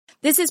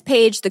This is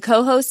Paige, the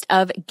co-host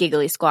of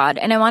Giggly Squad,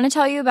 and I want to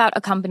tell you about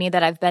a company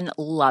that I've been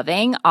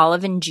loving,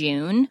 Olive &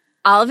 June.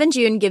 Olive &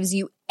 June gives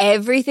you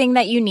everything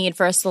that you need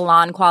for a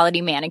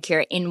salon-quality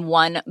manicure in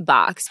one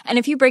box. And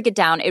if you break it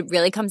down, it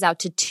really comes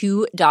out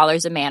to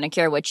 $2 a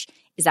manicure, which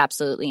is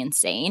absolutely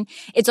insane.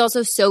 It's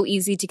also so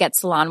easy to get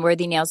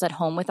salon-worthy nails at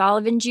home with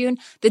Olive & June.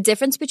 The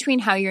difference between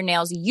how your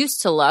nails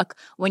used to look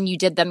when you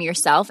did them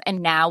yourself and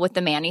now with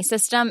the Mani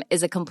system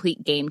is a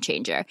complete game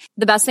changer.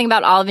 The best thing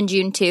about Olive &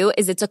 June, too,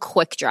 is it's a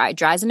quick dry.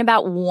 Dries in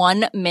about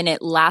 1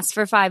 minute, lasts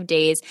for 5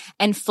 days,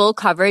 and full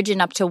coverage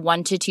in up to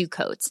 1 to 2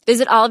 coats.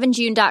 Visit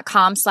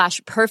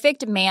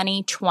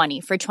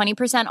oliveandjune.com/perfectmani20 for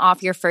 20%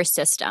 off your first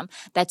system.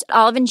 That's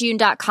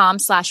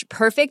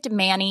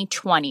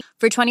oliveandjune.com/perfectmani20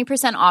 for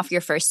 20% off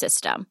your first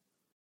system.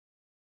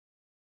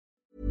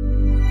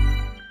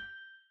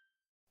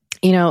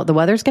 You know, the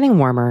weather's getting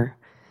warmer,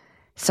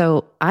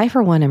 so I,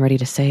 for one, am ready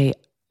to say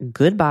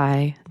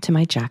goodbye to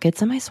my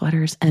jackets and my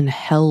sweaters and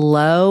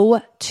hello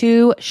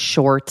to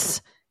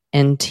shorts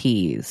and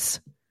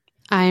tees.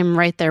 I'm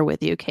right there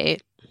with you,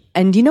 Kate.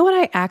 And you know what?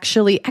 I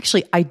actually,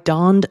 I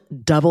donned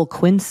double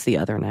quince the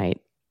other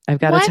night. I've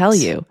got to tell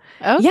you.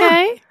 Okay.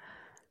 Yeah.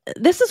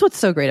 This is what's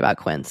so great about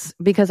quince,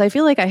 because I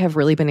feel like I have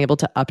really been able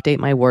to update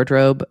my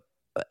wardrobe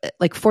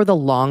like for the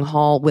long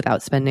haul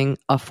without spending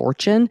a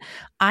fortune.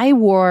 I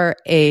wore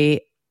a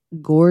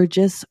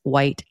gorgeous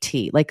white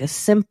tee, like a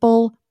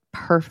simple,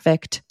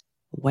 perfect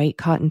white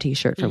cotton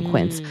t-shirt from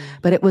Quince,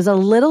 but it was a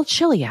little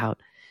chilly out.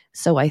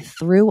 So I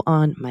threw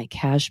on my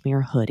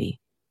cashmere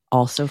hoodie,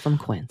 also from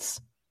Quince.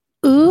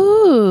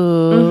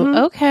 Ooh,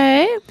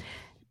 okay.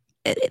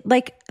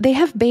 Like, they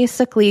have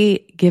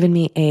basically given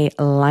me a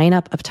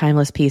lineup of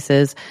timeless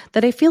pieces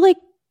that I feel like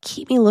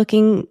keep me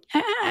looking,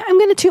 I'm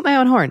going to toot my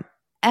own horn,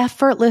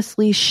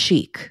 effortlessly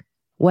chic,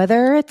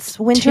 whether it's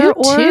winter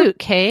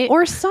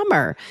or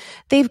summer.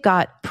 They've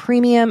got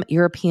premium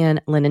European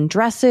linen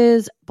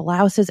dresses,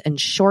 blouses, and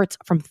shorts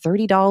from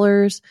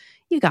 $30.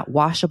 You got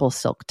washable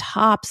silk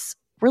tops,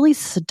 really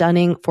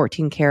stunning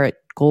 14 karat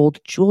gold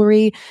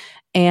jewelry,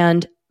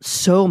 and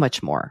so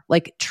much more.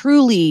 Like,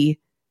 truly,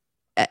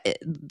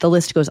 the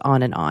list goes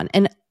on and on.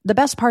 And the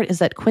best part is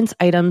that Quince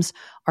items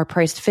are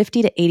priced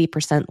 50 to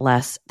 80%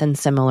 less than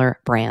similar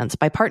brands.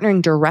 By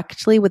partnering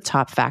directly with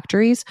top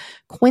factories,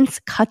 Quince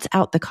cuts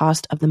out the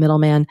cost of the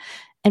middleman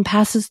and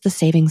passes the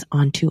savings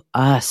on to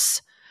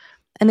us.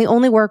 And they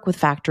only work with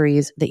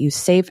factories that use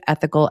safe,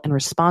 ethical, and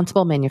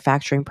responsible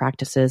manufacturing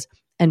practices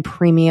and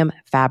premium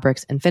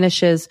fabrics and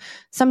finishes,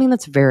 something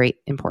that's very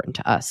important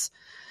to us.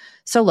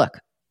 So look,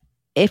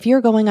 if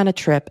you're going on a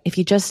trip, if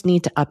you just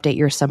need to update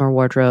your summer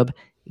wardrobe,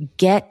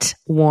 get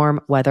warm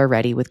weather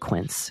ready with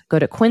Quince. Go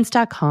to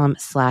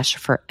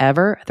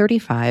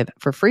quince.com/forever35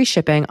 for free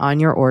shipping on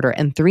your order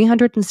and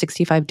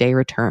 365-day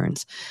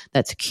returns.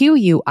 That's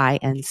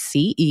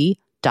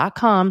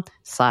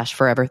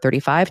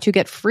QUINCE.com/forever35 to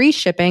get free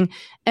shipping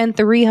and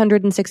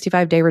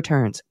 365-day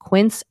returns.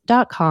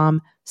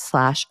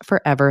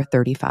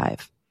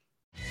 Quince.com/forever35.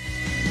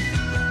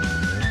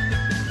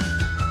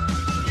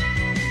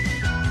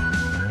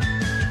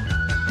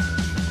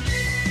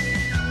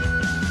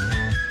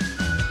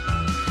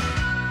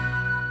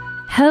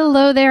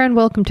 Hello there and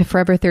welcome to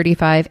Forever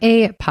 35,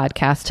 a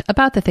podcast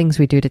about the things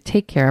we do to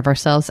take care of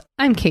ourselves.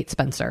 I'm Kate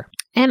Spencer.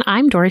 And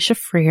I'm Dory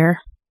Shafrir.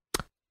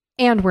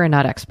 And we're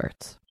not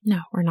experts. No,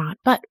 we're not.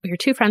 But we're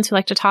two friends who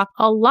like to talk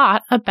a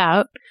lot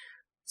about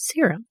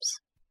serums.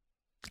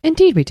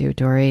 Indeed we do,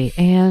 Dory.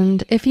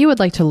 And if you would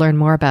like to learn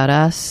more about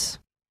us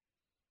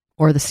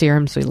or the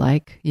serums we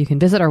like, you can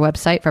visit our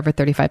website,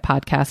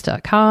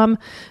 forever35podcast.com,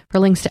 for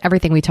links to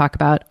everything we talk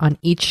about on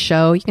each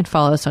show. You can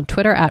follow us on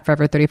Twitter at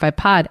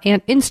Forever35Pod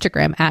and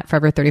Instagram at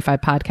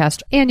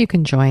Forever35Podcast. And you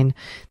can join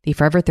the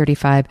Forever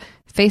 35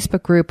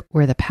 Facebook group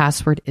where the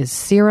password is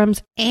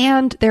serums.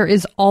 And there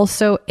is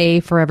also a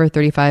Forever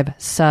 35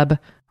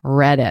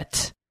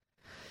 subreddit.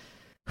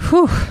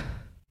 Whew.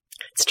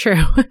 It's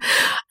true.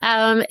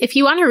 If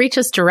you want to reach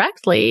us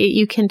directly,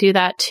 you can do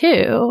that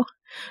too.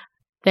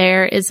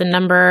 There is a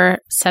number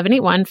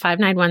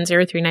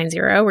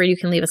 781-591-0390 where you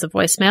can leave us a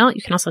voicemail.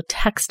 You can also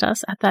text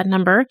us at that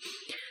number.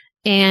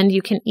 And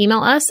you can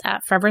email us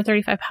at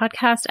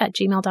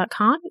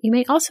forever35podcast@gmail.com. You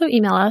may also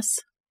email us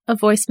a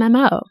voice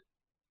memo.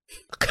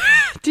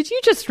 Did you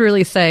just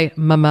really say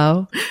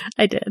memo?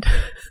 I did.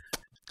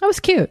 That was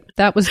cute.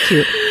 That was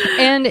cute.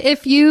 And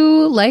if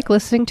you like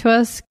listening to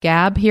us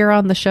gab here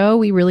on the show,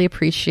 we really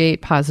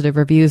appreciate positive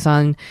reviews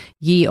on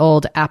ye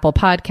old Apple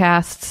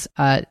Podcasts.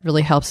 It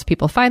really helps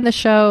people find the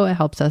show. It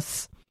helps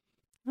us,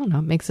 I don't know,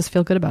 it makes us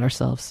feel good about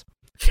ourselves.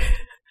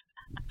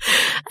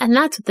 And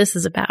that's what this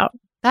is about.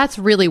 That's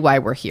really why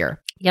we're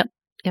here. Yep.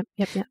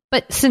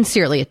 But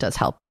sincerely, it does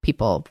help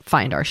people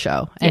find our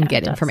show and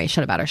get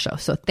information about our show.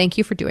 So thank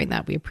you for doing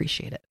that. We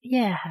appreciate it.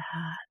 Yeah.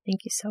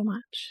 Thank you so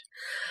much.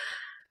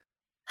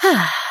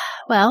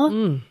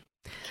 Well,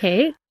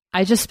 Kate,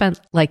 I just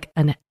spent like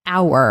an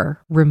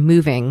hour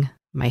removing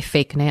my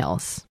fake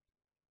nails.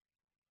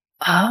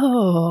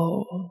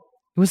 Oh.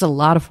 It was a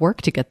lot of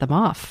work to get them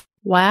off.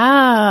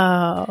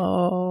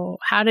 Wow. Wow.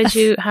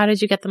 How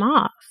did you get them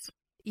off?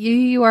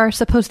 You are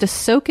supposed to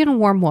soak in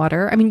warm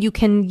water. I mean, you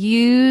can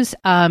use,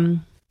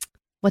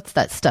 what's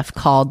that stuff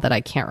called that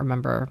I can't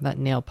remember, that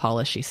nail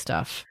polishy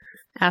stuff?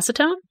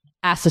 Acetone?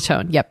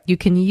 Acetone. Yep. You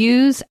can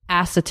use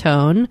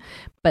acetone,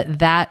 but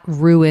that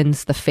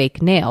ruins the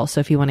fake nail. So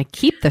if you want to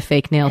keep the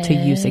fake nail to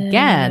use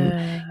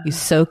again, you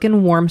soak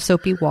in warm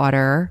soapy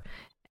water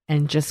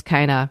and just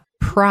kind of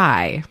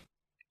pry.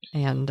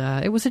 And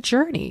it was a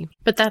journey.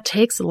 But that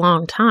takes a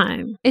long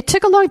time. It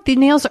took the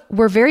nails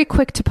were very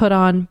quick to put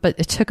on, but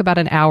it took about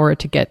an hour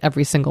to get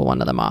every single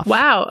one of them off.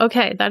 Wow.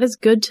 Okay. That is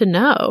good to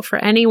know for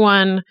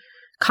anyone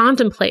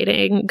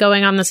contemplating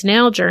going on this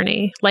nail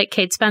journey like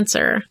Kate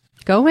Spencer.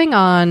 Going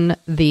on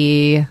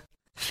the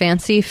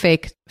fancy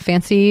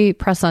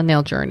press-on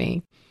nail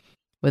journey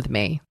with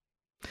me.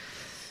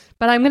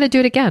 But I'm going to do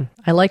it again.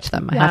 I liked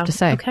them, I have to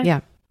say. Okay. Yeah.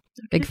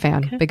 Big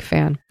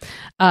fan.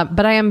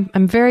 But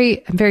I'm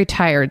very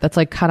tired. That's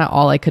like kind of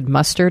all I could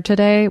muster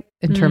today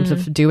in terms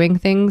of doing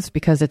things,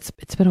 because it's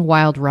been a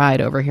wild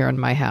ride over here in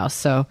my house.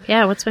 So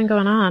yeah, what's been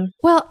going on?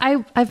 Well,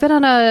 I've been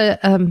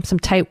on some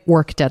tight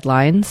work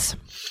deadlines,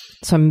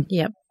 so I'm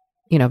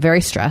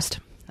very stressed.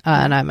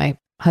 And my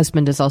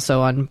husband is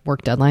also on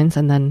work deadlines,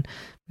 and then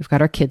we've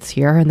got our kids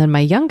here, and then my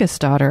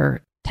youngest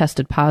daughter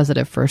tested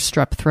positive for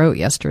strep throat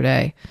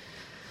yesterday.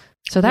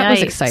 So that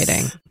was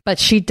exciting. But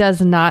she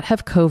does not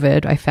have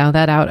COVID. I found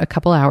that out a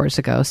couple hours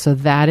ago. So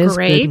that is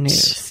good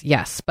news.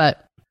 Yes.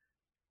 But,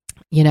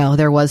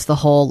 there was the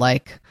whole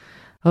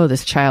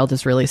this child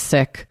is really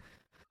sick.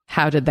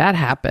 How did that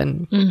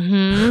happen?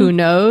 Mm-hmm. Who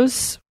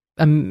knows?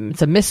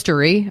 It's a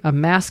mystery, a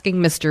masking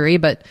mystery,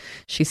 but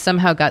she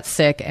somehow got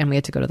sick and we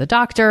had to go to the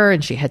doctor,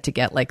 and she had to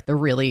get the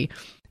really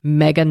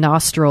mega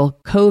nostril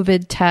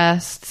COVID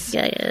tests.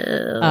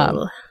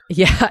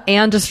 Yeah,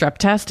 and a strep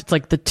test. It's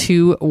the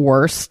two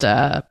worst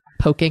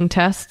poking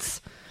tests.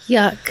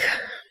 Yuck.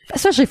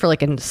 Especially for a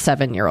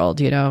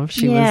 7-year-old,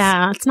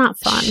 it's not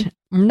fun.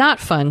 Not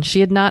fun. She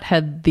had not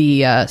had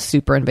the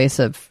super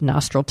invasive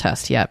nostril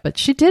test yet, but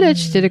she did it.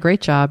 She did a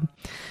great job.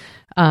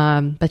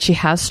 But she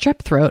has strep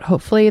throat.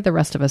 Hopefully the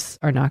rest of us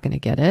are not going to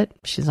get it.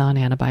 She's on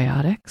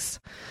antibiotics.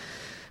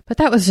 But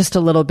that was just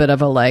a little bit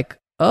of a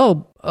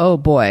oh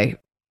boy,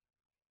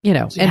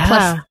 and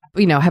plus,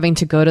 having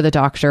to go to the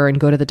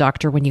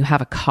doctor when you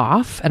have a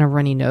cough and a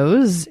runny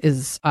nose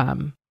is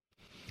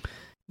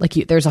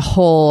there's a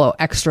whole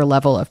extra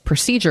level of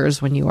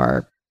procedures when you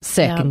are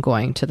sick and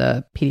going to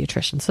the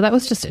pediatrician. So that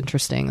was just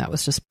interesting. That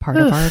was just part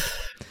of our,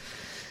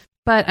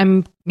 but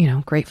I'm,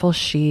 grateful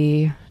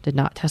she did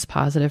not test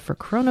positive for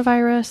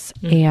coronavirus,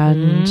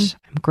 and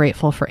I'm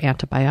grateful for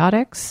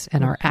antibiotics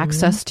and our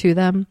access to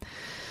them.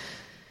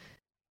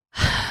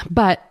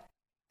 But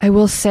I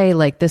will say,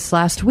 this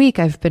last week,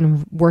 I've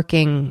been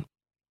working,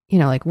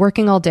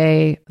 working all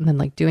day, and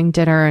then doing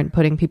dinner and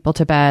putting people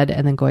to bed,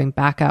 and then going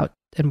back out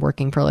and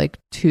working for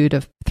 2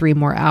 to 3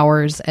 more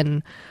hours.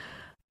 And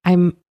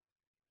I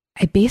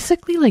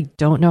basically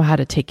don't know how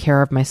to take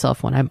care of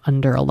myself when I'm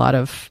under a lot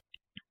of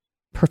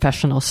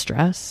professional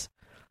stress.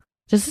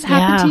 Does this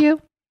happen to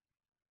you?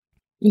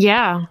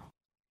 Yeah.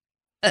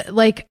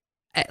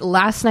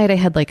 Last night I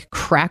had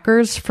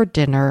crackers for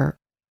dinner.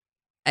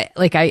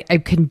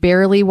 I can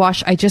barely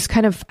wash. I just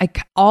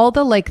all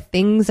the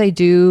things I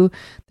do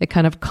that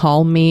kind of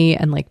calm me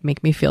and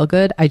make me feel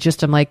good.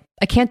 I'm I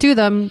can't do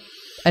them.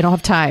 I don't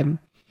have time.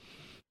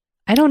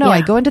 I don't know. Yeah.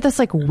 I go into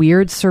this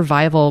weird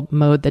survival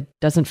mode that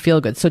doesn't feel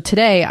good. So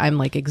today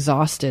I'm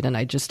exhausted, and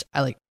I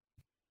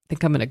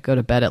think I'm going to go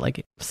to bed at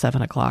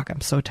 7:00.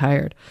 I'm so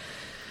tired.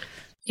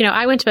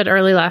 I went to bed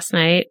early last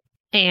night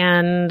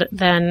and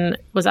then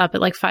was up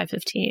at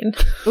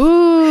 5:15.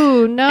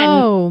 Ooh,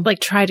 no. And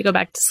tried to go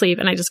back to sleep,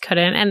 and I just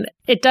couldn't. And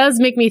it does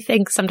make me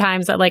think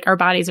sometimes that our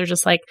bodies are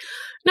just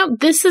no,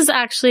 this is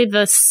actually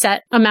the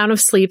set amount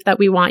of sleep that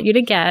we want you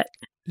to get.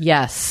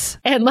 Yes.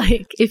 And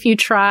if you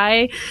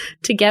try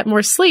to get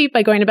more sleep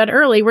by going to bed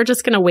early, we're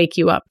just going to wake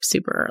you up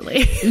super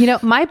early.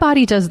 My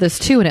body does this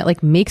too, and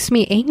it makes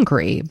me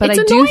angry. But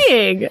it's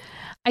annoying.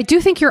 I do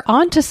think you're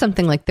onto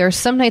something. There are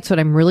some nights when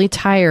I'm really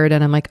tired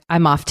and I'm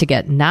I'm off to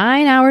get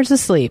 9 hours of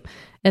sleep.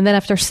 And then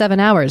after 7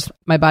 hours,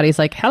 my body's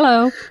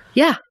hello.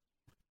 Yeah.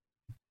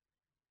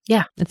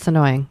 Yeah. It's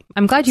annoying.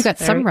 I'm glad you got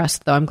some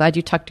rest, though. I'm glad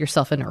you tucked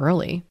yourself in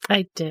early.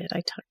 I did.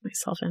 I tucked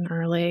myself in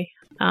early.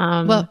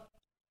 Well,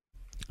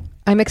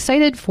 I'm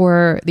excited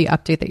for the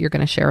update that you're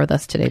going to share with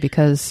us today,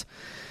 because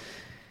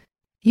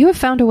you have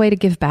found a way to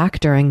give back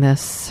during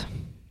this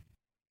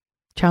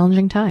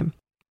challenging time.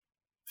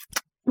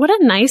 What a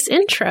nice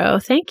intro.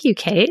 Thank you,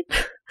 Kate.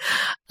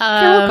 You're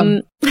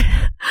welcome.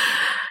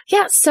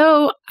 Yeah,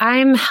 so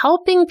I'm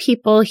helping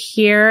people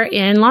here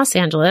in Los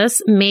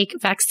Angeles make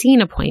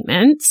vaccine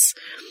appointments.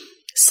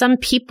 Some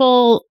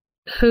people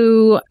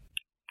who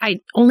I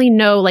only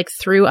know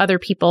through other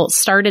people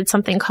started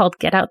something called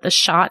Get Out the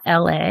Shot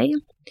LA.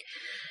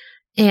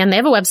 And they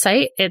have a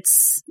website.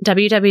 It's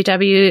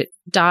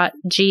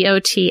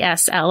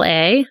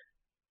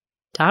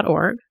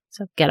www.gotsla.org.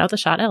 So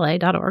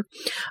getouttheshotla.org.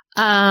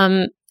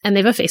 And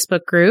they have a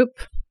Facebook group.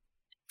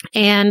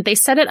 And they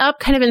set it up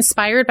kind of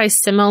inspired by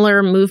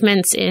similar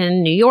movements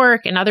in New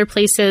York and other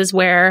places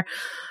where,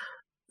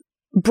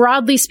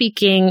 broadly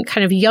speaking,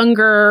 kind of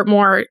younger,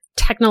 more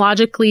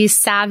technologically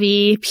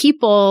savvy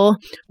people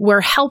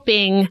were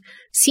helping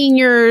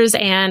seniors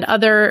and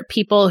other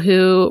people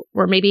who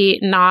were maybe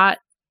not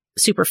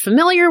super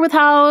familiar with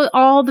how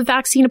all the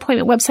vaccine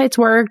appointment websites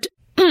worked,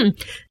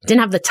 didn't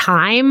have the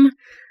time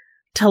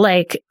to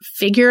like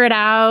figure it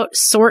out,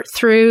 sort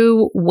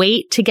through,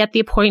 wait to get the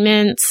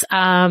appointments.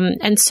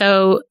 And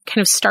so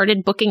kind of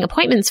started booking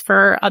appointments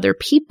for other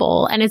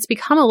people. And it's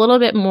become a little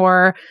bit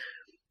more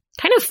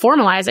kind of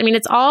formalized. I mean,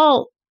 it's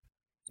all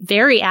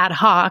very ad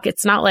hoc.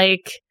 It's not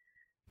like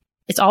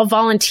it's all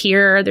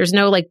volunteer. There's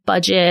no like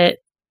budget.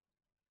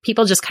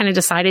 People just kind of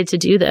decided to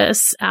do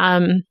this.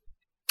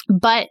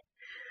 But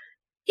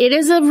it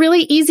is a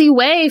really easy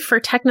way for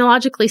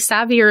technologically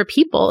savvier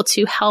people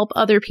to help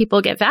other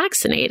people get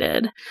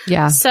vaccinated.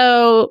 Yeah.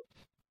 So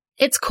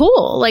it's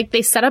cool. Like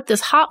they set up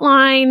this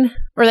hotline,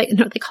 or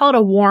they call it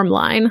a warm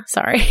line.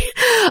 Sorry.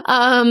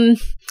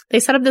 They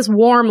set up this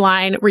warm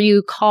line where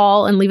you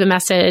call and leave a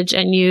message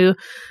and you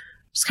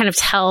just kind of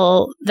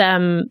tell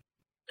them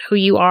who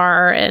you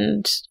are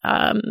and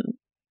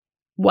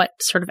what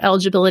sort of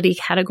eligibility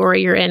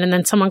category you're in. And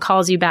then someone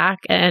calls you back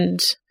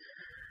and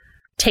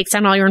takes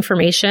down all your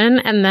information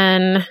and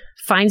then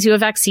finds you a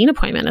vaccine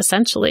appointment,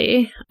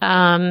 essentially.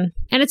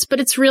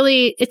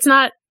 It's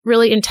not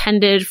really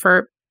intended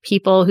for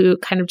people who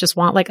kind of just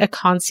want like a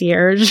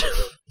concierge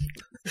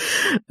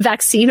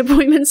vaccine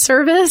appointment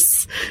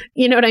service.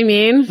 You know what I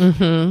mean?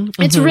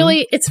 Mm-hmm,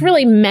 It's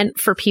really meant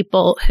for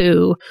people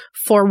who,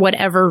 for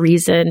whatever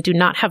reason, do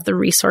not have the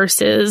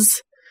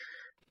resources,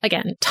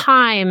 again,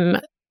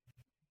 time,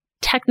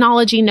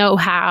 technology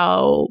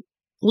know-how,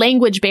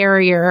 language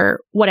barrier,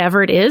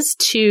 whatever it is,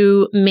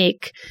 to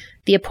make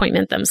the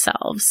appointment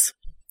themselves.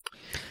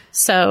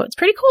 So it's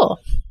pretty cool.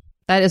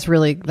 That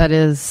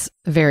is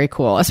very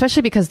cool,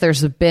 especially because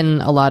there's been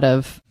a lot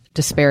of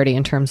disparity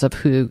in terms of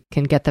who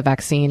can get the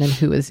vaccine and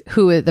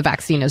who the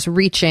vaccine is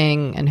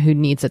reaching and who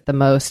needs it the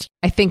most.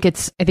 I think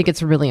it's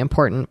really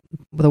important,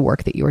 the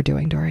work that you are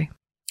doing, Dory.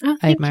 Oh,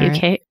 thank you,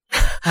 Kate.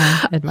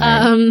 I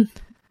admire it.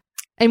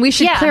 And we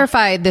should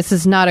clarify, this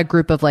is not a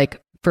group of like,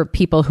 for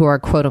people who are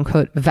quote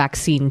unquote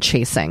vaccine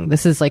chasing.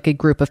 This is like a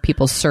group of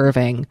people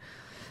serving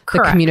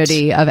Correct. The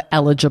community of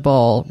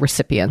eligible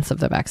recipients of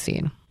the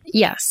vaccine.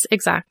 Yes,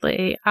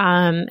 exactly.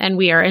 And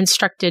we are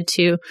instructed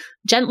to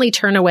gently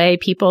turn away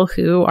people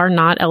who are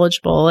not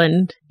eligible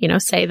and,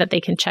 say that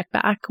they can check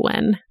back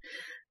when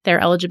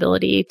their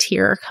eligibility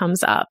tier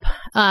comes up.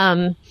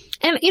 And,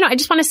 I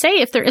just want to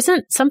say, if there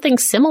isn't something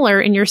similar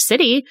in your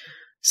city,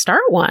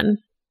 start one.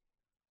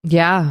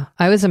 Yeah.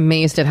 I was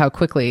amazed at how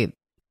quickly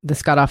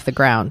this got off the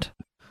ground.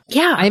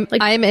 Yeah.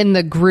 I'm in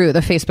the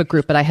Facebook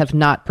group, but I have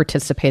not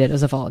participated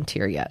as a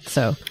volunteer yet.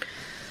 So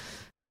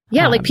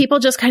yeah, like people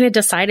just kind of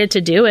decided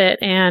to do it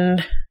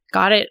and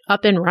got it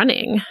up and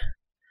running.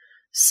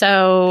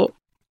 So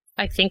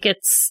I think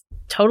it's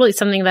totally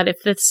something that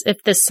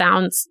if this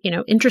sounds,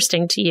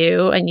 interesting to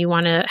you and you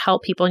want to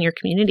help people in your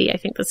community, I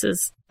think this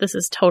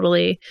is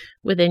totally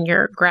within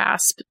your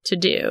grasp to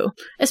do,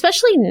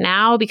 especially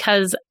now,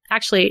 because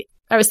actually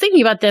I was thinking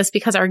about this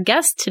because our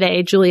guest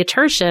today, Julia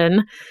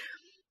Turshen,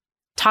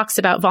 talks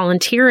about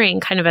volunteering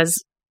kind of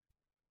as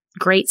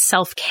great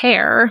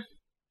self-care,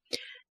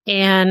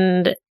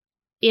 and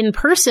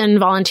in-person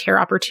volunteer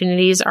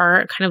opportunities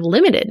are kind of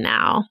limited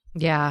now.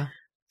 Yeah.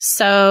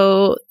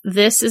 So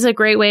this is a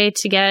great way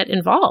to get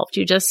involved.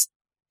 You just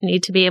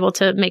need to be able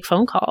to make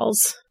phone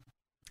calls.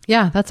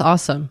 Yeah, that's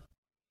awesome.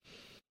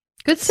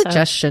 Good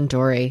suggestion,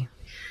 Dory.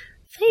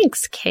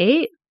 Thanks,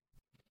 Kate.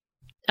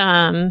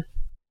 Yeah.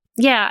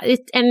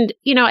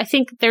 I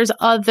think there's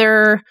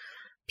other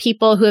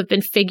people who have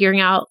been figuring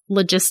out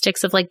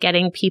logistics of like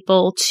getting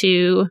people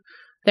to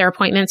their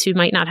appointments who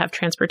might not have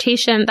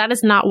transportation. That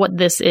is not what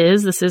this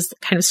is. This is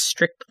kind of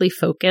strictly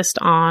focused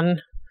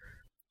on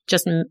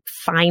just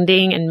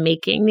finding and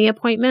making the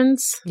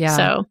appointments. Yeah.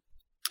 So,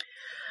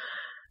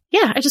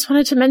 yeah, I just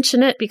wanted to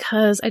mention it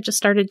because I just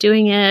started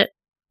doing it.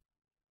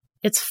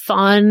 It's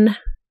fun.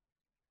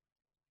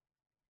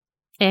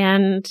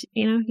 And,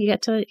 you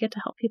get to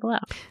help people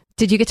out.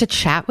 Did you get to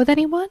chat with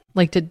anyone?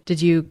 Like,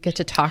 did you get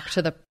to talk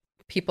to the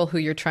people who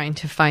you're trying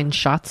to find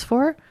shots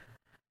for?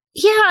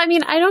 Yeah, I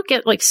mean, I don't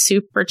get like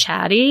super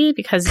chatty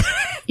because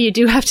you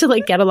do have to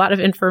like get a lot of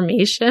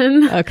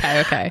information.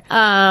 Okay.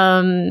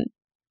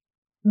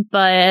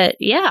 But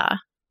yeah,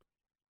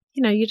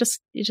 you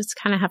just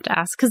kind of have to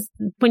ask, because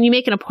when you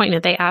make an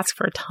appointment, they ask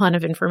for a ton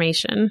of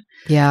information.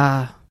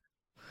 Yeah.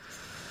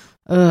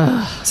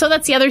 Ugh. So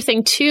that's the other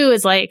thing too,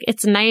 is like,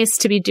 it's nice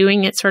to be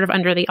doing it sort of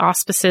under the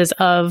auspices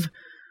of,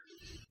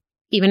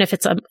 even if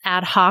it's an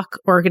ad hoc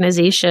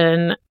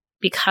organization,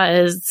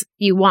 because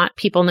you want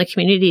people in the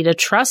community to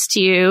trust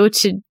you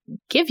to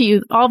give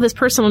you all this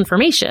personal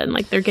information.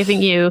 Like they're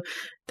giving you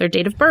their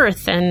date of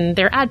birth and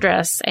their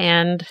address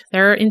and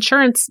their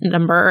insurance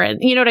number. And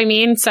you know what I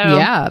mean? So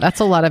yeah, that's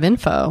a lot of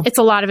info. It's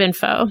a lot of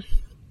info.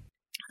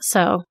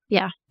 So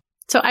yeah.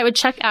 So I would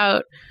check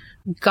out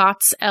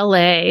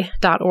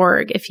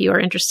GOTSLA.org if you are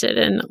interested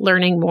in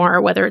learning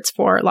more, whether it's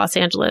for Los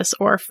Angeles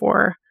or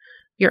for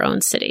your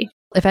own city.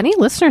 If any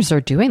listeners are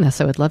doing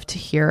this, I would love to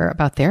hear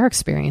about their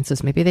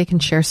experiences. Maybe they can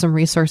share some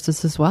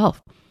resources as well.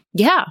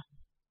 Yeah.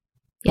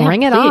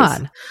 Bring it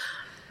on.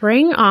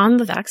 Bring on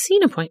the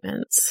vaccine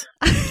appointments.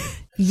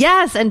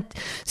 Yes. And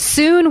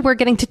soon we're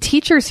getting to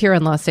teachers here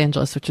in Los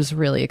Angeles, which is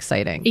really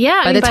exciting.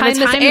 Yeah. By the time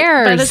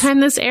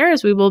this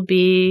airs,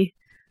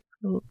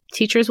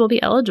 teachers will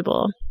be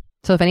eligible.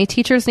 So if any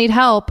teachers need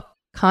help,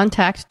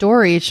 contact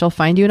Dory. She'll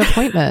find you an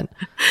appointment.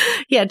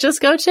 Yeah. Just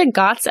go to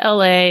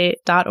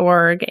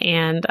GOTSLA.org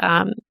and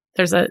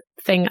there's a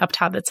thing up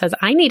top that says,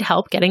 I need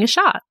help getting a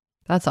shot.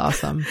 That's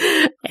awesome.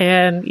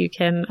 And you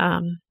can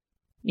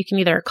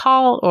either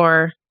call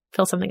or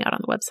fill something out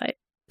on the website.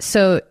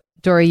 So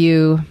Dory,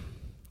 you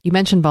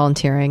mentioned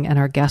volunteering and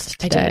our guest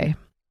today.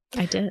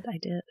 I did.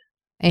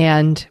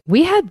 And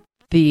we had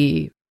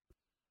the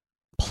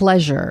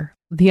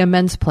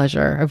immense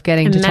pleasure of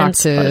getting to talk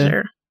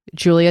to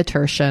Julia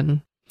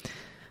Turshen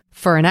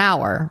for an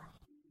hour.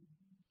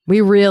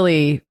 We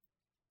really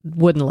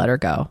wouldn't let her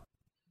go.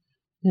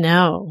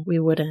 No, we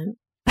wouldn't.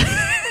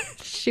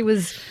 She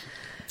was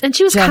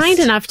kind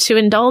enough to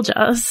indulge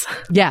us.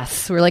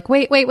 Yes. We're like,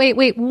 wait,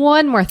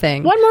 one more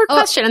thing. One more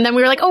question. And then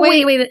we were like,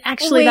 wait.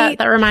 Actually,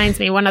 that reminds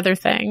me, one other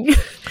thing.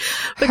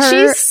 But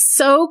she's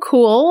so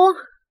cool.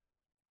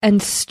 And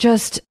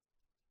just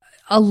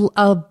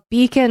a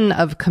beacon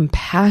of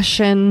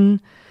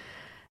compassion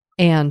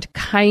and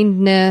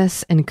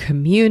kindness and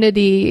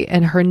community.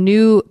 And her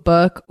new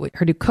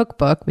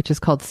cookbook, which is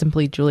called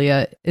Simply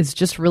Julia, is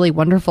just really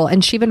wonderful.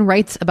 And she even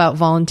writes about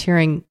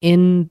volunteering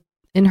in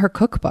her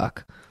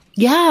cookbook.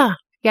 Yeah.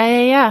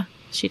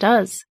 She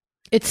does.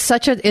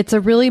 It's a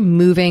really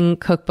moving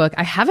cookbook.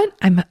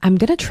 I'm going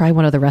to try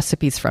one of the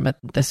recipes from it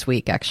this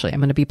week. Actually, I'm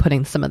going to be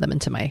putting some of them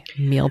into my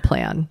meal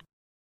plan.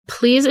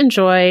 Please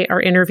enjoy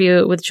our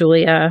interview with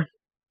Julia.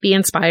 Be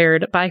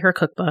inspired by her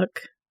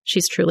cookbook.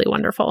 She's truly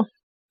wonderful.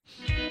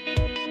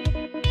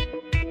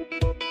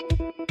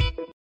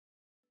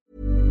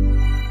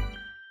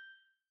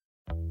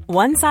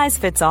 One size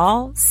fits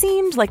all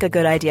seemed like a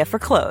good idea for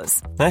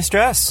clothes. Nice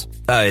dress.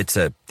 It's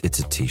a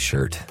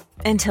t-shirt.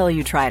 Until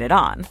you tried it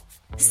on.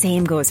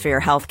 Same goes for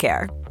your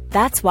healthcare.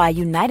 That's why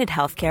United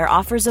Healthcare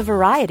offers a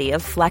variety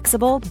of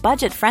flexible,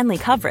 budget-friendly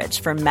coverage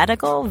for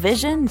medical,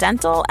 vision,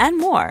 dental, and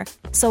more.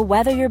 So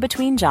whether you're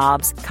between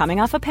jobs, coming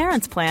off a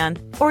parent's plan,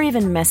 or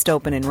even missed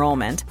open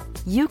enrollment,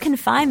 you can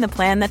find the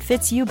plan that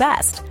fits you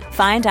best.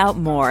 Find out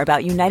more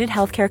about United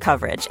Healthcare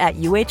coverage at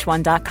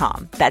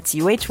uh1.com. That's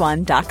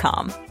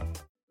uh1.com.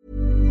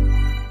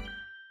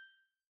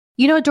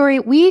 You know, Dory,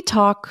 we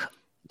talk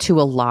to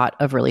a lot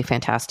of really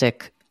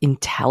fantastic,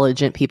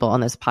 intelligent people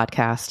on this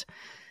podcast.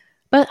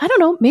 But I don't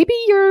know, maybe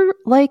you're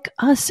like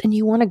us and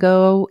you want to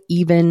go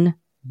even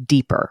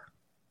deeper.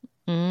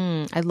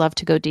 I'd love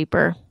to go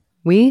deeper.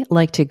 We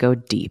like to go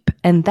deep.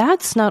 And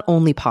that's not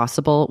only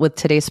possible with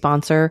today's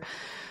sponsor,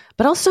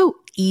 but also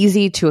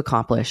easy to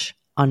accomplish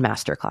on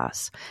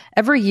Masterclass.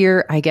 Every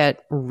year I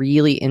get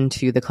really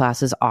into the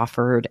classes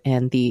offered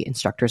and the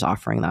instructors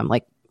offering them.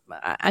 Like,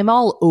 I'm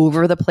all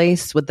over the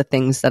place with the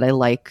things that I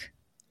like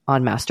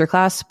on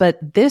Masterclass, but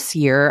this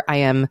year I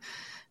am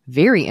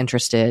very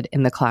interested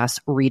in the class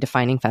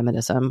Redefining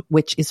Feminism,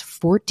 which is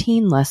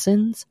 14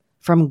 lessons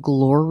from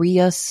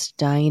Gloria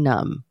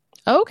Steinem.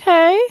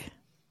 Okay.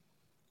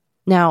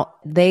 Now,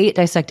 they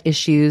dissect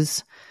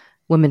issues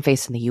women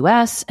face in the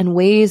U.S. and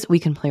ways we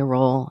can play a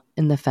role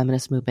in the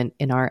feminist movement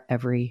in our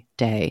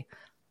everyday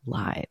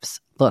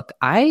lives. Look,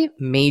 I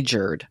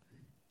majored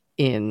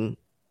in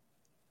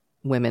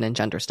women and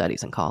gender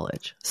studies in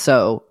college,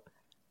 so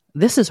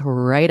this is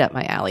right up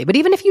my alley. But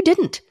even if you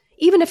didn't,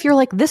 even if you're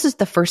like, this is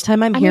the first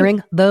time I'm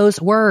hearing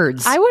those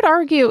words. I would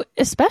argue,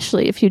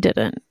 especially if you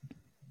didn't.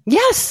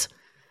 Yes.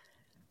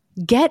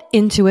 Get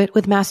into it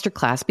with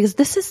Masterclass, because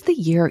this is the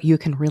year you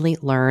can really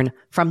learn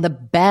from the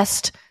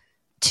best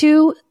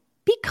to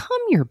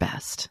become your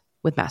best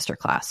with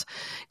Masterclass.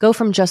 Go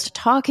from just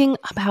talking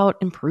about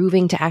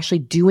improving to actually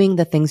doing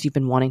the things you've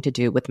been wanting to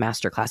do with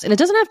Masterclass. And it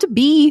doesn't have to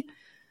be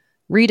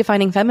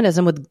redefining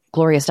feminism with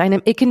Gloria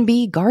Steinem. It can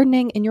be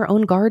gardening in your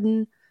own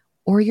garden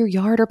or your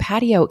yard or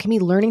patio. It can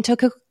be learning to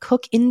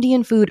cook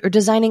Indian food or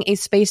designing a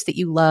space that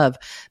you love.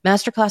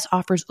 Masterclass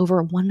offers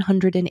over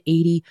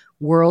 180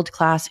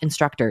 world-class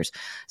instructors.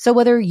 So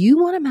whether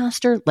you want to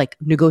master like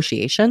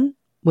negotiation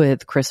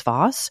with Chris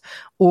Voss,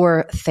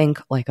 or think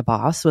like a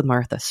boss with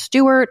Martha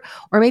Stewart,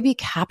 or maybe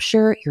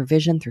capture your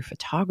vision through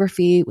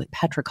photography with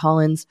Petra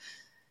Collins,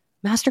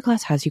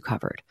 Masterclass has you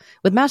covered.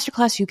 With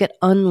Masterclass, you get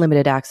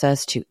unlimited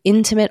access to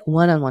intimate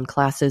one-on-one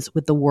classes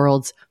with the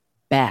world's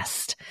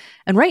best.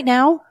 And right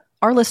now,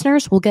 our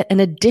listeners will get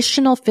an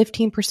additional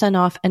 15%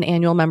 off an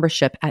annual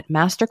membership at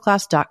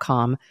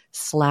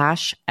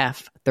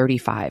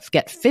masterclass.com/F35.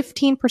 Get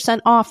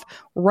 15% off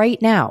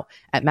right now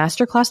at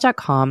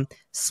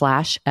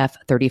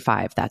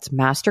masterclass.com/F35. That's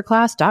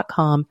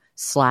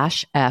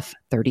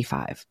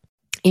masterclass.com/F35.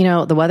 You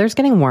know, the weather's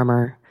getting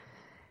warmer.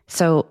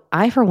 So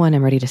I, for one,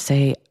 am ready to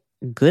say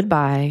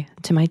goodbye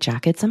to my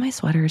jackets and my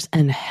sweaters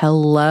and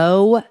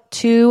hello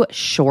to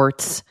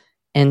shorts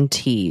and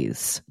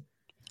tees.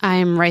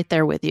 I'm right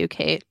there with you,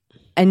 Kate.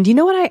 And you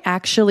know what? I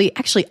actually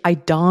I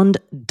donned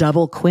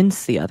double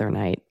quince the other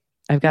night.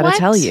 I've got to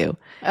tell you.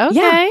 Okay.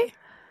 Yeah.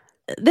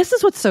 This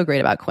is what's so great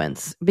about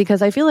quince,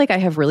 because I feel like I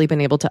have really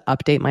been able to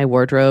update my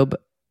wardrobe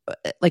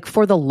like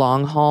for the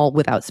long haul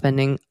without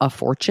spending a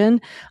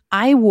fortune.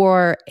 I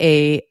wore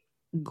a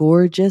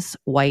gorgeous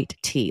white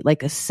tee,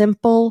 like a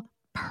simple,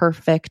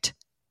 perfect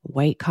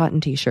white cotton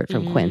t-shirt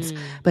from Quince,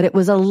 but it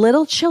was a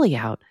little chilly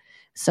out.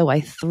 So I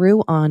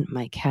threw on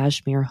my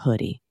cashmere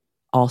hoodie,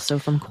 also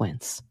from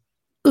Quince.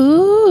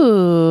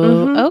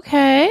 Ooh,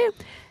 okay.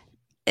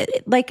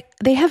 Like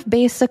they have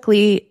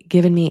basically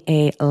given me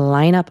a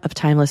lineup of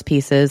timeless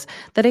pieces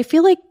that I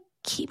feel like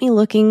keep me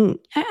looking,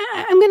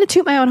 I'm going to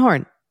toot my own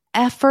horn,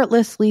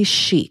 effortlessly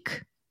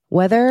chic,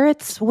 whether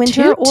it's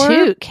winter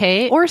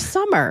or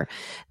summer.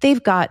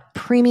 They've got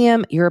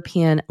premium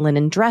European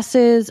linen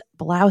dresses,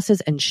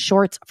 blouses, and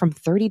shorts from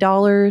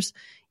 $30.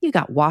 You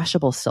got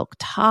washable silk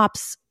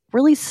tops,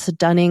 really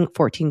stunning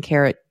 14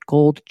 karat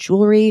gold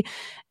jewelry,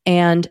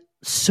 and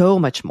so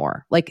much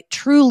more. Like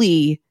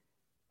truly,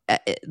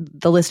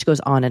 the list goes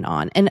on and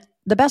on. And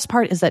the best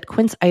part is that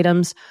Quince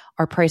items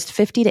are priced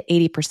 50 to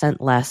 80%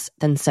 less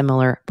than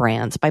similar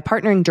brands. By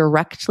partnering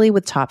directly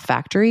with top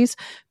factories,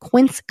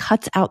 Quince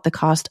cuts out the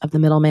cost of the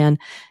middleman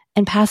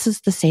and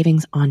passes the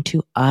savings on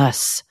to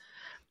us.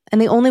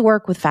 And they only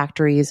work with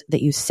factories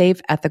that use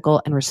safe,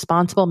 ethical, and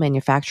responsible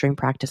manufacturing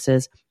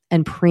practices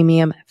and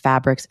premium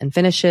fabrics and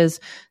finishes,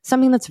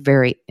 something that's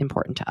very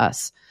important to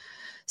us.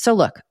 So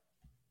look,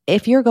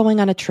 if you're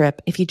going on a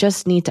trip, if you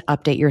just need to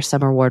update your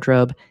summer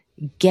wardrobe,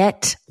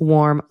 get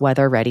warm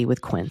weather ready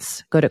with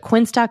Quince. Go to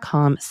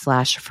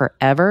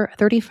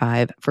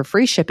quince.com/forever35 for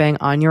free shipping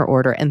on your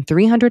order and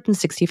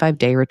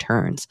 365-day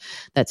returns.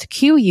 That's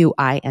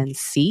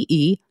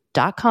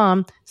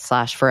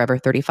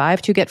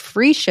QUINCE.com/forever35 to get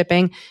free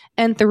shipping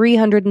and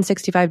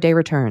 365-day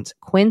returns.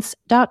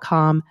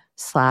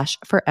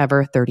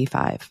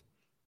 Quince.com/forever35.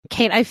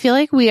 Kate, I feel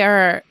like we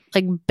are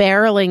like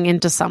barreling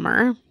into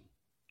summer.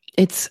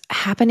 It's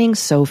happening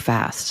so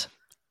fast.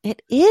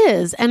 It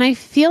is. And I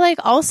feel like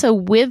also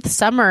with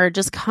summer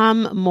just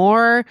come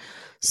more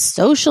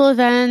social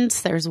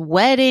events. There's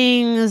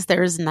weddings,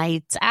 there's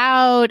nights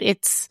out,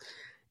 it's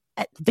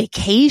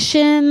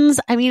vacations.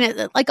 I mean,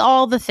 like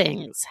all the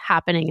things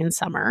happening in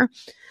summer.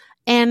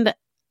 And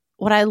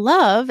what I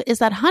love is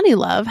that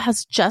Honeylove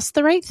has just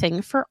the right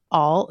thing for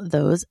all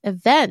those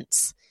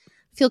events.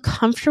 Feel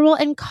comfortable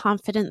and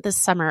confident this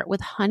summer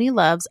with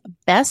Honeylove's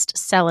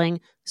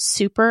best-selling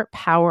Super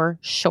Power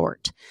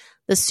Short.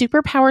 The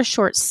Super Power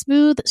Short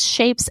smooths,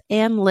 shapes,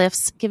 and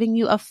lifts, giving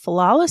you a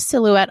flawless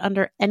silhouette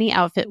under any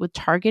outfit with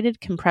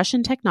targeted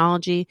compression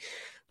technology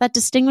that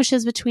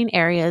distinguishes between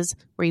areas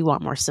where you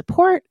want more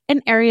support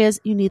and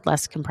areas you need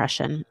less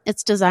compression.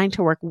 It's designed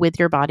to work with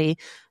your body,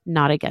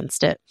 not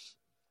against it.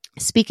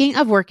 Speaking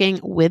of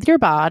working with your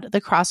bod, the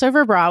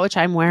crossover bra, which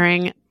I'm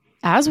wearing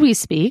as we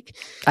speak.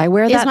 I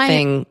wear that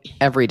thing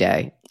every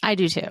day. I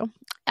do too.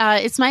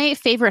 It's my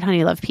favorite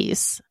Honeylove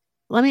piece.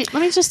 Let me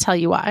just tell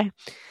you why.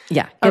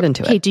 Yeah, get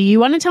into it. Okay, do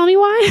you want to tell me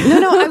why?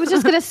 No, I was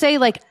just going to say,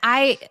 like,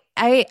 I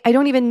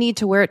don't even need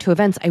to wear it to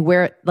events. I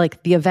wear it,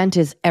 like, the event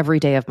is every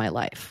day of my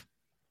life.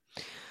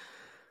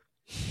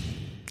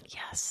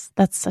 Yes,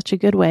 that's such a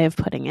good way of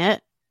putting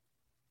it.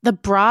 The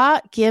bra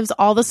gives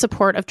all the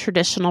support of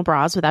traditional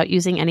bras without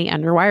using any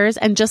underwires.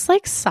 And just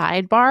like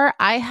sidebar,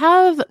 I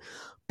have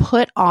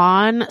put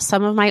on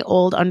some of my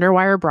old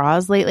underwire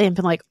bras lately and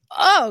been like,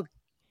 oh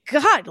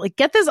God, like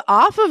get this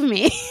off of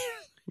me.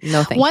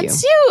 No, thank you.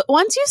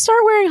 Once you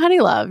start wearing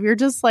Honeylove, you're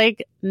just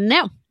like,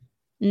 no,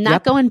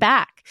 not going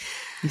back.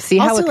 You see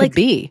how it could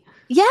be.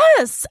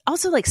 Yes.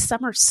 Also, like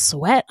summer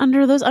sweat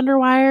under those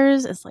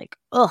underwires is like,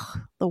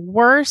 the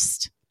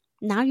worst.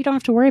 Now you don't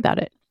have to worry about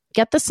it.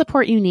 Get the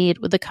support you need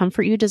with the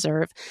comfort you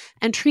deserve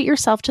and treat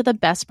yourself to the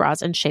best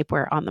bras and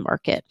shapewear on the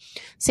market.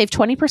 Save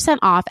 20%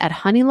 off at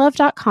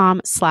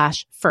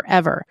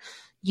honeylove.com/forever.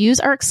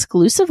 Use our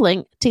exclusive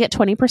link to get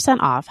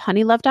 20% off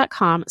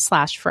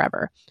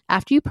honeylove.com/forever.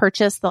 After you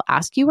purchase, they'll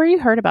ask you where you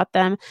heard about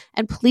them,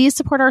 and please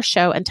support our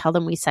show and tell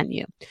them we sent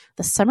you.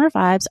 The summer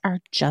vibes are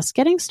just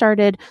getting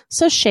started,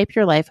 so shape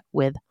your life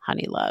with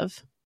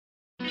Honeylove.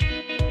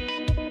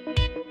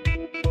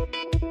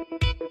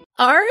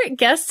 Our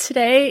guest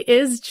today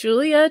is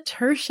Julia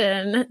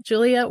Turshen.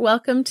 Julia,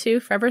 welcome to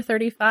Forever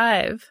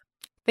 35.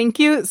 Thank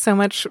you so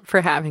much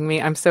for having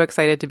me. I'm so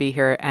excited to be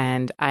here,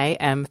 and I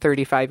am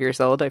 35 years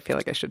old. I feel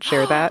like I should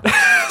share that.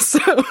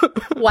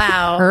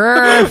 Wow.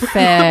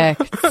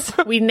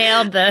 Perfect. We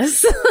nailed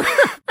this.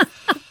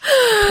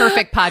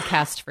 Perfect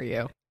podcast for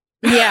you.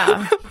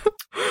 Yeah.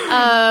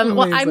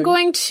 Well, I'm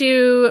going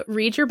to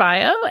read your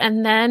bio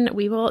and then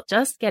we will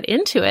just get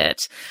into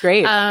it.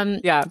 Great.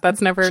 Yeah,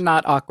 that's never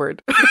not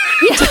awkward.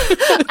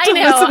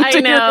 I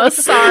know.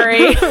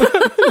 Sorry.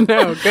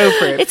 No, go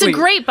for it. It's a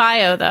great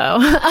bio,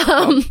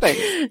 though.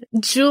 Thanks.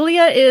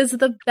 Julia is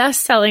the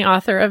best-selling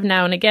author of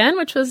Now and Again,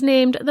 which was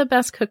named the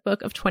best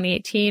cookbook of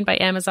 2018 by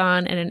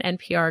Amazon and an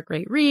NPR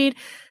Great Read.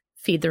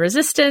 Feed the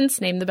Resistance,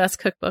 named the best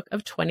cookbook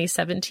of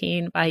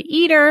 2017 by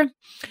Eater.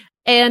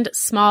 And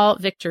Small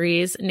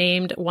Victories,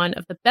 named one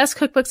of the best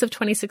cookbooks of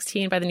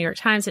 2016 by the New York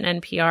Times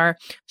and NPR.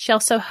 She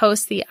also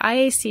hosts the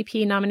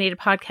IACP-nominated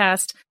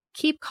podcast,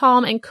 Keep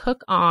Calm and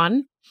Cook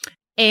On.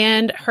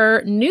 And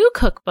her new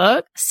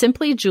cookbook,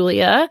 Simply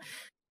Julia,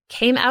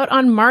 came out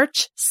on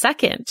March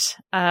 2nd.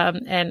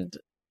 And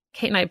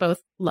Kate and I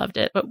both loved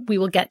it, but we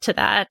will get to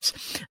that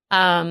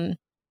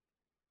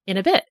in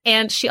a bit.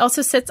 And she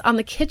also sits on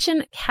the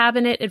Kitchen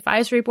Cabinet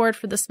Advisory Board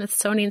for the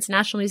Smithsonian's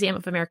National Museum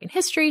of American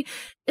History,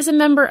 is a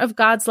member of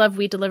God's Love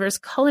We Deliver's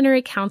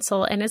Culinary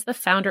Council, and is the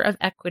founder of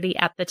Equity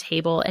at the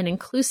Table, an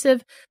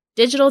inclusive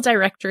digital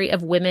directory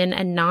of women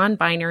and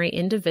non-binary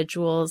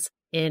individuals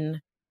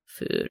in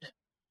food.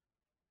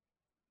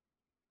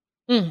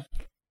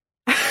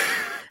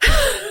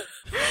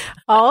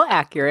 All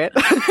accurate.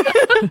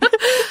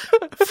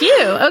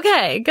 Phew.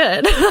 Okay,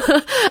 good.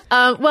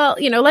 Well,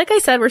 like I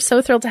said, we're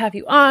so thrilled to have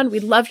you on. We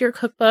love your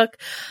cookbook.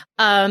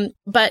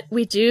 But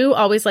we do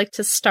always like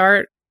to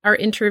start our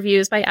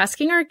interviews by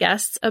asking our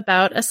guests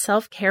about a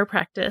self-care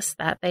practice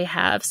that they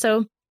have.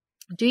 So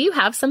do you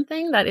have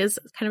something that is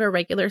kind of a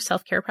regular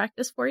self-care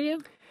practice for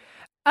you?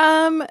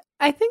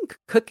 I think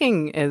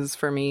cooking is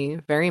for me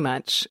very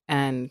much,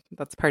 and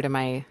that's part of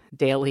my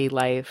daily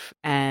life.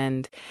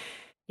 And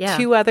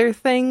two other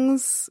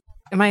things.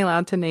 Am I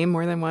allowed to name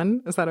more than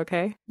one? Is that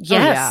okay?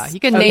 Yes. Oh, yeah. You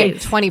can name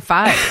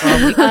 25.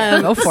 Well, we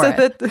can go for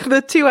it.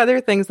 The two other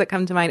things that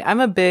come to mind, I'm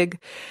a big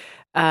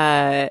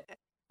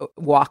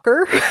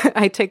walker.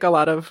 I take a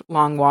lot of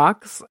long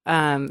walks.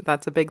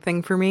 That's a big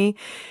thing for me.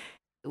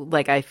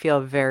 Like, I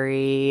feel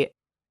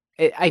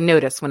I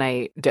notice when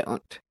I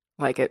don't.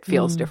 Like, it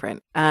feels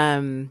different.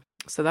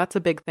 So that's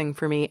a big thing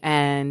for me.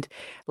 And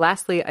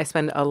lastly, I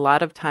spend a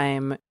lot of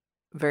time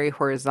very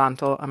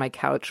horizontal on my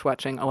couch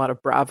watching a lot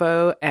of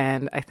Bravo,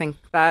 and I think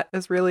that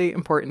is really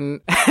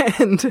important.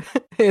 And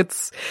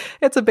it's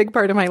a big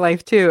part of my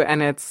life too,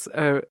 and it's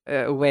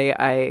a way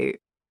I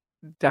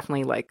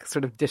definitely like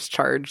sort of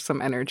discharge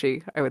some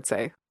energy, I would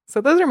say. So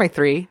those are my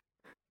three: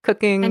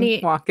 cooking,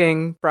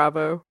 walking,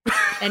 Bravo.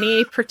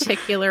 Any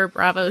particular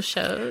Bravo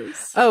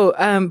shows?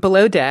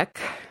 Below Deck,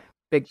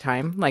 big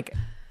time, like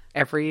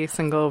every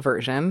single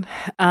version.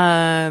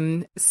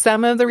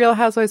 Some of the Real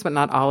Housewives, but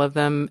not all of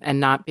them,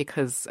 and not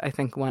because I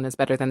think one is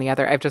better than the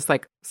other. I've just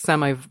like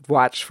some I've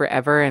watched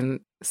forever, and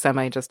some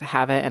I just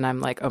haven't, and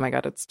I'm like, oh my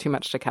god, it's too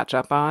much to catch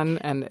up on,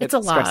 and it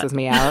stresses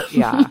me out.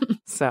 Yeah.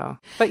 So,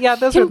 but yeah,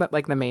 those are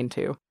like the main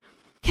two.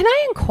 Can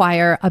I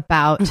inquire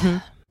about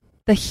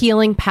the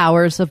healing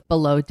powers of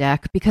Below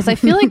Deck? Because I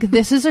feel like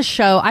this is a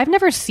show, I've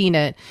never seen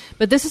it,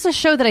 but this is a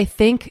show that I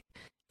think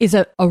is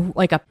a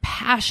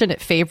passionate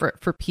favorite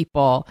for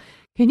people.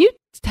 Can you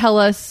tell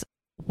us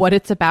what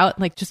it's about,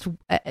 like just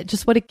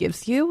what it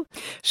gives you?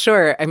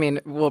 Sure. I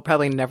mean, we'll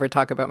probably never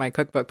talk about my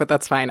cookbook, but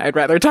that's fine. I'd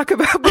rather talk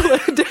about Below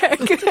Deck.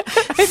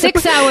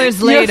 6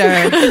 hours later.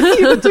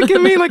 You have to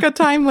give me like a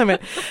time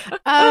limit.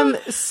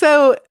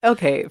 So,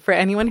 okay, for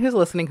anyone who's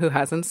listening who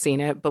hasn't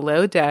seen it,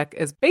 Below Deck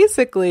is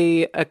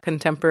basically a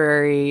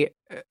contemporary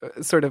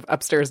sort of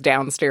upstairs,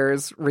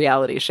 downstairs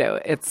reality show.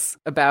 It's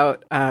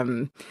about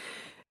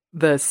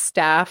the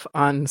staff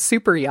on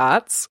super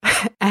yachts,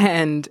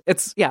 and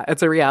it's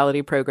a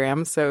reality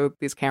program. So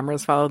these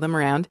cameras follow them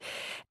around,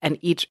 and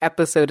each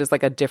episode is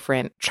like a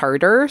different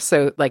charter.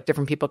 So like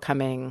different people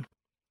coming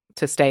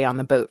to stay on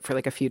the boat for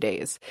like a few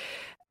days.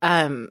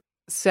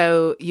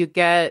 So you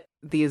get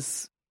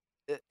these,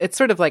 it's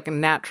sort of like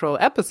natural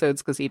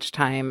episodes because each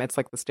time it's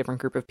like this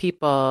different group of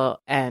people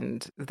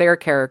and their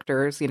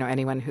characters,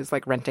 anyone who's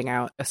like renting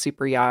out a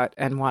super yacht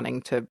and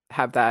wanting to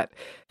have that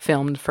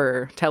filmed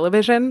for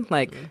television,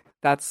 like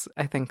that's,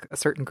 I think, a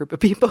certain group of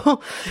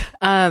people.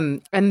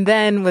 And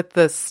then with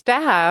the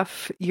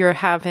staff, you're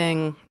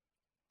having,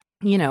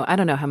 I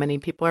don't know how many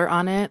people are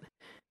on it.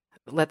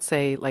 Let's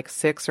say like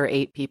 6 or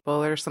 8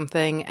 people or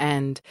something.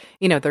 And,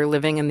 they're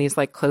living in these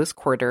like close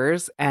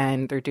quarters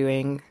and they're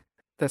doing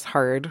this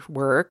hard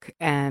work,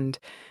 and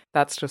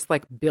that's just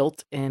like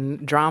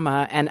built-in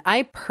drama. And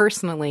I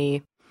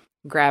personally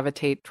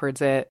gravitate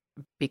towards it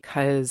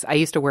because I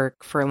used to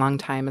work for a long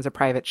time as a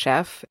private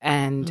chef,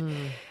 and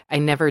I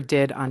never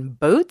did on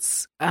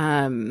boats,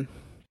 but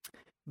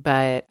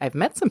I've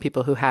met some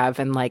people who have,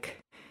 and like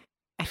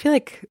I feel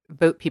like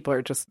boat people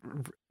are just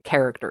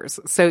characters.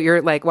 So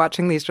you're like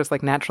watching these just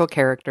like natural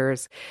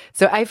characters.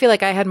 So I feel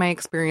like I had my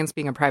experience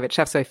being a private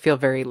chef, so I feel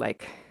very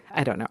like,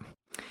 I don't know,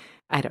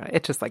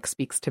 it just like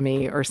speaks to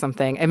me or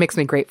something. It makes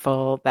me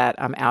grateful that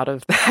I'm out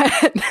of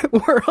that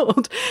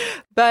world.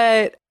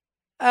 But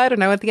I don't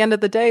know, at the end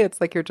of the day, it's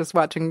like you're just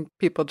watching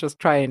people just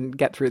try and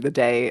get through the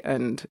day.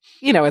 And,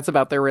 you know, it's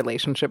about their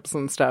relationships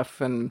and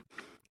stuff. And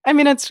I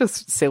mean, it's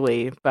just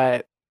silly,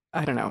 but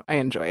I don't know. I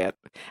enjoy it.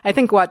 I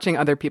think watching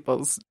other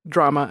people's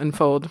drama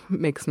unfold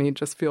makes me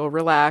just feel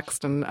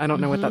relaxed. And I don't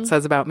know what that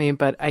says about me,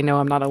 but I know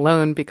I'm not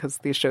alone because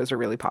these shows are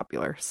really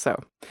popular.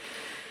 So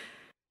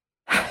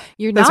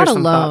you're not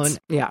alone. Thoughts.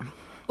 Yeah.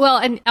 Well,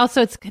 and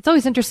also it's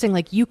always interesting,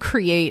 like you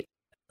create,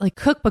 like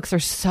cookbooks are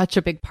such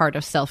a big part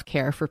of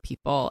self-care for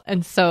people.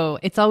 And so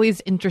it's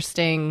always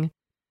interesting.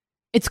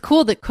 It's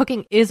cool that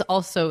cooking is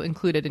also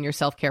included in your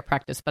self-care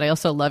practice, but I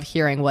also love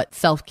hearing what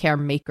self-care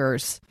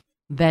makers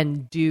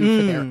then do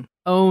for their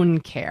own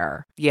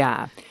care.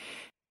 Yeah.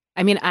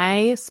 I mean,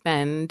 I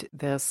spend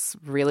this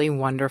really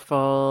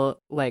wonderful,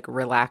 like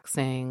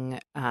relaxing,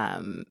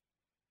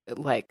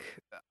 like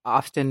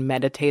often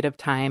meditative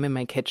time in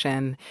my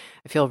kitchen.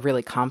 I feel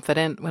really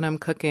confident when I'm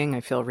cooking.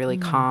 I feel really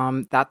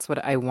calm. That's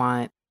what I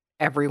want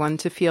everyone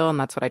to feel, and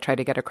that's what I try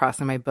to get across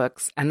in my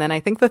books. And then I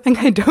think the thing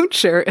I don't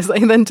share is I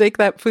then take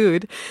that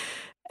food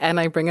and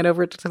I bring it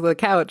over to the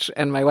couch,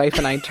 and my wife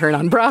and I turn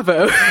on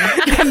Bravo,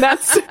 and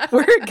that's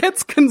where it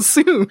gets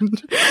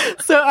consumed.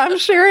 So I'm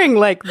sharing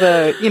like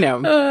the, you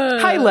know,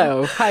 high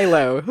low.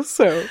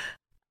 So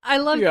I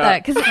love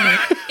that, because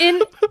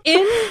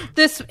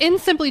in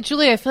Simply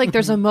Julia, I feel like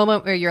there's a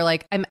moment where you're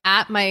like,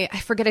 I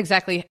forget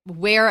exactly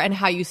where and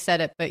how you said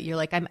it, but you're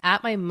like, I'm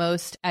at my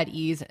most at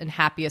ease and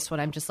happiest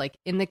when I'm just like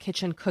in the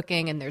kitchen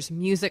cooking and there's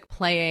music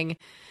playing.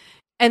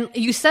 And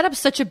you set up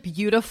such a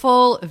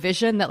beautiful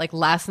vision that like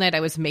last night I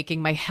was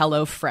making my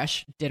Hello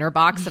Fresh dinner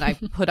box and I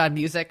put on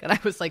music and I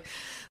was like,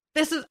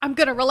 I'm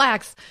going to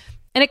relax.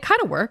 And it kind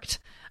of worked.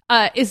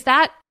 Is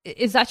that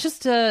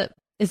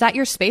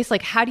your space?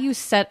 Like, how do you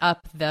set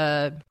up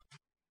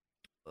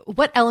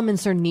what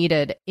elements are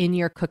needed in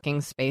your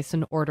cooking space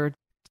in order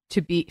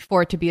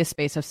for it to be a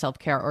space of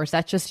self-care? Or is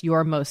that just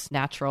your most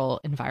natural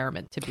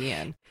environment to be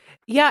in?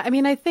 Yeah. I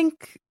mean, I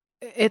think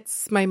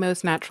it's my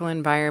most natural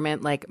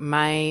environment. Like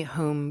my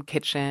home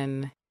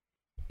kitchen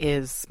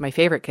is my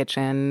favorite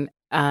kitchen.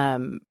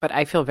 But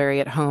I feel very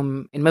at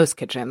home in most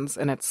kitchens,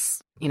 and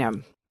it's, you know,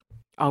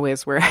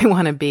 always where I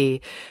want to be.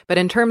 But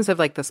in terms of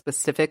like the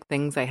specific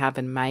things I have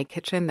in my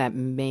kitchen that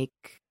make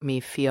me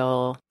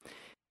feel,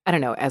 I don't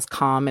know, as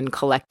calm and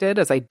collected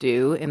as I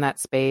do in that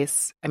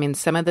space. I mean,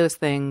 some of those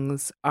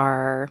things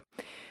are,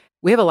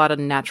 we have a lot of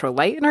natural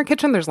light in our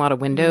kitchen. There's a lot of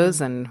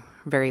windows and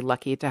very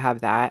lucky to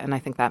have that. And I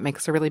think that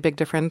makes a really big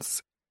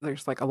difference.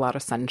 There's like a lot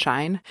of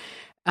sunshine.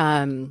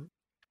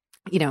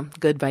 You know,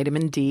 good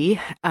vitamin D.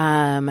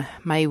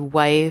 My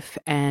wife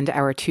and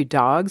our 2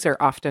 dogs are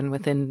often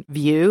within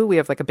view. We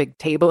have like a big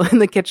table in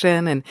the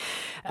kitchen,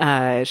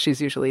 and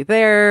she's usually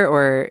there.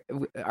 Or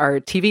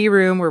our TV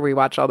room where we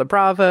watch all the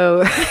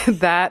Bravo,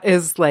 that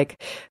is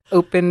like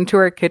open to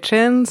our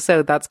kitchen.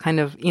 So that's kind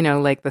of, you know,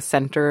 like the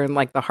center and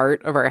like the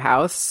heart of our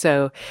house.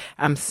 So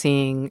I'm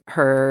seeing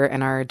her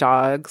and our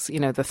dogs, you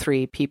know, the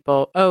 3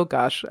 people. Oh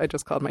gosh, I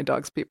just called my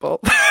dogs people.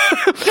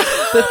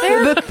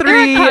 the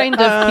 3 kind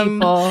of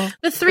people.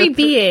 The 3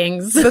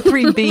 beings. The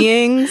 3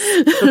 beings.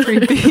 The 3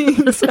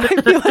 beings.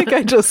 I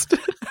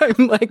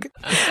feel like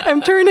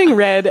I'm turning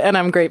red, and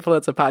I'm grateful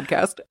it's a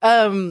podcast.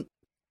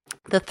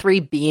 The 3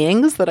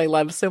 beings that I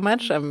love so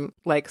much, I'm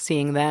like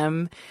seeing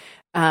them.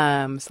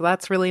 So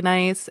that's really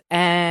nice.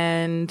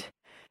 And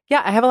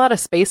yeah, I have a lot of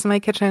space in my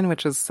kitchen,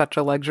 which is such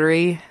a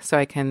luxury. So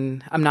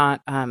I'm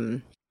not,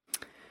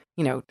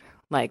 you know,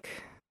 like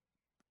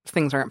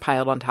things aren't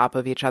piled on top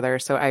of each other.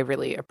 So I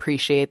really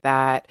appreciate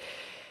that.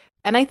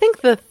 And I think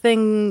the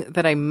thing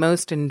that I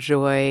most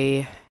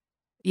enjoy,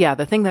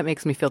 the thing that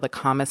makes me feel the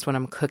calmest when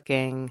I'm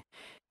cooking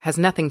has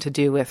nothing to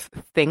do with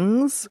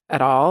things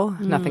at all,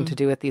 nothing to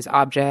do with these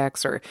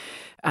objects or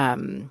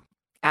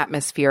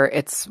atmosphere.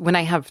 It's when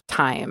I have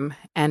time,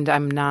 and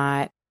I'm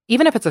not,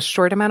 even if it's a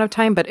short amount of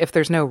time, but if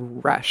there's no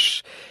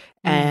rush.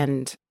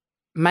 And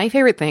my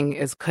favorite thing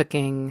is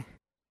cooking,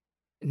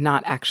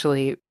 not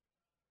actually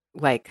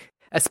like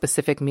a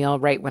specific meal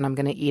right when I'm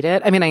going to eat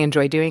it. I mean, I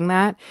enjoy doing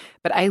that,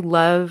 but I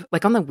love,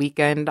 like on the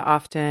weekend,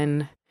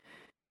 often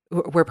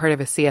we're part of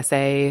a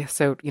CSA.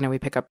 So, you know, we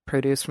pick up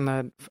produce from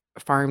the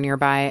farm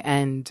nearby,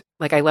 and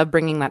like, I love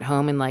bringing that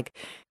home and like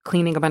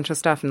cleaning a bunch of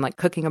stuff and like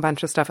cooking a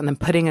bunch of stuff and then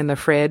putting in the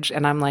fridge.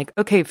 And I'm like,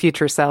 okay,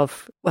 future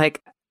self,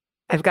 like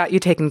I've got you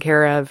taken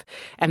care of.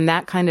 And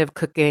that kind of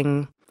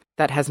cooking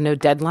that has no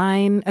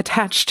deadline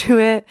attached to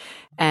it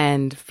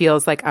and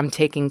feels like I'm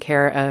taking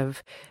care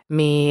of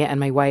me and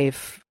my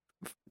wife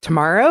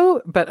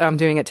tomorrow, but I'm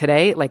doing it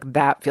today, like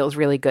that feels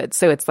really good.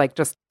 So it's like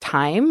just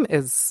time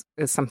is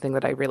something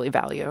that I really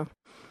value.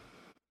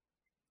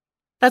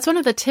 That's one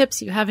of the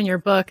tips you have in your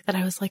book that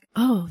I was like,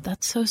 oh,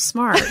 that's so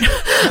smart.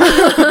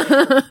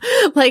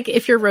 Like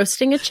if you're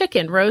roasting a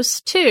chicken,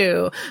 roast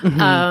 2.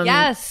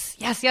 Yes.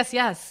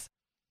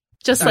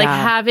 Just like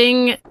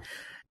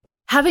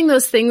having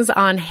those things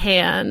on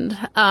hand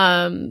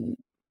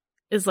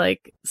is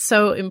like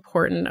so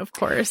important, of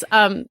course.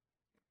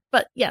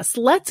 But yes,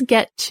 let's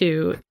get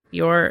to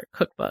your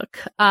cookbook.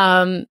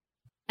 And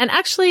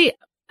actually,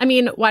 I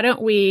mean, why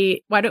don't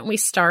we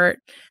start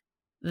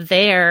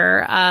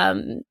there?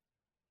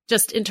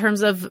 Just in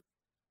terms of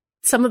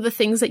some of the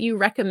things that you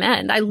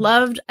recommend. I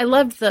loved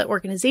the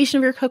organization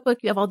of your cookbook.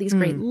 You have all these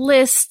great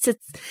lists.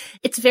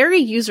 It's very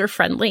user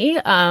friendly,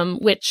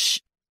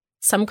 which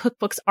some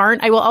cookbooks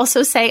aren't. I will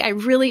also say I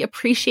really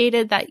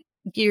appreciated that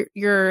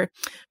your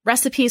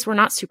recipes were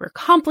not super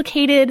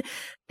complicated.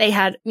 They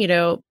had,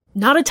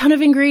 not a ton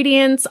of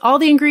ingredients. All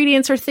the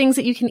ingredients are things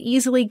that you can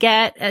easily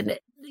get. And,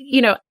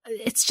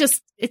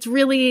 it's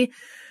really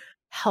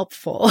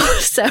helpful.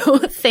 So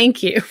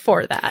thank you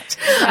for that.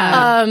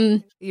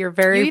 You're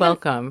very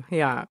welcome.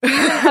 Yeah. You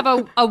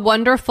have a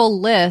wonderful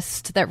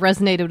list that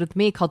resonated with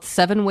me called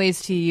 7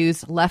 Ways to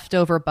Use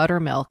Leftover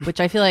Buttermilk,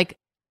 which I feel like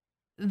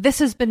this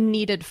has been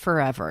needed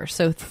forever.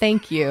 So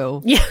thank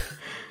you. Yeah.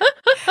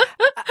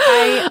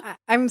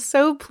 I'm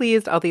so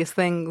pleased all these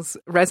things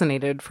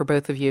resonated for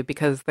both of you,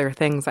 because they're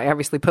things I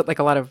obviously put like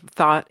a lot of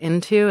thought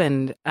into.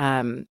 And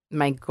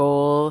my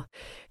goal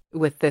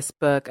with this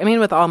book, I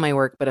mean, with all my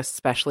work, but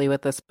especially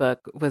with this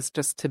book, was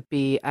just to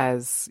be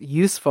as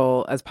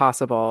useful as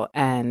possible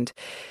and,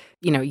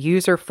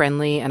 user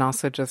friendly, and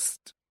also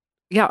just,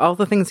 all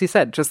the things you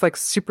said, just like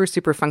super,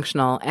 super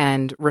functional,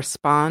 and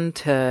respond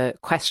to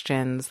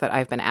questions that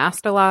I've been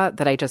asked a lot,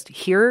 that I just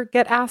hear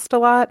get asked a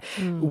lot.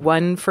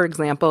 One, for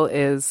example,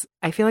 is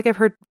I feel like I've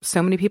heard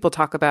so many people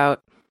talk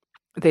about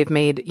they've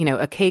made,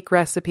 a cake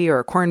recipe or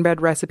a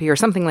cornbread recipe or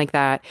something like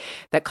that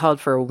called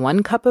for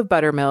 1 cup of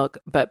buttermilk,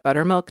 but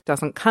buttermilk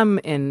doesn't come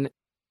in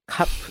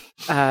cup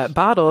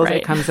bottles. Right.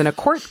 It comes in a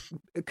quart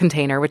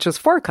container, which is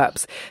 4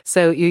 cups.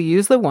 So you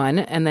use the 1,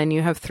 and then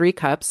you have 3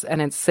 cups, and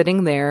it's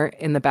sitting there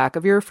in the back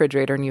of your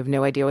refrigerator, and you have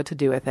no idea what to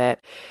do with it.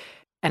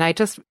 And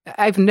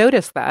I've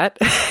noticed that,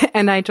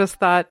 and I just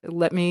thought,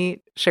 let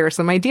me share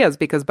some ideas,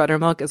 because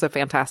buttermilk is a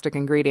fantastic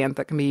ingredient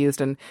that can be used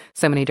in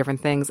so many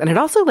different things. And it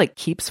also like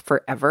keeps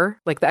forever.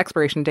 Like the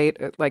expiration date,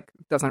 like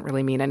doesn't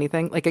really mean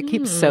anything. Like it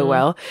keeps so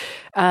well.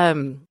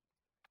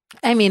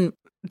 I mean,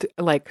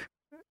 like,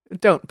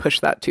 don't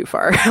push that too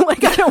far.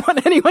 Like, I don't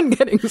want anyone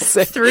getting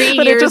sick.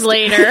 3 years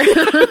later.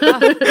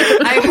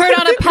 I heard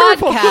on a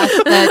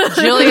podcast that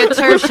Julia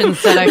Turshen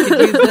said I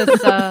could use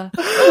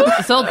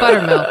this old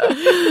buttermilk.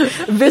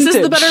 Vintage. This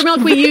is the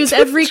buttermilk we use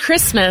every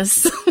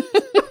Christmas.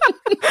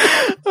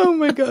 Oh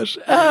my gosh.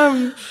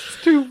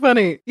 It's too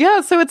funny.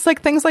 Yeah. So it's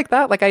like things like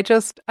that. Like I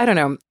don't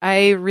know.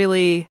 I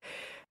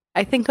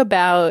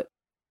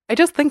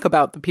just think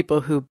about the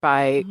people who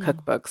buy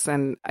cookbooks,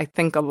 and I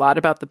think a lot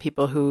about the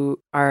people who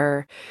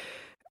are,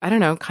 I don't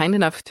know, kind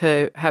enough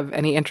to have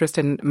any interest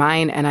in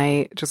mine, and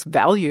I just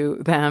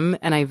value them,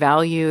 and I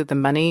value the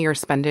money you're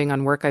spending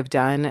on work I've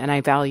done, and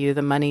I value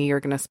the money you're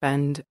going to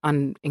spend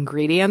on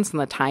ingredients and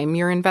the time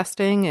you're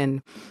investing,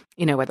 and,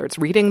 whether it's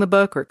reading the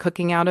book or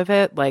cooking out of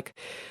it, like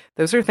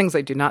those are things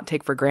I do not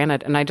take for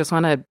granted, and I just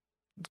want to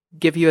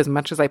give you as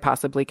much as I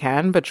possibly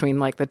can between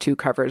like the 2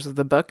 covers of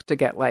the book to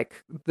get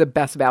like the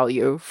best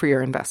value for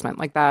your investment.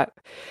 Like that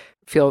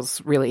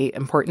feels really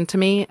important to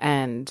me.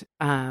 And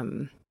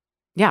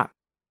yeah.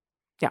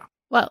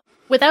 Well,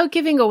 without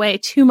giving away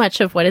too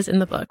much of what is in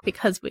the book,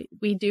 because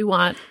we do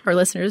want our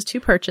listeners to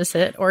purchase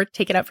it or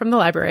take it out from the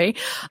library.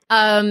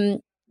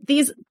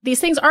 These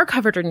things are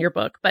covered in your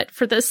book, but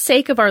for the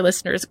sake of our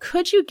listeners,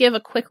 could you give a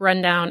quick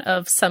rundown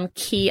of some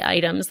key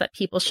items that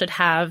people should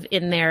have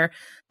in their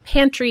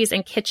pantries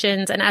and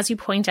kitchens? And as you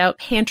point out,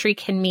 pantry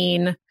can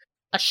mean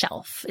a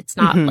shelf. It's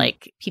not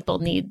like people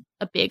need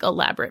a big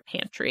elaborate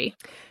pantry.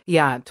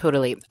 Yeah,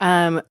 totally.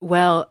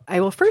 Well,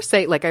 I will first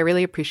say, like, I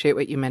really appreciate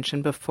what you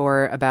mentioned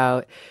before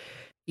about,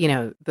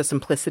 the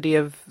simplicity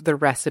of the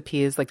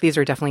recipes. Like, these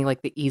are definitely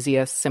like the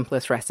easiest,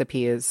 simplest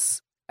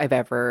recipes I've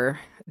ever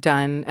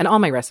done. And all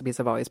my recipes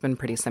have always been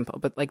pretty simple,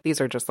 but like these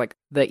are just like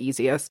the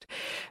easiest.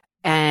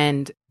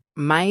 And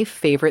my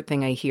favorite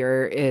thing I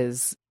hear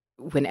is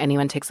when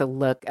anyone takes a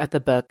look at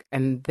the book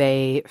and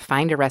they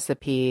find a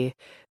recipe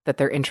that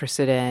they're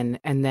interested in,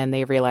 and then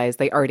they realize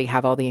they already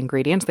have all the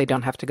ingredients. They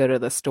don't have to go to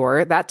the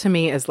store. That to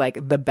me is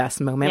like the best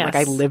moment. Yes.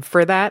 Like I live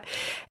for that.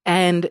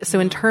 And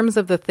so in terms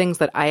of the things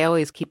that I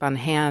always keep on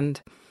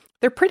hand,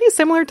 they're pretty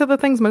similar to the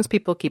things most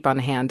people keep on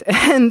hand.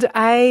 And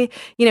I,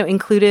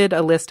 included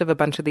a list of a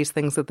bunch of these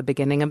things at the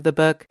beginning of the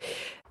book.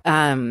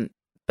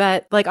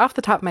 But like off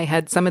the top of my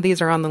head, some of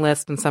these are on the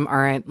list and some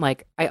aren't.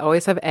 Like I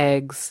always have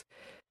eggs.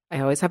 I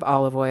always have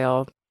olive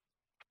oil.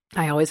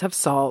 I always have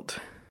salt.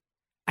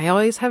 I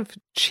always have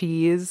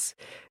cheese.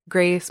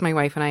 Grace, my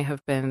wife, and I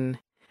have been,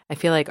 I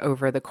feel like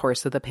over the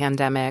course of the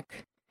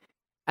pandemic,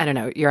 I don't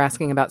know, you're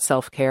asking about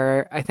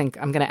self-care. I think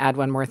I'm going to add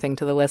one more thing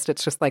to the list.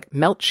 It's just like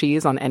melt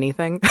cheese on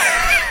anything.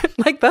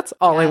 Like that's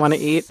all I want to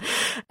eat.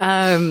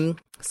 So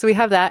we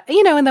have that,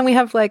 and then we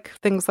have like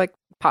things like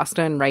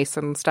pasta and rice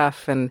and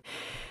stuff. And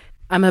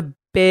I'm a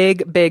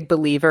big, big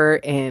believer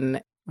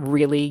in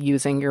really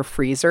using your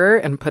freezer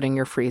and putting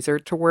your freezer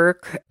to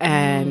work.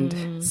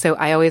 And so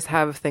I always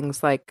have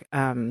things like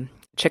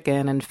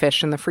chicken and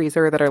fish in the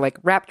freezer that are like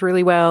wrapped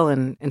really well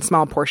and in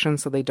small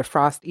portions so they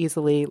defrost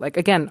easily. Like,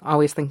 again,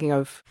 always thinking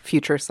of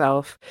future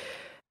self.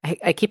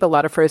 I keep a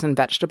lot of frozen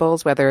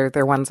vegetables, whether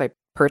they're ones I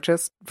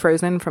purchased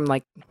frozen from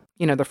like,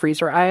 the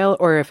freezer aisle,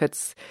 or if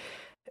it's,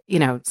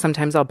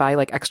 sometimes I'll buy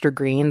like extra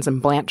greens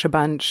and blanch a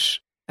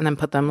bunch and then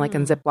put them like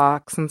in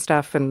Ziplocs and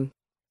stuff. And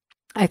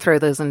I throw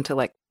those into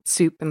like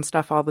soup and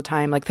stuff all the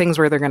time, like things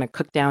where they're going to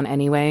cook down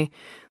anyway.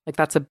 Like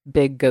that's a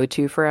big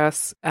go-to for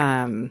us.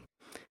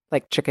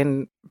 Like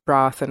chicken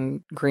broth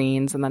and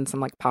greens and then some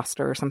like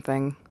pasta or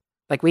something.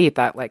 Like we eat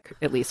that like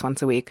at least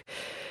once a week.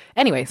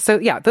 Anyway, so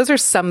yeah, those are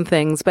some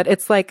things, but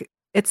it's like,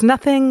 it's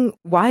nothing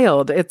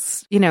wild.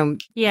 It's,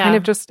 kind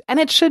of just, and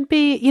it should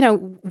be,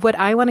 what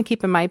I want to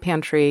keep in my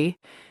pantry,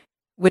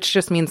 which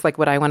just means like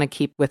what I want to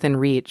keep within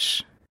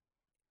reach.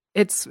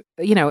 It's,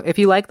 if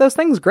you like those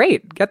things,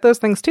 great. Get those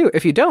things too.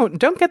 If you don't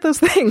get those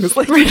things.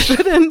 Like you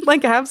shouldn't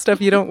like have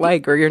stuff you don't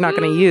like or you're not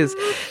going to use.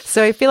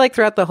 So I feel like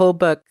throughout the whole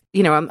book,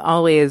 I'm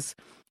always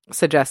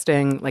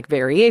suggesting like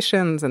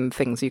variations and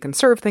things you can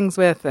serve things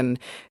with. And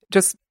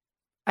just,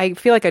 I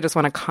feel like I just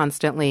want to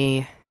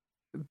constantly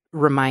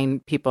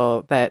remind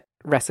people that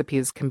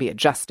recipes can be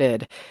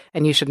adjusted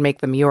and you should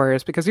make them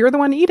yours because you're the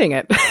one eating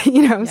it,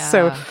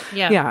 So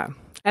yeah.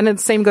 And the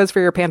same goes for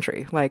your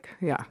pantry. Like,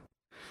 yeah.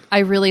 I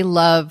really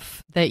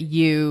love that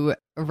you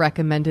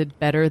recommended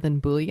Better Than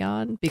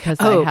Bouillon because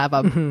I have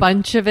a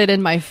bunch of it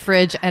in my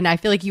fridge, and I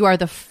feel like you are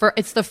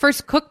it's the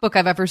first cookbook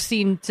I've ever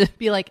seen to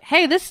be like,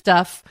 hey, this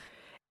stuff,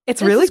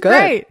 it's really good.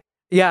 Great.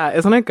 Yeah,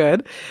 isn't it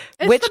good?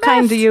 It's Which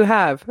kind do you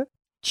have?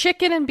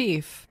 Chicken and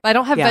beef. I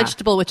don't have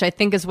vegetable, which I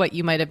think is what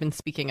you might have been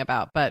speaking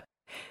about, but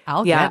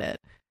I'll get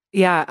it.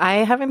 Yeah, I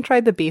haven't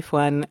tried the beef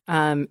one.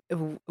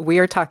 We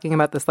are talking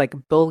about this like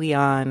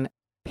bouillon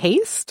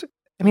paste.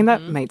 I mean,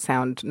 that might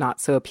sound not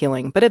so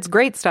appealing, but it's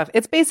great stuff.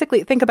 It's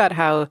basically, think about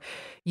how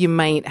you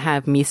might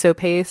have miso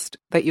paste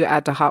that you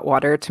add to hot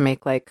water to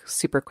make like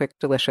super quick,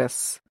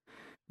 delicious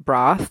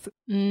broth.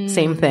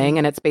 Same thing.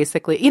 And it's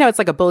basically, it's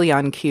like a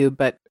bouillon cube,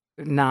 but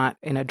not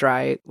in a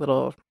dry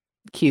little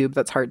cube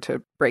that's hard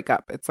to break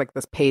up. It's like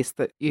this paste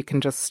that you can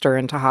just stir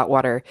into hot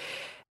water.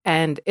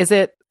 And is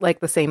it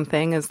like the same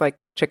thing as like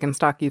chicken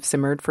stock you've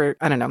simmered for,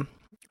 I don't know,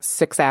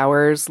 6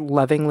 hours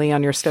lovingly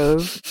on your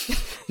stove?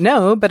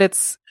 No, but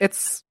it's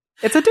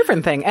a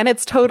different thing. And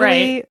it's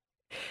totally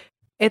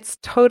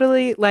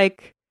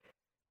like,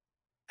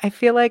 I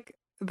feel like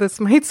this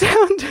might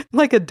sound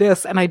like a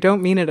diss and I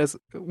don't mean it as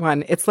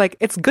one. It's like,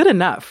 it's good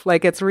enough.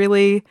 Like it's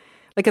really,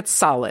 like it's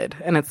solid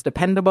and it's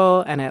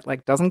dependable and it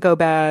like doesn't go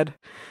bad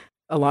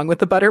along with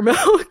the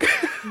buttermilk.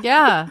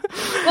 Yeah.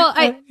 Well,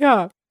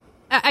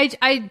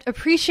 I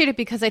appreciate it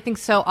because I think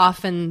so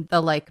often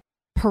the like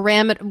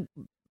parameter,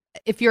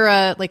 if you're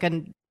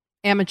an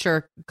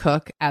amateur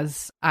cook,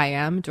 as I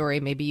am, Dory,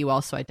 maybe you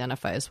also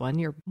identify as one.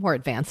 You're more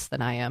advanced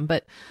than I am,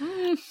 but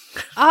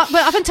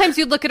oftentimes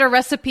you look at a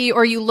recipe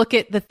or you look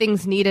at the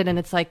things needed, and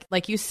it's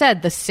like you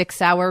said, the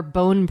 6-hour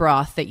bone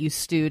broth that you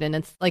stewed, and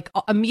it's like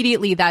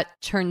immediately that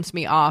turns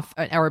me off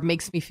or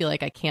makes me feel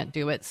like I can't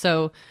do it.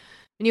 So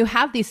when you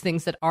have these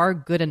things that are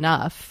good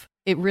enough,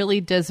 it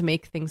really does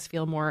make things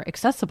feel more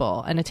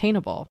accessible and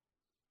attainable.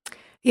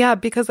 Yeah,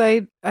 because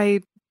I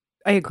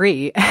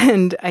agree.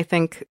 And I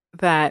think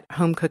that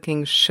home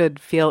cooking should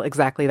feel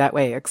exactly that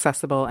way,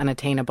 accessible and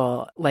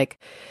attainable. Like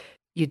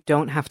you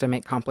don't have to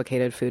make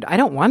complicated food. I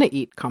don't want to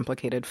eat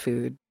complicated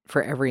food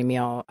for every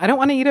meal. I don't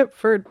want to eat it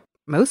for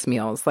most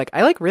meals. Like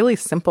I like really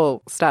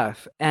simple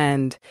stuff.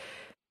 And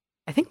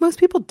I think most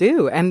people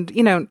do. And,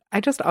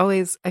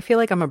 I feel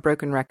like I'm a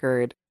broken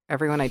record.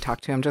 Everyone I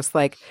talk to, I'm just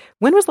like,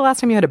 when was the last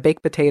time you had a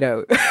baked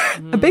potato?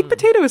 A baked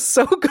potato is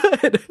so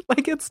good.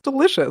 Like it's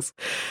delicious.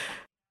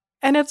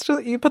 And it's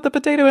just, you put the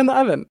potato in the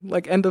oven,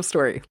 like end of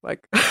story.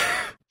 Like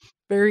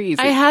very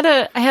easy. I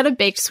had a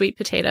baked sweet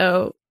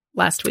potato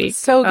last week.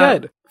 So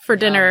good. For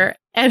dinner.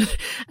 And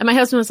my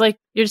husband was like,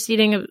 you're just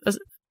eating a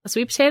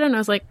sweet potato? And I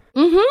was like,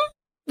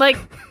 like,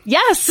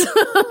 yes,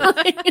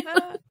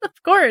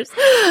 of course.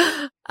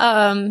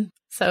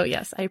 So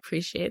yes, I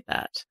appreciate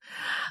that.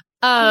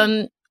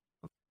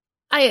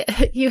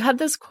 You had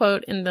this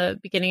quote in the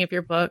beginning of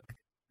your book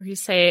where you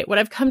say, what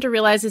I've come to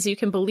realize is you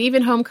can believe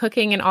in home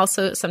cooking and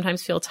also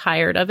sometimes feel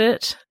tired of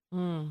it.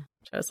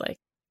 Which I was like,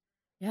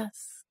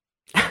 yes.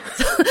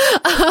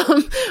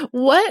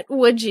 What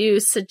would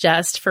you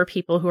suggest for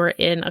people who are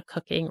in a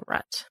cooking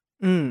rut?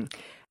 I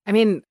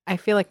mean, I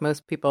feel like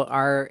most people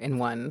are in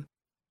one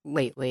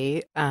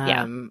lately.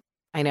 I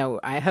know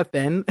I have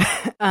been.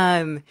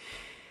 When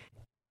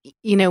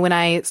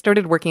I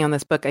started working on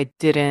this book,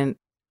 it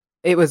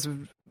was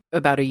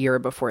about a year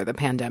before the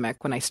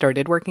pandemic when I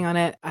started working on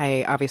it.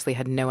 I obviously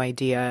had no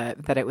idea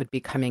that it would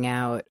be coming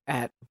out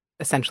at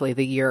essentially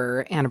the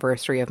year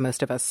anniversary of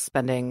most of us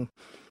spending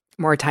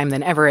more time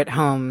than ever at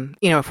home,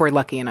 if we're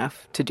lucky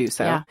enough to do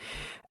so. Yeah.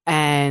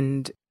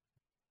 And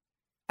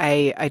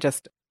I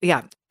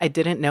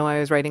didn't know I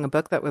was writing a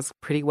book that was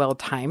pretty well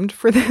timed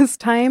for this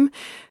time,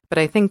 but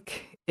I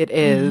think it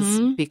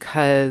is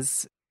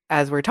because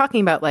as we're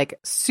talking about like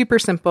super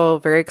simple,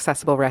 very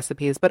accessible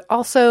recipes, but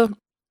also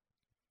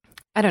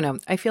I don't know.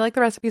 I feel like the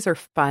recipes are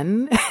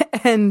fun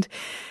and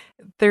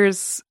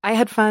I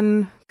had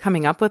fun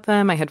coming up with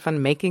them. I had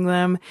fun making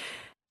them.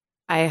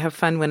 I have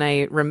fun when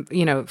I,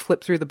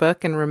 flip through the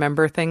book and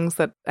remember things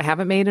that I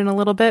haven't made in a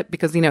little bit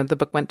because, the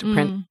book went to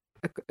print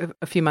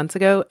a few months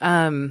ago.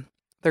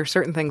 There are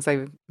certain things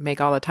I make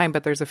all the time,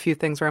 but there's a few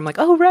things where I'm like,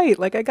 oh, right,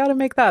 like I got to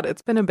make that.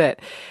 It's been a bit.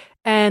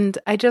 And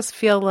I just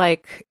feel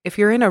like if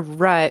you're in a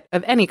rut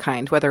of any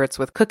kind, whether it's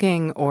with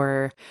cooking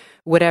or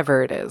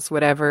whatever it is,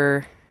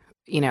 whatever,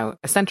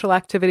 essential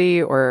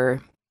activity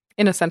or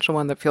inessential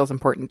one that feels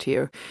important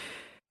to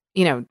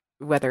you,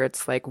 whether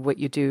it's like what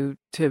you do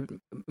to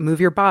move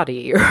your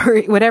body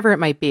or whatever it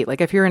might be. Like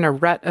if you're in a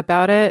rut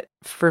about it,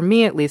 for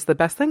me at least, the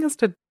best thing is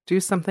to do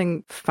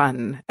something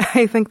fun.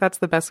 I think that's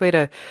the best way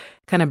to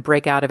kind of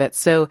break out of it.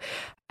 So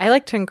I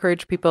like to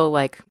encourage people,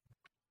 like,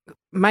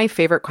 my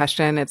favorite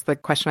question, it's the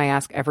question I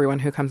ask everyone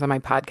who comes on my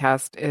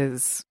podcast,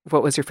 is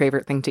what was your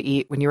favorite thing to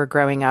eat when you were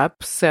growing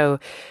up? So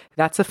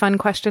that's a fun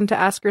question to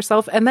ask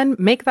yourself, and then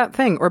make that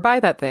thing or buy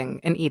that thing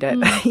and eat it.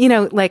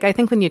 Like I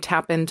think when you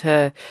tap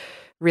into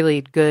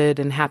really good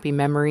and happy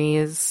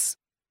memories,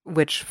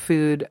 which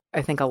food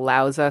I think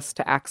allows us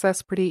to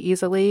access pretty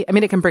easily. I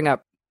mean, it can bring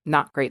up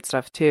not great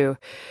stuff too.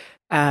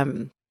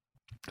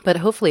 But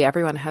hopefully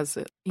everyone has,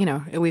 at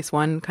least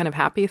one kind of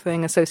happy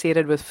thing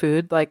associated with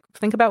food. Like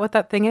think about what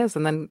that thing is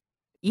and then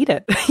eat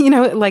it.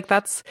 Like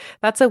that's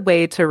a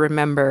way to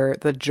remember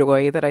the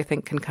joy that I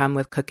think can come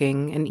with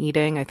cooking and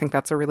eating. I think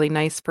that's a really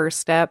nice first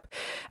step.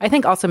 I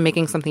think also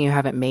making something you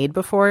haven't made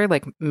before,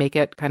 like make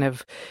it kind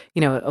of,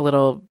 a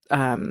little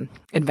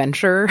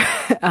adventure.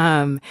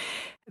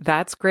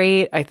 That's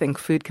great. I think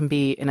food can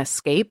be an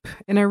escape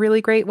in a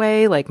really great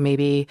way. Like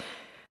maybe,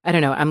 I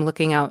don't know, I'm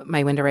looking out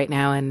my window right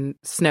now and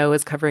snow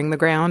is covering the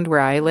ground where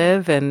I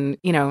live. And,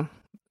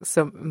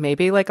 so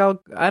maybe like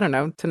I don't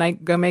know,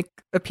 tonight go make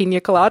a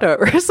pina colada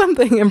or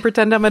something and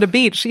pretend I'm at a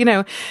beach,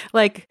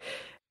 like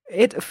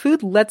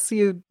food lets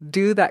you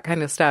do that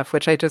kind of stuff,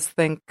 which I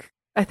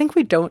think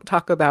we don't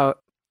talk about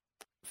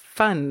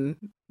fun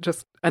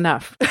just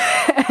enough.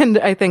 And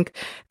I think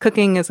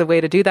cooking is a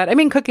way to do that. I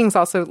mean, cooking's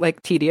also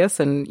like tedious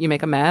and you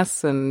make a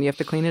mess and you have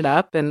to clean it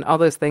up and all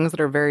those things that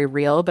are very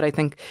real. But I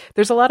think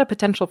there's a lot of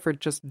potential for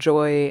just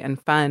joy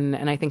and fun.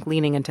 And I think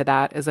leaning into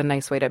that is a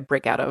nice way to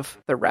break out of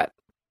the rut.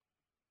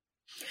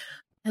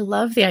 I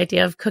love the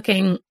idea of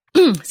cooking.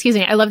 Excuse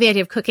me. I love the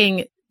idea of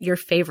cooking your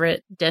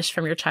favorite dish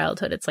from your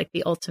childhood. It's like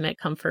the ultimate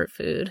comfort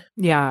food.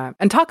 Yeah.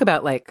 And talk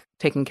about like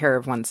taking care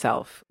of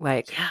oneself.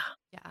 Like, yeah.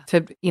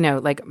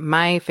 Like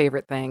my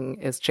favorite thing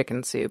is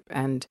chicken soup.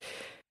 And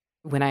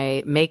when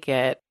I make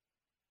it,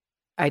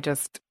 I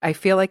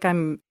feel like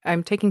I'm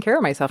taking care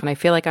of myself. And I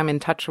feel like I'm in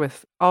touch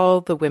with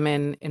all the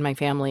women in my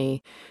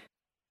family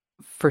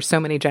for so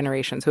many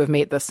generations who have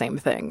made the same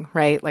thing,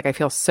 right? Like I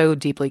feel so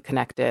deeply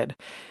connected.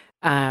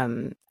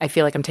 I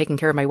feel like I'm taking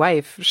care of my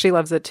wife. She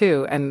loves it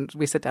too. And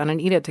we sit down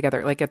and eat it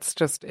together. Like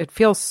it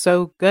feels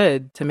so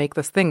good to make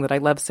this thing that I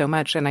love so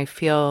much. And I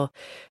feel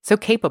so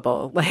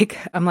capable. Like,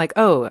 I'm like,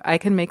 oh, I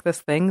can make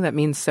this thing that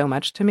means so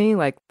much to me.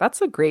 Like,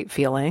 that's a great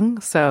feeling.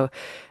 So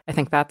I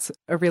think that's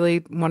a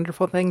really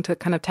wonderful thing to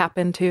kind of tap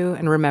into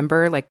and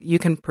remember, like you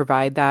can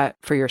provide that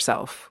for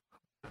yourself.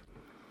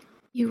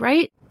 You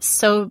write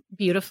so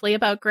beautifully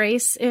about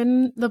Grace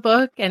in the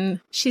book,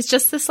 and she's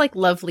just this like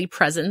lovely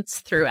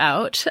presence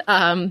throughout.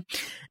 And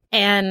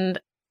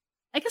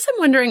I guess I'm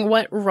wondering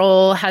what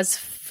role has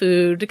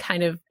food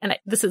kind of, and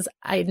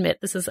I admit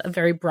this is a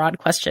very broad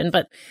question,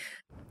 but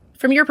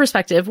from your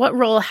perspective, what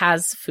role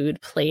has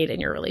food played in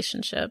your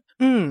relationship?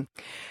 I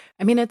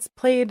mean, it's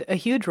played a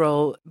huge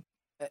role.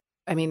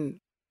 I mean,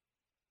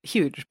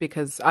 huge,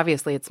 because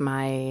obviously it's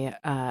my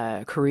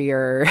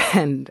career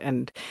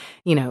and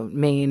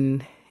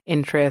main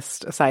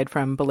interest aside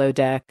from Below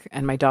Deck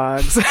and my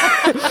dogs.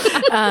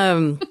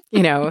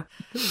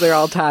 They're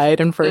all tied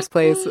in first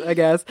place, I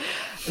guess.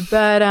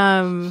 But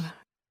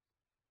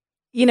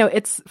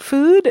it's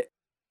food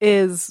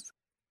is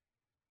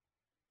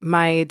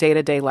my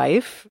day-to-day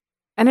life,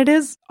 and it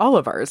is all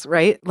of ours,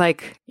 right?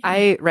 Like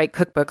I write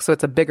cookbooks, so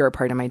it's a bigger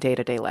part of my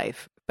day-to-day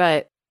life.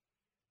 But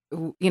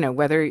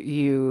whether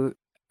you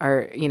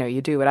are,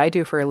 you do what I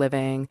do for a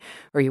living,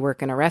 or you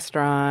work in a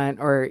restaurant,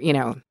 or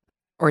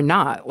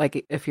not,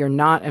 like if you're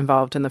not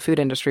involved in the food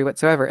industry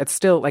whatsoever, it's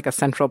still like a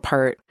central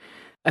part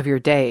of your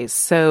days.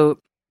 So,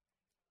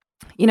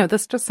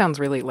 this just sounds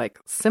really like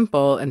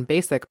simple and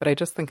basic, but I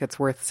just think it's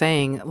worth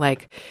saying,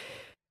 like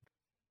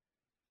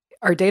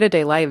our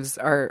day-to-day lives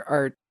are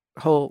our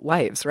whole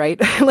lives,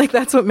 right? Like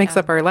that's what makes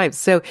up our lives.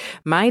 So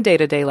my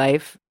day-to-day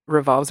life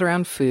revolves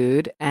around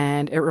food,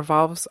 and it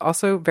revolves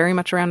also very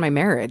much around my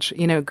marriage.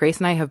 Grace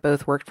and I have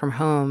both worked from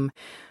home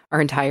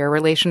our entire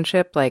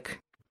relationship. Like,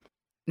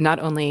 not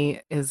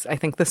only is, I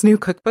think, this new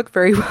cookbook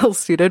very well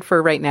suited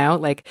for right now,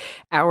 like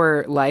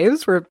our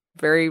lives were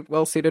very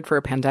well suited for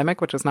a pandemic,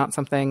 which is not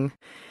something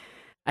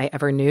I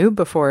ever knew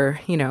before,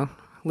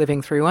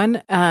 living through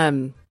one.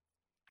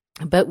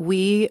 But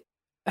we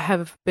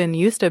have been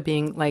used to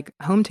being like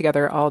home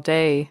together all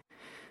day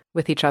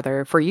with each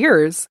other for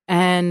years.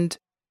 And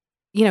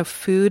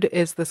food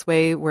is this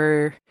way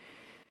where,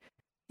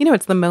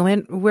 it's the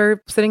moment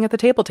we're sitting at the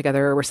table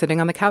together, or we're sitting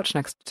on the couch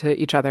next to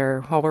each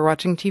other while we're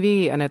watching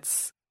TV. And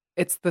it's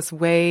this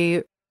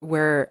way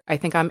where I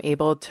think I'm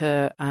able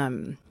to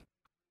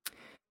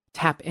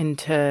tap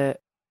into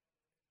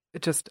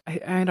just,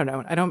 I don't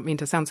know, I don't mean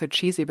to sound so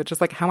cheesy, but just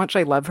like how much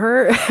I love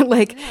her.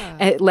 Like,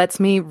 it lets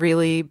me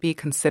really be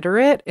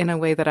considerate in a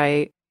way that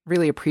I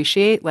really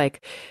appreciate.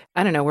 Like,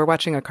 I don't know, we're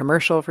watching a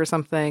commercial for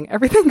something.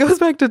 Everything goes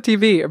back to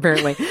TV,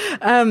 apparently.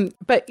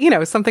 But,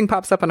 something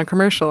pops up on a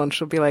commercial and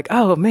she'll be like,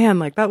 oh man,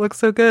 like that looks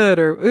so good,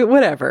 or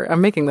whatever.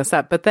 I'm making this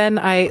up. But then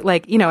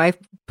I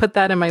put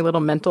that in my little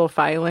mental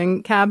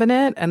filing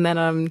cabinet, and then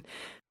I'm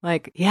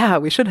like, yeah,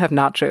 we should have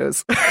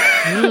nachos.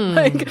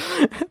 Like,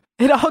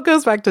 it all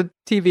goes back to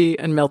TV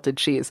and melted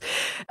cheese.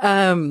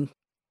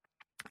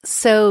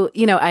 So,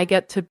 I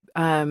get to,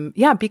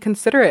 be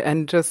considerate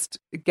and just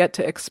get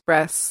to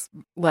express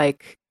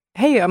like,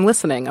 hey, I'm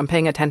listening. I'm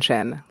paying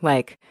attention.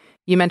 Like,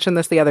 you mentioned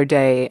this the other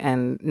day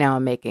and now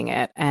I'm making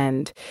it.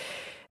 And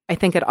I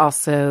think it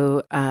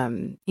also,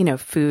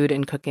 food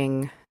and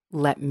cooking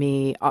let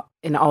me,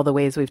 in all the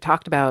ways we've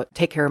talked about,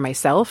 take care of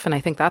myself. And I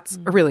think that's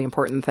a really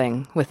important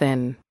thing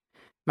within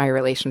my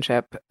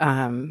relationship,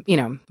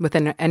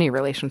 within any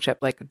relationship,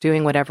 like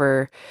doing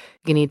whatever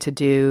you need to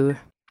do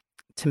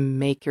to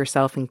make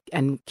yourself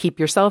and keep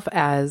yourself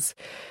as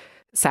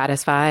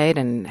satisfied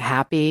and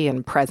happy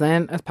and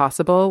present as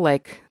possible.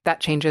 Like, that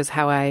changes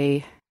how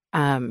I,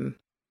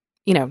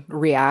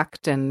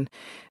 react and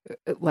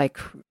like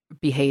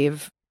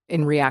behave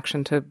in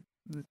reaction to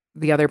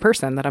the other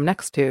person that I'm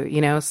next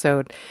to, so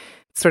it's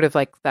sort of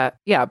like that,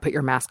 put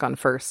your mask on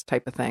first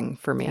type of thing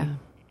for me. Yeah.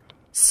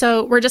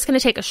 So we're just going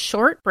to take a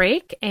short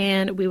break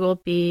and we will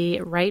be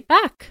right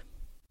back.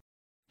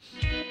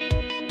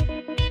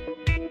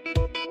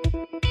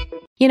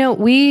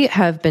 We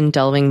have been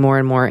delving more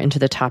and more into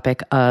the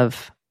topic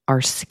of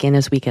our skin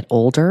as we get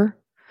older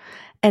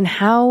and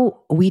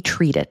how we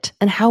treat it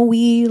and how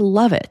we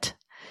love it.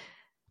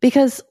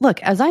 Because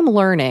look, as I'm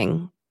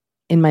learning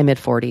in my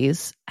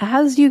mid-40s,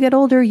 as you get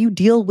older, you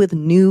deal with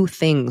new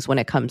things when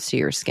it comes to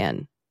your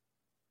skin.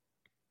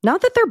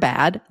 Not that they're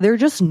bad, they're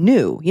just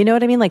new. You know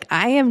what I mean? Like,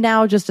 I am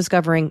now just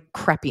discovering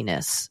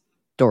crepiness,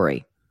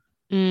 Dory.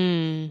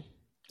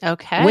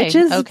 Okay. Which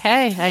is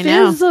I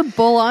know.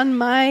 visible on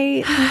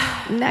my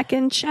neck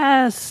and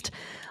chest.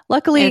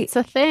 Luckily, it's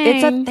a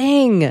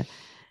thing.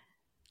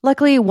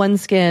 Luckily,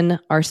 OneSkin,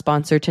 our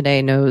sponsor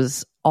today,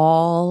 knows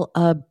all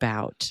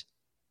about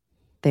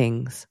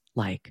things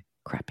like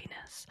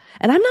crepiness.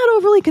 And I'm not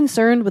overly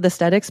concerned with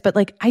aesthetics, but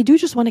like, I do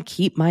just want to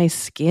keep my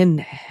skin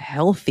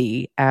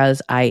healthy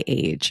as I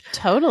age.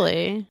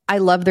 Totally. I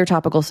love their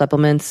topical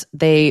supplements.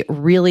 They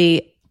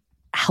really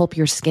help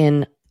your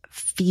skin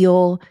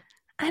feel,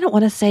 I don't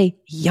want to say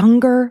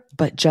younger,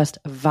 but just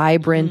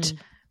vibrant,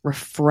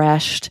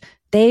 refreshed.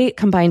 They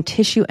combine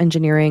tissue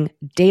engineering,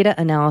 data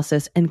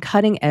analysis, and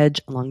cutting edge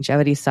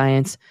longevity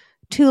science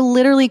to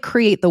literally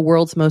create the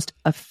world's most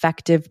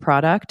effective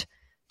product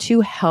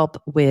to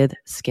help with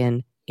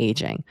skin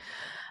aging.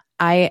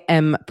 I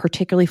am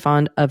particularly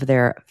fond of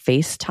their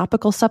face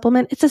topical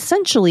supplement. It's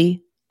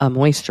essentially a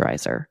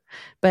moisturizer,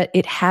 but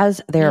it has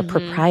their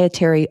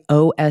proprietary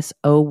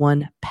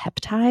OS01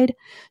 peptide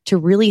to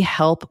really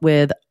help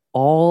with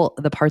all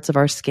the parts of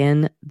our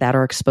skin that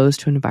are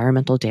exposed to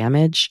environmental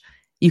damage.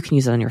 You can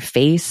use it on your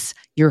face,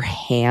 your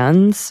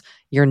hands,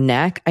 your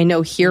neck. I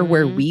know here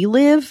where we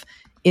live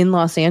in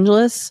Los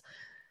Angeles,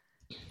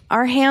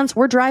 our hands,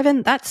 we're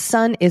driving, that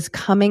sun is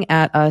coming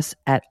at us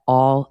at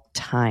all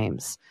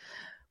times.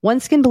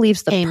 OneSkin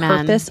believes the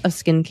purpose of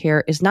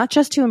skincare is not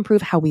just to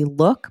improve how we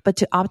look, but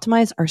to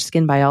optimize our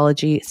skin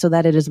biology so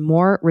that it is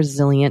more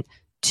resilient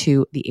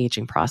to the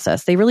aging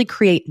process. They really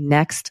create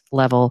next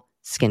level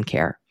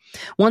skincare.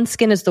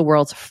 OneSkin is the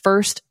world's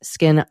first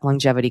skin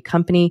longevity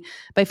company.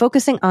 By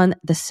focusing on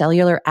the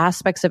cellular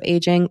aspects of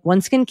aging,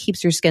 OneSkin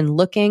keeps your skin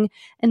looking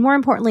and, more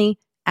importantly,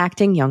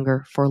 acting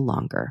younger for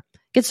longer.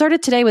 Get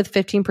started today with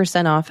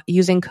 15% off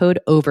using code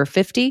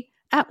OVER50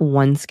 at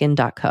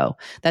oneskin.co.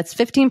 That's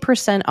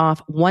 15%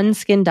 off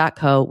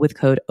oneskin.co with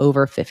code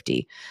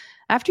OVER50.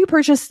 After you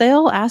purchase,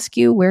 they'll ask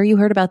you where you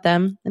heard about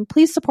them, and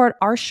please support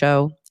our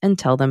show and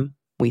tell them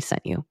we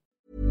sent you.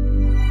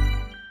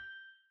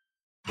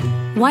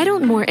 Why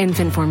don't more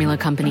infant formula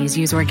companies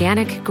use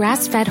organic,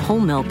 grass-fed whole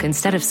milk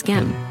instead of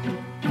skim?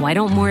 Why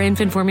don't more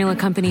infant formula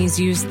companies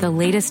use the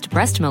latest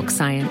breast milk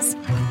science?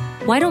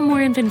 Why don't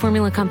more infant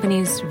formula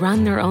companies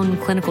run their own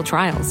clinical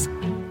trials?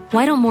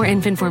 Why don't more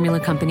infant formula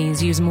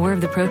companies use more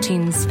of the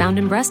proteins found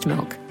in breast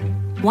milk?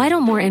 Why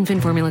don't more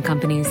infant formula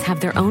companies have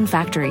their own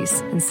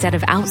factories instead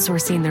of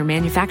outsourcing their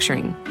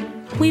manufacturing?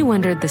 We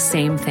wondered the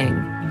same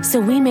thing. So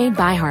we made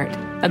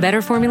ByHeart, a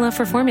better formula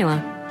for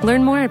formula.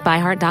 Learn more at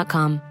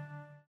byheart.com.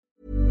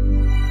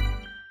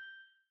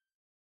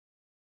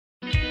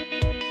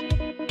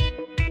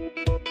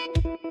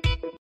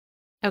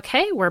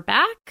 Okay, we're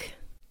back.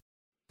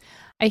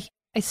 I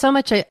so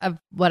much of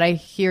what I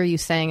hear you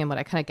saying and what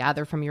I kind of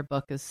gather from your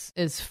book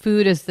is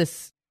food is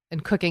this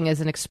and cooking is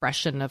an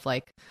expression of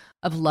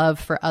love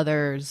for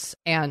others.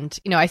 And,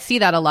 I see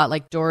that a lot.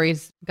 Like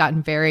Dory's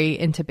gotten very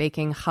into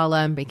baking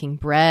challah and baking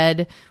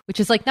bread, which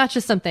is like not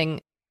just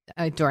something,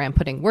 Dory, I'm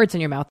putting words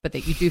in your mouth, but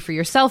that you do for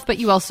yourself, but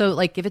you also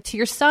like give it to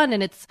your son,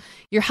 and it's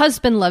your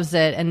husband loves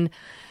it. And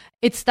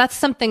that's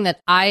something that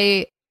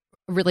I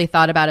really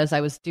thought about as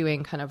I was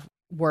doing kind of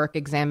work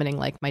examining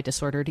like my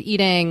disordered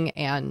eating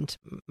and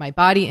my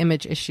body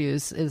image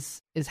issues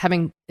is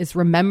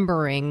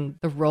remembering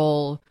the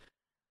role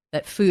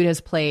that food has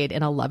played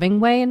in a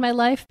loving way in my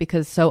life,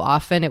 because so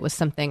often it was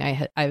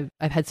something I've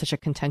had such a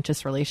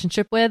contentious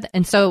relationship with.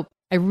 And so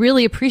I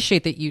really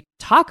appreciate that you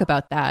talk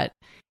about that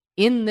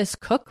in this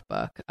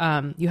cookbook.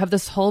 You have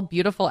this whole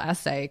beautiful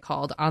essay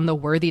called On the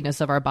Worthiness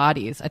of Our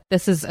Bodies.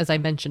 This is, as I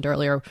mentioned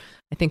earlier,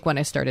 I think when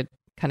I started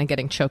kind of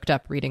getting choked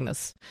up reading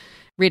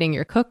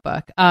your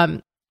cookbook.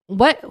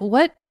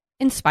 What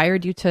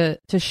inspired you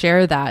to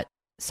share that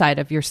side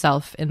of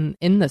yourself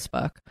in this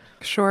book?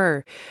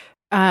 Sure.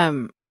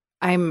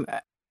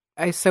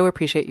 I so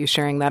appreciate you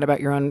sharing that about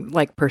your own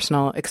like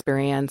personal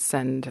experience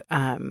and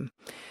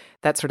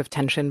that sort of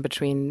tension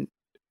between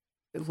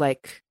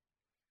like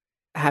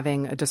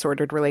having a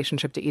disordered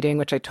relationship to eating,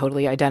 which I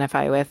totally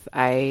identify with.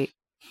 I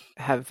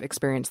have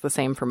experienced the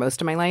same for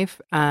most of my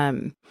life.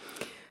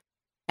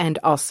 And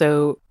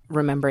also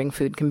remembering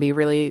food can be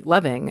really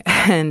loving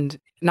and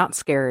not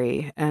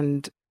scary.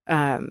 And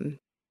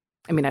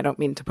I mean, I don't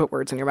mean to put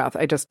words in your mouth.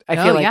 I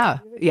feel like,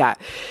 yeah.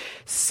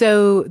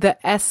 So the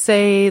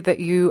essay that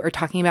you are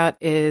talking about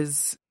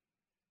is,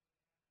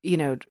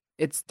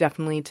 it's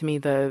definitely to me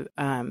the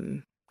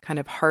kind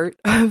of heart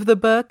of the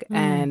book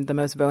and the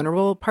most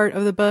vulnerable part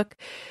of the book.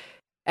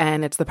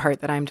 And it's the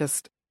part that I'm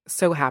just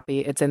so happy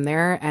it's in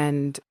there.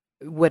 And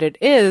what it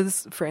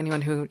is, for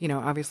anyone who,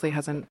 obviously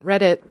hasn't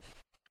read it,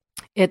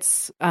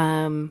 it's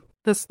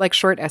this like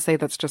short essay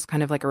that's just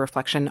kind of like a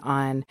reflection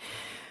on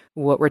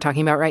what we're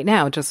talking about right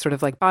now, just sort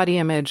of like body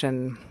image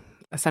and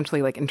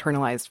essentially like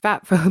internalized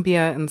fat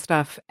phobia and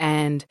stuff.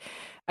 And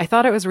I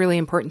thought it was really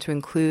important to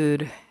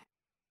include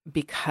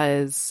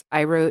because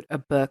I wrote a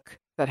book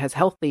that has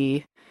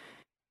healthy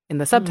in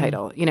the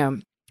subtitle.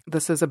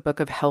 This is a book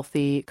of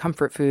healthy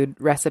comfort food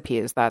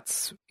recipes.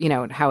 That's,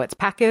 how it's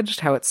packaged,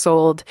 how it's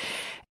sold.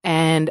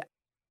 And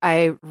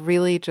I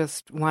really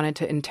just wanted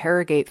to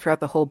interrogate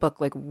throughout the whole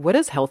book, like, what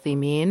does healthy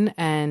mean?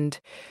 And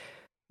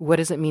what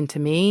does it mean to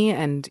me?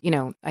 And,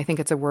 I think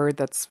it's a word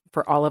that's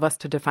for all of us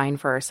to define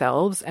for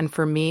ourselves. And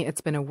for me, it's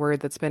been a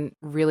word that's been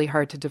really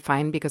hard to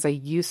define because I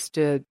used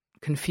to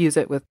confuse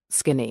it with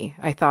skinny.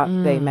 I thought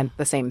they meant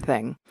the same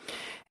thing.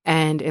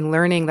 And in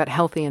learning that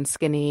healthy and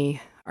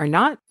skinny are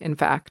not, in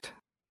fact,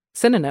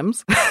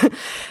 synonyms,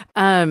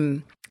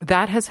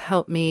 that has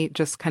helped me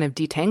just kind of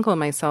detangle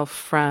myself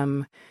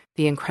from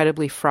the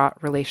incredibly fraught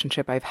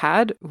relationship I've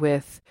had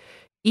with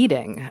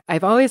eating.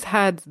 I've always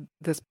had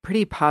this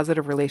pretty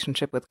positive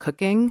relationship with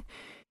cooking,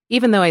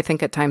 even though I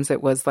think at times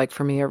it was like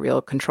for me a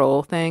real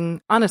control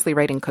thing. Honestly,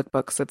 writing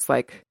cookbooks, it's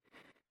like,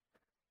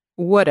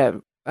 what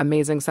a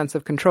amazing sense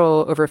of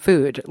control over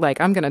food.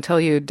 Like, I'm going to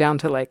tell you down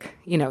to like,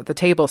 the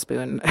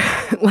tablespoon,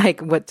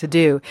 like what to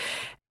do.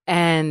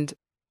 And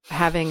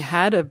having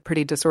had a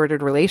pretty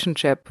disordered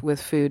relationship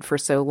with food for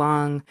so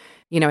long,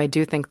 I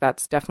do think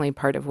that's definitely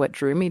part of what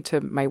drew me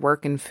to my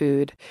work in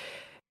food.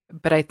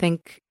 But I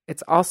think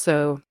it's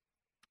also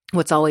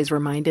what's always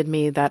reminded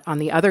me that on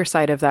the other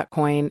side of that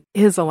coin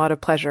is a lot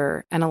of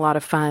pleasure and a lot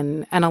of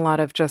fun and a lot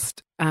of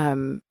just,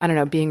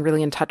 being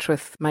really in touch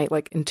with my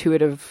like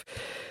intuitive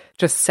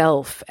just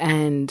self.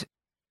 And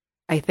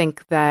I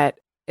think that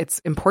it's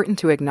important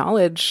to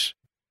acknowledge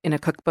in a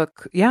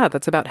cookbook,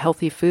 that's about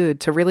healthy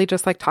food, to really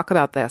just like talk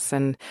about this.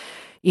 And,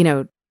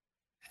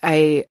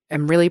 I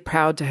am really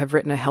proud to have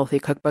written a healthy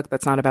cookbook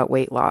that's not about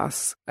weight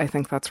loss. I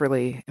think that's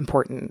really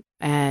important.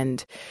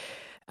 And,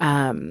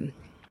 I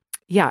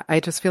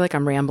just feel like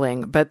I'm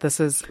rambling, but this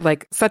is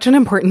like such an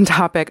important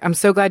topic. I'm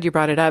so glad you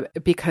brought it up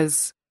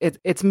because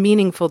it's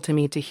meaningful to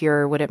me to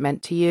hear what it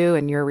meant to you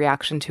and your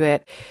reaction to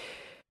it.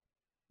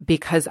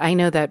 Because I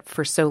know that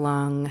for so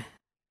long,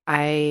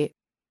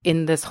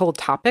 in this whole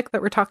topic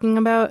that we're talking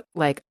about,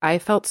 like I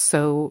felt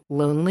so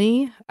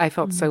lonely. I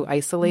felt so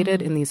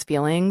isolated in these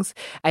feelings.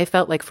 I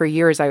felt like for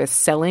years I was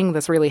selling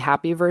this really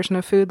happy version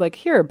of food. Like,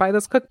 here, buy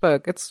this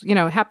cookbook. It's,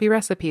 happy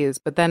recipes.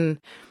 But then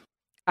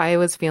I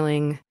was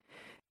feeling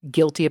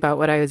guilty about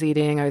what I was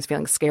eating. I was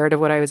feeling scared of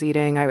what I was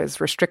eating. I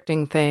was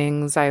restricting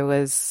things. I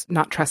was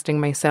not trusting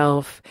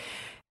myself.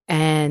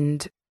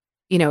 And,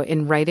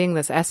 in writing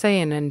this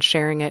essay and in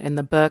sharing it in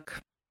the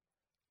book,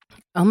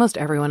 almost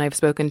everyone I've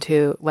spoken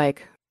to,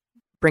 like,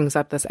 brings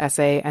up this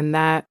essay, and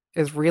that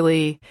is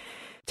really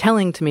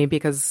telling to me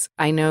because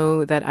I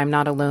know that I'm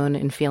not alone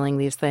in feeling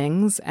these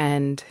things,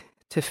 and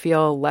to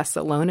feel less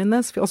alone in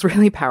this feels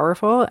really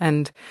powerful.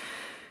 And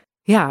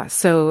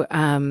so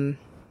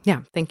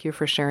thank you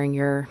for sharing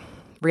your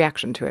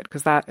reaction to it,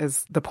 because that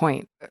is the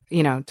point,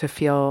 to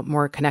feel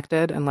more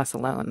connected and less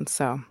alone.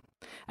 So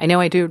I know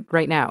I do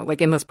right now,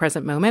 like in this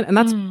present moment,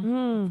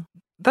 and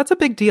that's a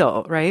big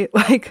deal, right?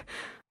 Like,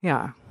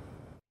 yeah.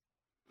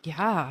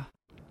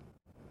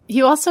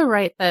 You also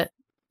write that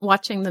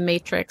watching The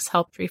Matrix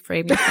helped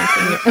reframe your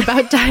thinking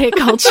about diet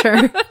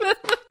culture.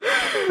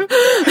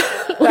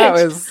 That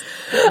was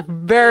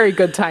very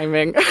good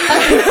timing.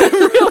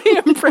 I'm really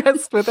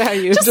impressed with how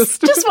you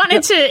just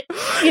wanted to,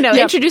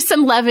 introduce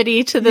some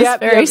levity to this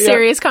very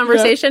serious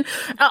conversation.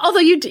 Although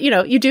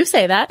you do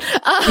say that.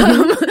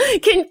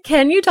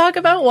 Can you talk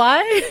about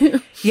why?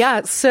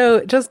 Yeah.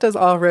 So just as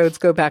all roads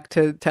go back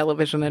to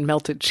television and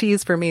melted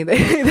cheese for me,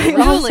 they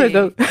also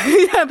go.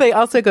 Yeah, they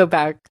also go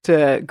back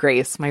to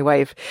Grace, my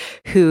wife,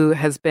 who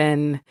has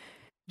been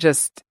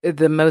just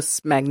the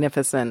most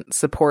magnificent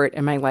support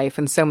in my life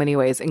in so many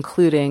ways,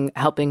 including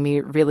helping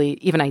me really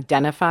even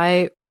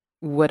identify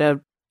what a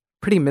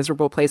pretty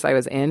miserable place I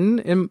was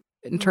in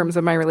terms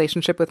of my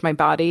relationship with my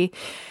body.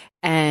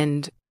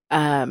 And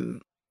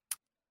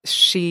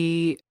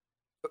she,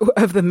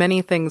 of the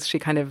many things she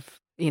kind of,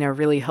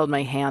 really held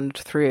my hand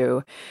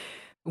through,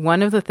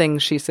 one of the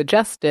things she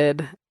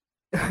suggested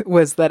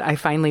was that I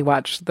finally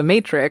watch The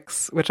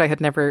Matrix, which I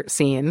had never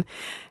seen,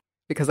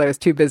 because I was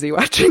too busy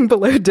watching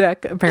Below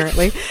Deck,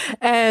 apparently.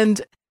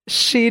 And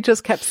she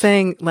just kept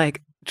saying,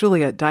 like,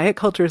 Julia, diet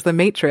culture is The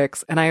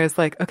Matrix. And I was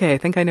like, okay, I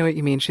think I know what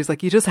you mean. She's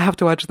like, you just have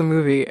to watch the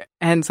movie.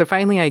 And so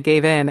finally I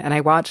gave in and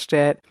I watched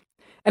it.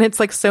 And it's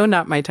like so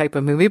not my type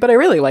of movie, but I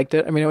really liked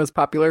it. I mean, it was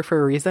popular for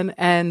a reason.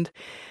 And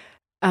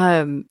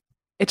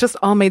it just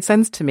all made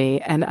sense to me.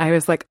 And I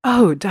was like,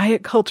 oh,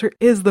 diet culture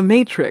is The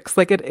Matrix.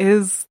 Like, it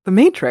is The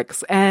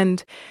Matrix.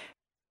 And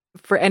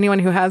for anyone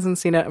who hasn't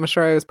seen it, I'm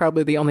sure I was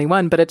probably the only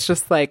one, but it's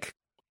just like,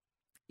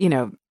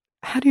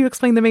 how do you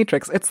explain The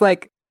Matrix? It's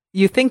like,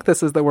 you think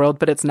this is the world,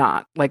 but it's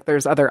not. Like,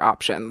 there's other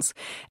options.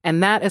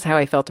 And that is how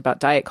I felt about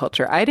diet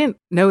culture. I didn't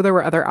know there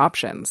were other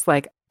options.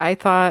 Like, I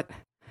thought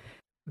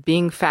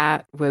being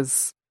fat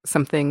was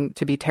something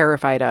to be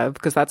terrified of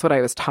because that's what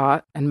I was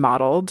taught and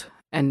modeled,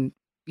 and,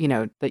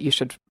 that you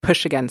should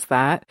push against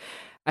that.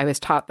 I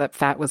was taught that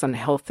fat was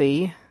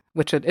unhealthy,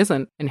 which it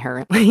isn't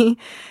inherently,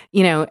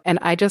 and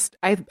I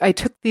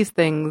took these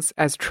things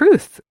as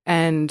truth,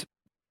 and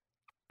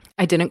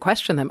I didn't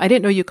question them. I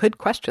didn't know you could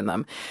question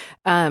them.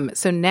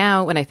 So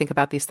now when I think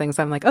about these things,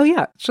 I'm like, oh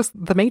yeah, it's just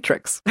The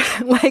Matrix.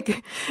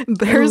 Like,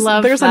 there's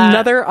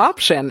another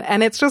option.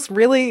 And it's just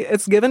really,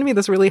 it's given me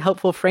this really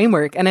helpful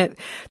framework. And it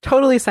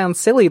totally sounds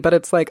silly, but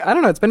it's like, I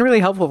don't know, it's been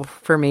really helpful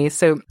for me.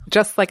 So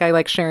just like I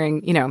like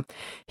sharing,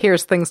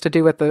 here's things to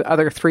do with the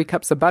other 3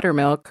 cups of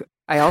buttermilk,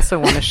 I also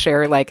want to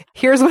share, like,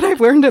 here's what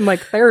I've learned in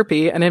like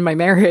therapy and in my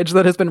marriage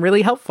that has been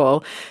really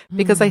helpful,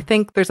 because I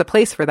think there's a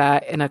place for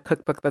that in a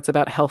cookbook that's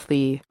about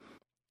healthy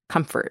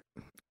comfort.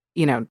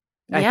 I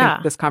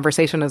think this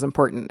conversation is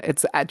important.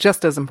 It's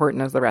just as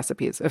important as the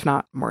recipes, if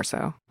not more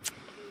so.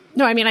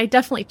 No, I mean, I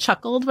definitely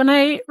chuckled when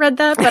I read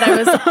that, but I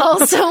was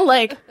also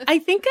like, I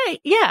think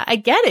I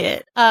get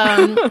it.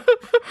 And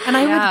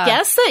I would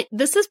guess that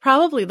this is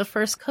probably the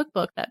first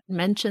cookbook that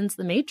mentions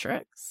The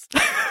Matrix.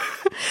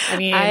 I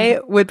mean, I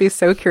would be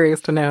so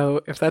curious to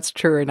know if that's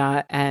true or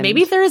not. And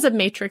maybe there is a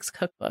Matrix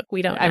cookbook.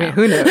 We don't know. I mean,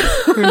 who knows?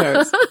 Who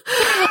knows?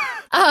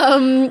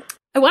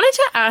 I wanted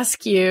to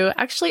ask you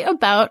actually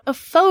about a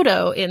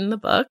photo in the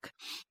book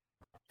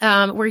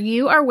where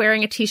you are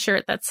wearing a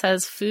t-shirt that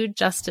says food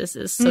justice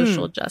is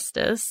social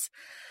justice.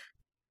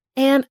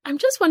 And I'm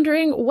just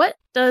wondering, what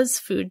does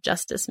food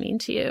justice mean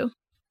to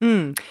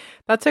you?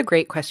 That's a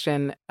great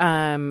question.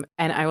 And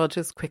I will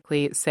just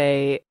quickly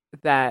say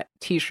that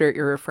t-shirt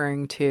you're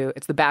referring to,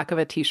 it's the back of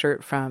a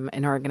t-shirt from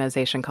an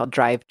organization called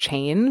Drive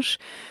Change,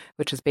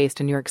 which is based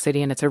in New York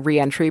City, and it's a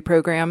reentry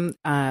program.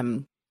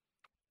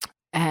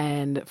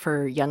 And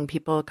for young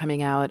people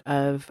coming out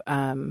of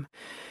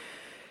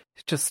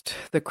just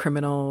the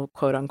criminal,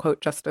 quote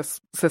unquote,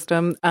 justice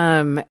system.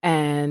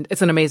 And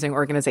it's an amazing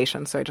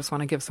organization. So I just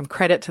want to give some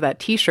credit to that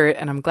t-shirt,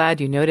 and I'm glad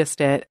you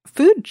noticed it.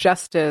 Food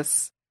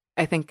justice,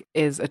 I think,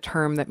 is a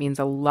term that means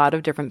a lot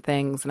of different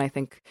things. And I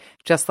think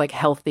just like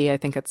healthy, I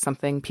think it's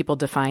something people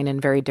define in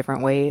very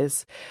different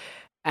ways.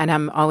 And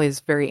I'm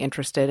always very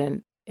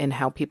interested in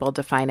how people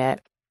define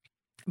it.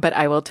 But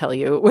I will tell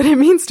you what it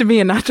means to me,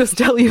 and not just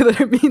tell you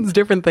that it means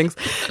different things.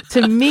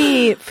 To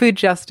me, food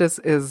justice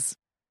is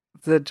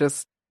the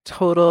just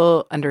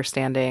total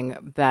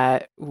understanding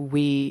that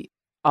we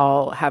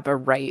all have a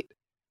right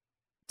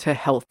to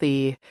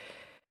healthy,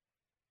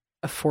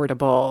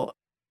 affordable,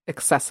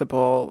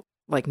 accessible,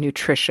 like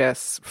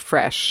nutritious,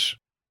 fresh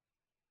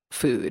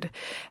food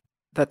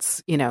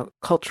that's,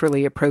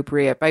 culturally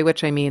appropriate, by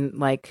which I mean,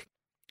 like,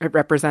 it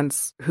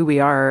represents who we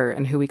are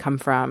and who we come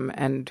from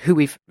and who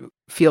we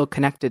feel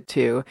connected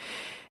to.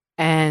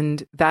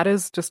 And that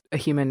is just a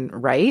human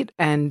right,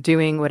 and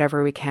doing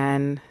whatever we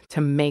can to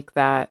make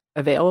that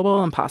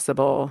available and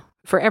possible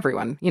for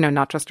everyone,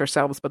 not just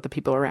ourselves, but the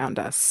people around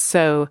us.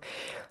 So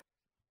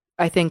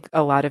I think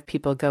a lot of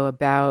people go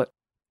about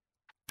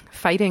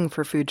fighting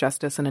for food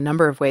justice in a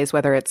number of ways,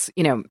 whether it's,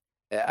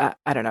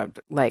 I don't know,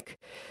 like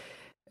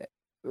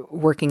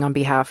working on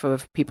behalf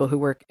of people who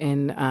work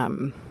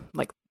in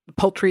like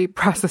poultry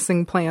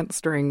processing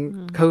plants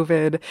during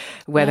COVID,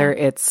 whether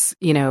it's,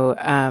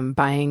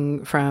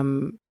 buying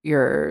from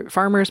your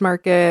farmer's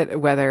market,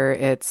 whether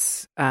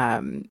it's,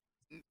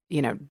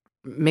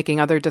 making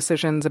other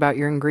decisions about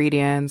your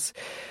ingredients,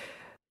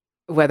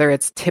 whether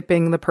it's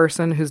tipping the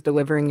person who's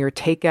delivering your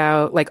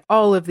takeout, like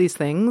all of these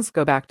things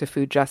go back to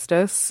food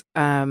justice.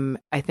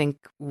 I think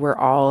we're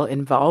all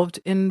involved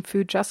in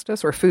food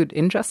justice or food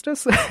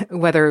injustice,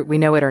 whether we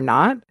know it or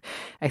not.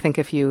 I think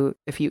if you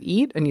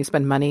eat and you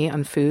spend money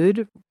on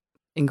food,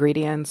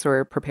 ingredients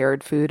or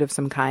prepared food of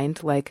some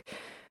kind, like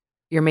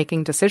you're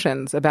making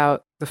decisions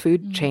about the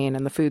food chain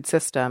and the food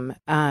system.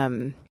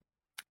 And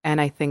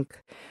I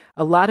think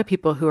a lot of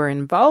people who are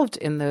involved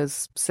in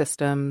those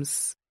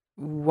systems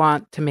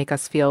want to make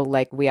us feel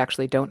like we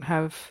actually don't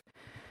have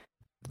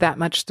that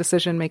much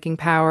decision-making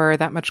power,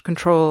 that much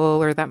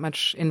control, or that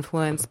much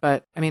influence.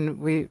 But I mean,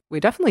 we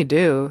definitely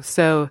do.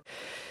 So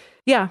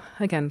yeah,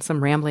 again,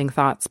 some rambling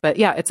thoughts, but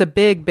yeah, it's a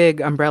big,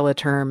 big umbrella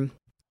term.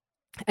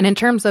 And in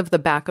terms of the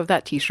back of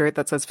that T-shirt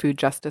that says food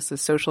justice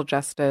is social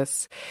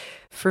justice,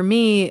 for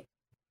me,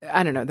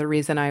 I don't know, the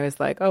reason I was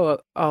like, oh,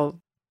 I'll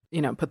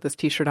put this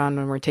T-shirt on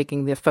when we're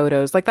taking the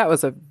photos, like that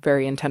was a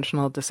very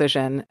intentional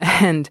decision.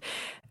 And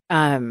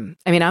I'm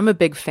a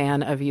big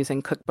fan of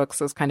using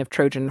cookbooks as kind of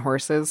Trojan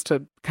horses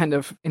to kind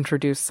of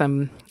introduce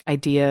some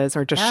ideas,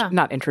 or just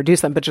not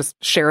introduce them, but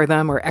just share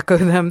them or echo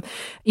them,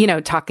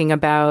 talking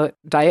about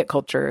diet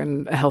culture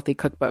and a healthy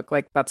cookbook.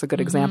 Like that's a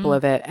good example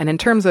of it. And in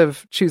terms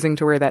of choosing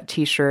to wear that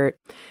T-shirt,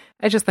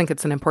 I just think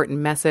it's an important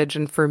message.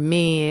 And for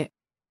me,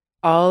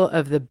 all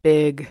of the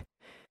big,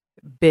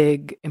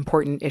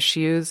 important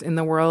issues in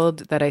the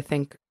world that I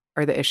think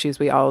are the issues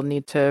we all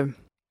need to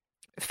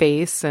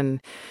face and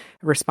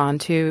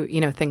respond to,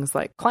 things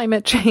like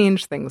climate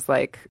change, things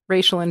like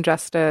racial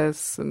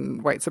injustice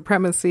and white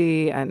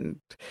supremacy and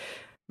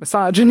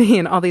misogyny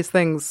and all these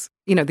things,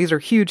 these are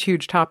huge,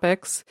 huge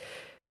topics,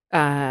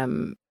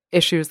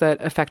 issues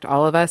that affect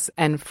all of us.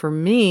 And for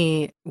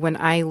me, when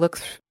I look,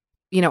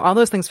 all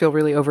those things feel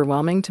really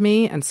overwhelming to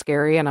me and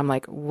scary. And I'm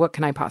like, what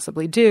can I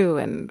possibly do?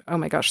 And oh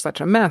my gosh,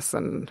 such a mess.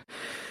 And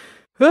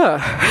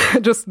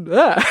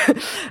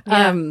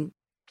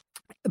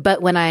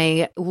but when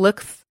I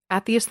look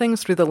at these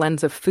things through the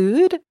lens of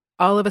food,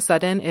 all of a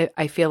sudden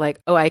I feel like,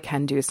 oh, I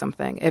can do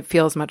something. It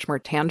feels much more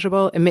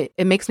tangible.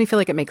 It makes me feel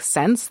like it makes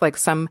sense. Like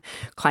some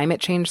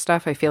climate change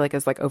stuff I feel like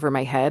is like over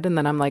my head. And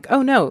then I'm like,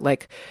 oh no,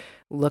 like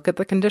look at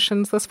the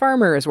conditions this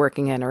farmer is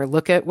working in, or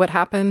look at what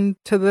happened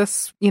to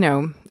this,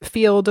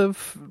 field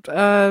of,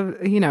 I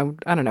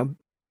don't know,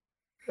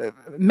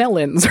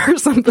 melons or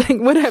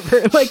something,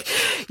 whatever. Like,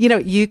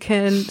 you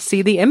can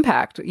see the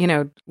impact,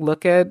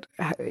 look at,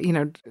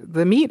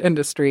 the meat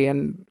industry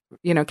and,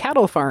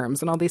 cattle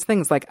farms and all these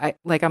things.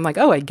 I'm like,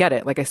 oh, I get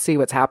it. Like, I see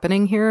what's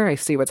happening here. I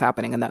see what's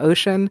happening in the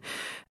ocean.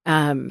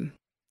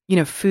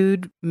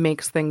 Food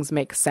makes things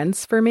make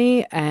sense for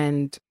me.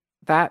 And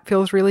that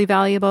feels really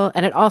valuable.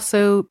 And it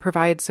also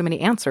provides so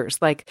many answers,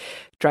 like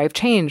Drive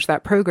Change,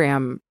 that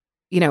program.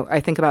 I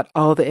think about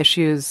all the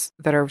issues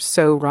that are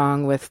so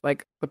wrong with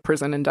like the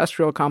prison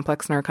industrial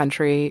complex in our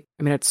country.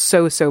 I mean, it's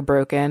so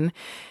broken.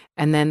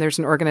 And then there's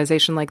an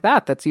organization like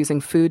that that's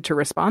using food to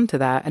respond to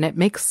that. And it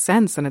makes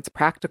sense, and it's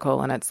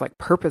practical, and it's like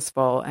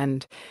purposeful,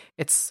 and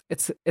it's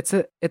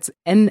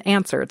an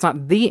answer. It's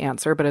not the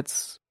answer, but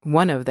it's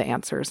one of the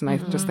answers. And I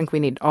just think we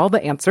need all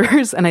the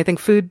answers. And I think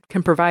food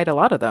can provide a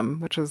lot of them,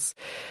 which is,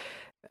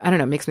 I don't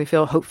know, makes me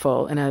feel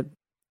hopeful in a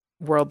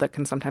world that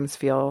can sometimes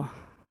feel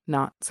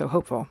not so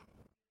hopeful.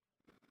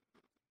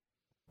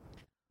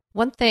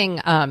 One thing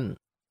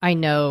I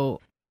know,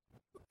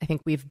 I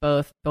think we've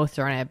both Dora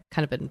and I have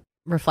kind of been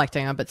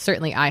reflecting on, but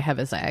certainly I have,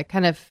 as I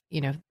kind of,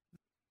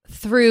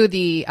 through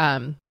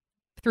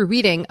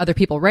reading other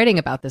people writing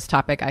about this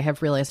topic, I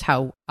have realized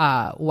how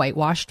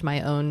whitewashed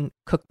my own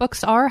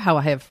cookbooks are, how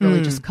I have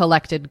really just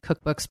collected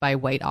cookbooks by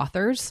white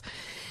authors.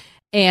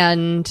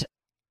 And,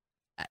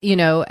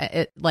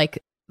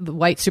 like the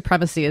white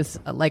supremacy is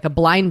like a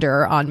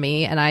blinder on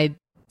me. And I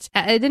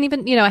didn't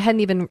even, I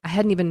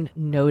hadn't even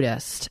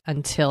noticed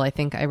until I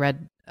think I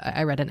read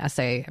an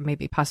essay,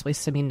 maybe possibly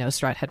Samin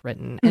Nosrat had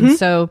written. And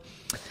so,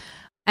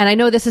 and I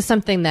know this is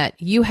something that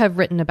you have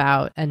written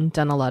about and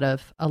done a lot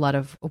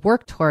of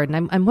work toward.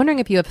 And I'm wondering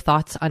if you have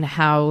thoughts on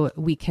how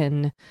we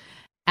can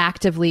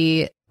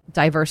actively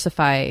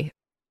diversify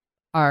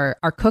our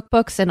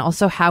cookbooks, and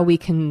also how we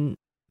can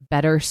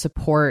better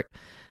support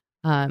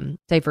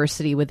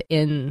diversity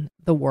within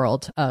the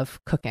world of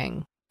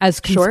cooking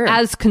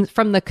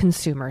from the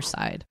consumer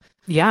side.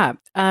 Yeah.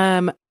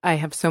 I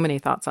have so many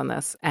thoughts on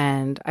this,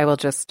 and I will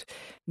just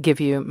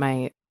give you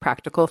my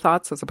practical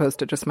thoughts as opposed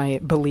to just my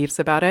beliefs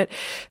about it.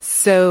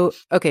 So,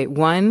 okay,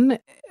 one,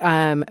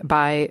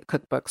 by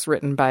cookbooks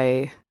written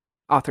by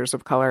authors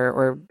of color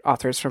or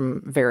authors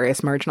from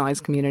various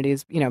marginalized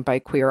communities, by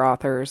queer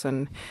authors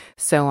and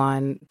so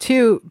on.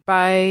 Two,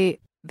 buy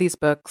these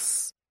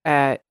books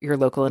at your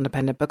local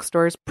independent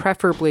bookstores,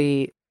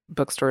 preferably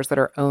bookstores that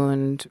are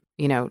owned,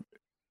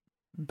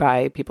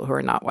 by people who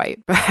are not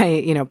white,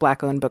 by,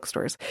 Black-owned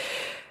bookstores.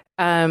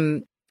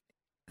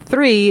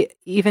 Three,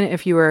 even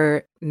if you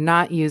are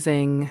not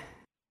using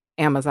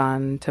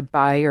Amazon to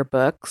buy your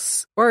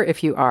books, or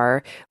if you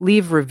are,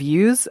 leave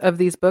reviews of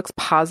these books,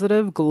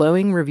 positive,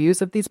 glowing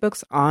reviews of these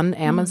books on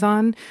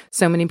Amazon.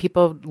 So many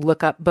people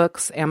look up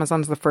books.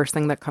 Amazon's the first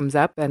thing that comes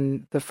up,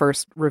 and the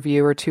first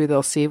review or two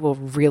they'll see will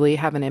really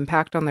have an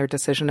impact on their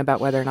decision about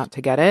whether or not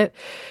to get it.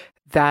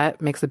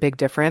 That makes a big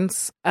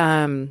difference.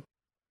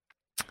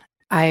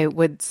 I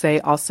would say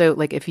also,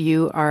 like, if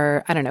you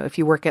are, I don't know, if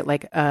you work at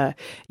like a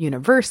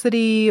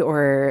university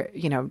or,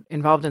 you know,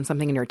 involved in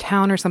something in your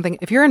town or something,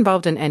 if you're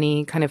involved in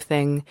any kind of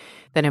thing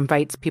that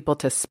invites people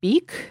to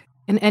speak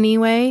in any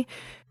way,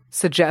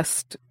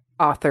 suggest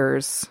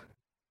authors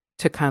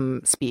to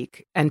come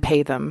speak and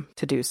pay them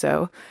to do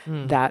so.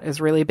 That is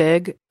really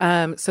big.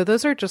 So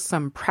those are just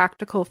some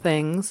practical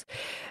things.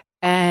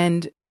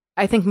 And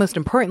I think most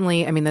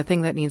importantly, I mean, the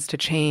thing that needs to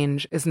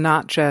change is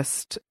not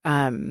just,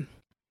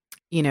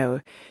 you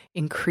know,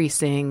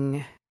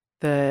 increasing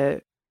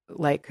the,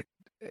 like,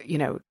 you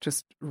know,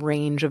 just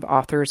range of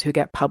authors who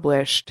get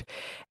published,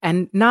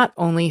 and not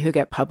only who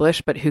get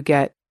published, but who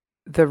get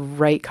the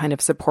right kind of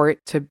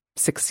support to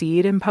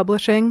succeed in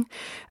publishing,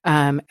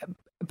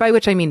 by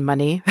which I mean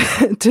money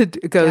to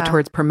go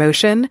towards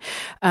promotion,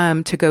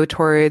 to go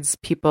towards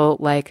people,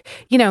 like,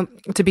 you know,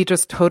 to be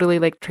just totally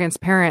like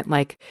transparent.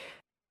 Like,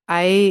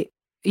 I,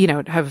 you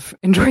know, have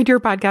enjoyed your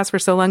podcast for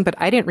so long, but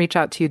I didn't reach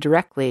out to you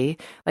directly.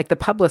 Like, the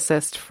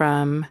publicist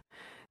from,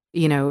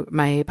 you know,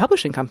 my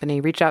publishing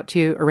company reached out to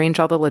you, arrange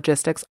all the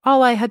logistics.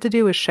 All I had to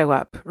do was show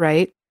up,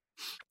 right?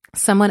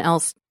 Someone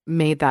else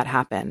made that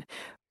happen.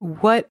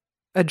 What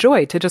a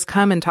joy to just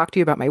come and talk to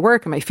you about my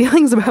work and my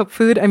feelings about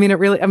food. I mean,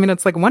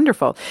 it's like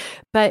wonderful.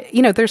 But,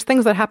 you know, there's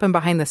things that happen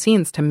behind the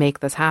scenes to make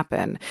this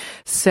happen.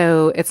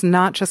 So it's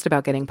not just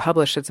about getting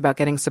published. It's about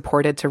getting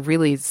supported to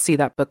really see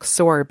that book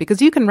soar,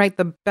 because you can write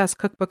the best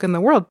cookbook in the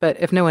world, but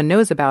if no one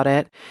knows about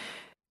it,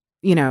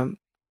 you know,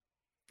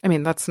 I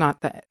mean, that's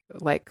not the,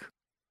 like,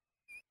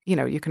 you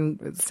know,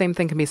 same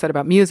thing can be said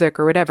about music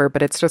or whatever,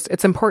 but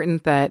it's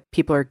important that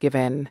people are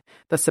given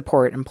the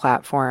support and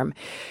platform.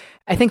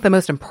 I think the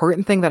most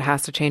important thing that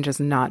has to change is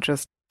not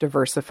just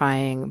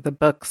diversifying the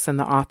books and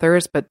the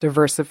authors, but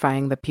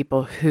diversifying the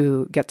people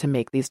who get to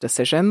make these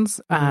decisions.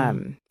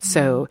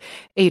 So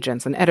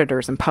agents and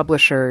editors and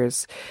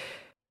publishers,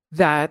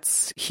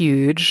 that's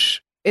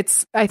huge.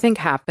 It's, I think,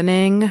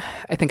 happening.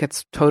 I think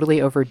it's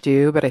totally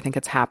overdue, but I think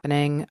it's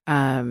happening.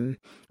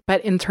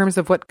 But in terms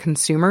of what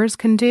consumers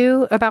can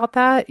do about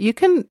that, you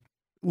can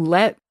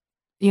let,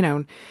 you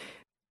know,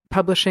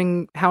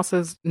 publishing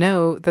houses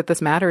know that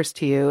this matters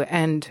to you.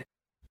 And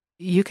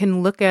you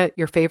can look at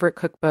your favorite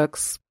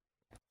cookbooks,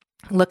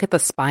 look at the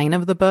spine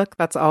of the book.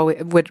 That's all,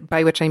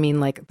 by which I mean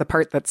like the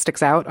part that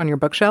sticks out on your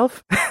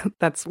bookshelf.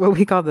 That's what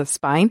we call the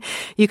spine.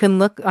 You can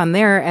look on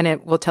there and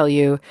it will tell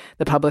you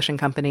the publishing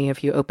company.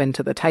 If you open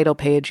to the title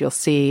page, you'll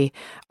see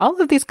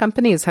all of these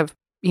companies have,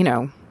 you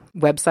know,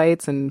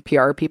 websites and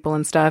PR people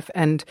and stuff.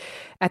 And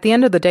at the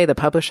end of the day, the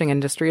publishing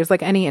industry is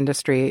like any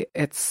industry.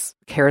 It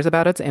cares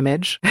about its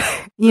image,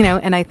 you know,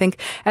 and I think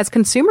as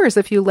consumers,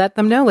 if you let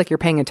them know, like, you're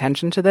paying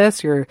attention to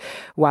this, you're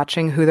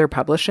watching who they're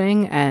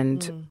publishing,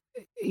 and,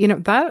 you know,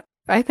 that,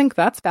 I think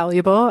that's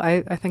valuable.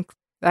 I think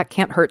that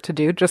can't hurt to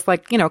do, just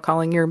like, you know,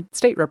 calling your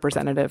state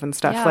representative and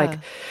stuff. Like,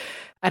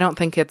 I don't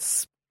think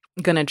it's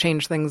going to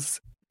change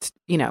things,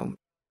 you know,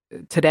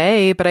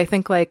 today, but I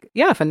think, like,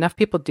 yeah, if enough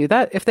people do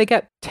that, if they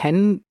get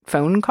 10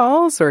 phone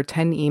calls or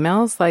 10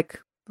 emails, like,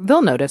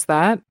 they'll notice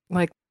that.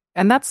 Like,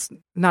 and that's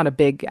not a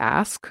big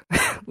ask.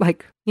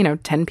 Like, you know,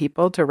 10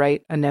 people to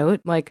write a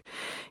note. Like,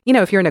 you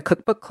know, if you're in a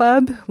cookbook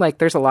club, like,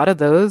 there's a lot of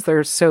those.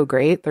 They're so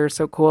great. They're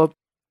so cool.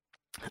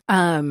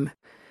 You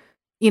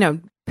know,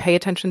 pay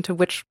attention to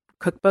which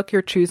cookbook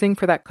you're choosing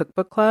for that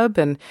cookbook club.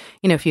 And,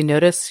 you know, if you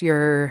notice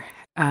you're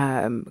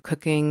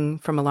cooking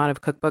from a lot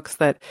of cookbooks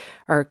that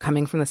are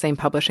coming from the same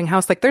publishing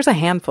house, like, there's a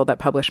handful that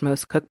publish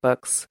most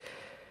cookbooks,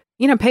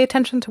 you know, pay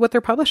attention to what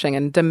they're publishing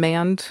and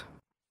demand,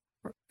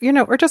 you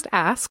know, or just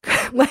ask,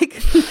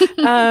 like,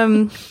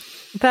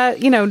 that,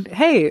 you know,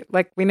 hey,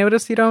 like, we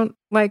notice you don't,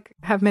 like,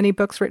 have many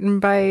books written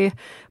by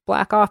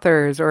Black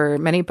authors, or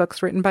many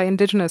books written by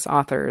Indigenous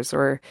authors,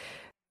 or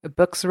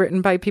books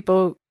written by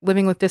people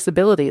living with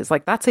disabilities.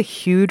 Like, that's a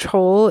huge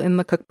hole in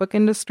the cookbook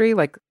industry.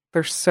 Like,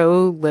 there's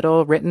so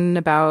little written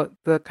about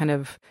the kind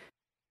of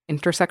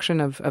intersection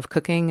of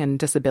cooking and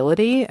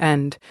disability.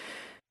 And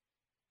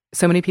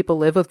so many people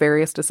live with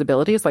various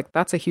disabilities. Like,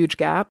 that's a huge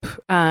gap.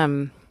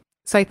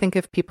 So I think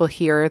if people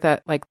hear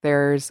that, like,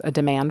 there's a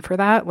demand for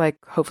that, like,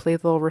 hopefully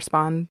they'll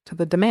respond to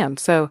the demand.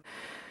 So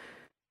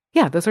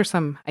yeah, those are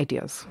some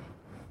ideas.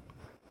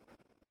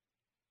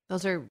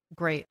 Those are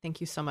great.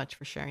 Thank you so much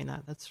for sharing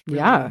that. That's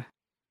really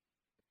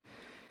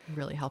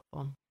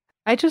helpful.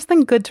 I just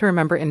think good to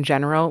remember in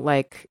general,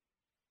 like,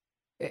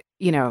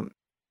 you know,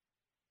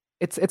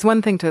 it's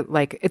one thing to,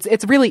 like,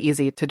 it's really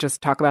easy to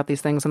just talk about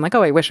these things and, like,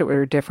 oh, I wish it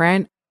were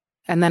different.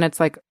 And then it's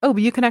like, oh,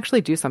 but you can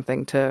actually do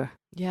something to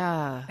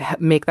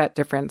make that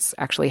difference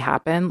actually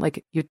happen.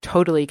 Like, you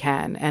totally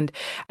can. And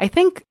I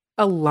think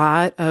a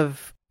lot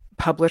of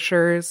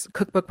publishers,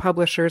 cookbook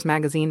publishers,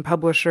 magazine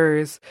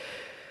publishers,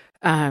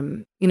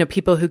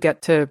 people who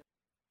get to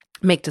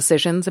make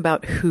decisions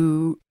about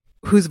whose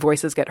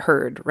voices get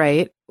heard,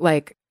 right?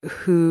 Like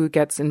who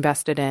gets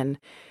invested in.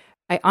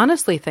 I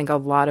honestly think a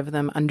lot of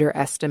them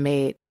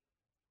underestimate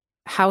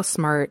how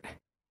smart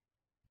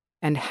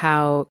and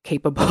how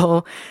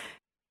capable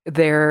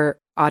their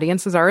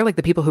audiences are, like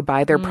the people who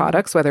buy their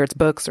products, whether it's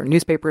books or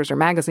newspapers or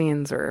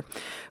magazines or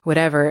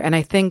whatever. And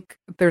I think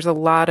there's a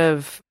lot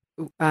of,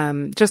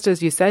 just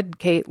as you said,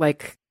 Kate,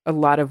 like a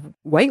lot of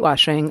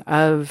whitewashing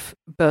of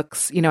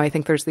books. I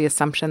think there's the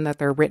assumption that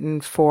they're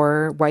written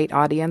for white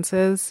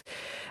audiences.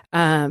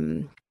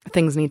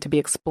 Things need to be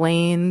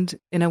explained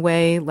in a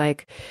way,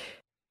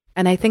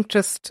 and I think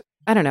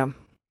I don't know.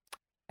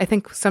 I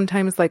think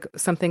sometimes like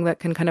something that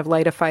can kind of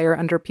light a fire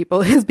under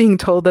people is being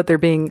told that they're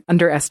being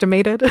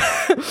underestimated.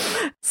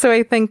 So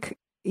I think,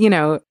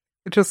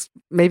 just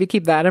maybe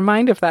keep that in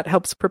mind if that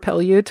helps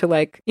propel you to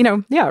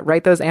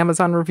write those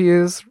Amazon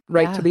reviews,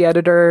 write to the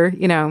editor,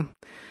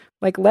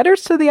 like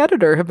letters to the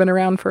editor have been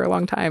around for a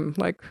long time,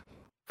 like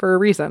for a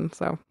reason.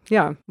 So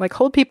yeah, like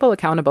hold people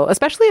accountable,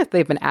 especially if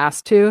they've been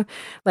asked to.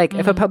 Like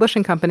if a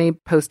publishing company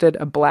posted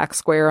a black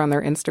square on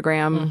their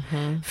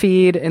Instagram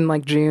feed in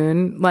like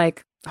June,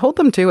 like hold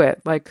them to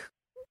it. Like,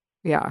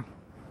 yeah.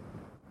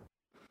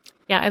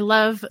 Yeah, I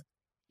love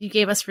you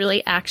gave us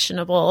really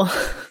actionable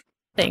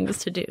things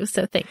to do.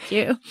 So thank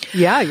you.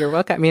 Yeah, you're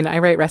welcome. I mean, I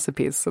write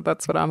recipes, so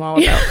that's what I'm all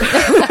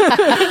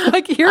about.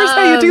 Like, here's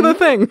how you do the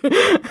thing.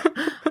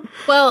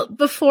 Well,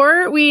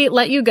 before we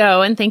let you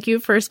go, and thank you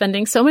for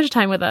spending so much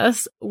time with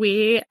us,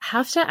 we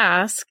have to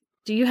ask,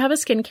 do you have a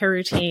skincare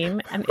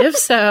routine? And if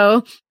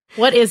so,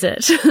 what is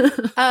it?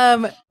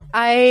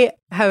 I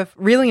have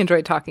really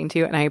enjoyed talking to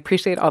you, and I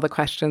appreciate all the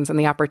questions and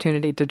the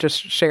opportunity to just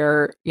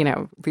share,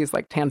 these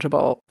like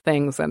tangible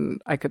things.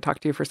 And I could talk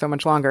to you for so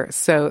much longer.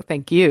 So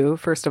thank you,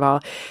 first of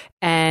all.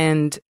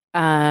 And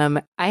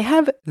I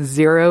have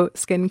zero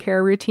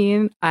skincare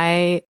routine,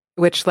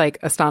 which like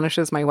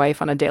astonishes my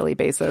wife on a daily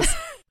basis.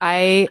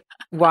 I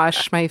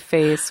wash my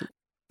face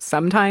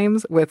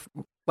sometimes with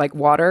like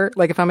water.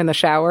 Like if I'm in the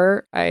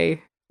shower,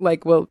 I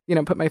like will,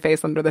 put my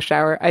face under the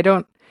shower. I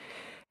don't.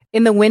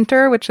 In the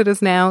winter, which it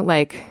is now,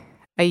 like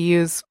I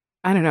use,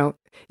 I don't know,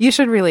 you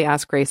should really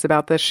ask Grace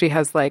about this. She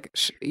has like,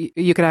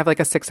 you could have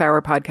like a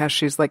 6-hour podcast.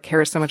 She's like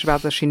cares so much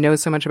about this. She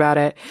knows so much about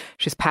it.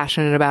 She's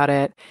passionate about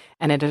it.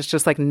 And it is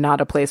just like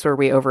not a place where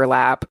we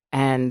overlap.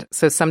 And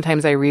so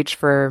sometimes I reach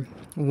for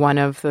one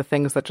of the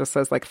things that just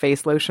says like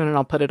face lotion and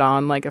I'll put it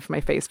on like if my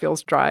face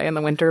feels dry in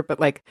the winter. But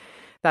like,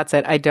 that's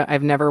it.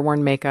 I've never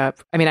worn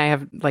makeup. I mean, I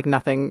have like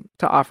nothing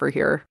to offer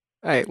here.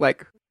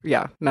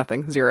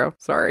 Nothing, zero.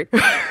 Sorry.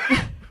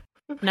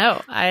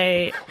 No,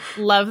 I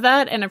love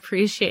that and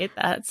appreciate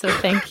that. So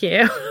thank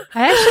you.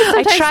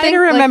 I try to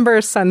remember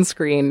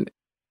sunscreen.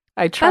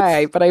 I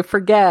try, but I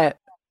forget,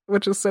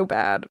 which is so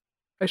bad.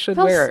 I should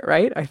wear it,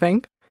 right? I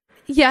think.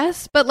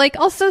 Yes, but like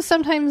also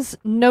sometimes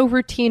no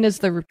routine is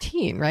the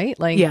routine, right?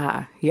 Like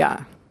yeah.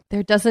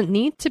 There doesn't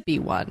need to be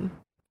one.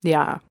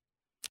 Yeah.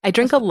 I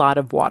drink a lot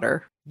of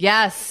water.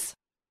 Yes.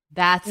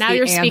 That's now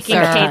you're answer.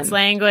 Speaking Kate's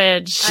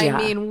language. I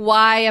mean,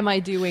 why am I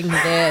doing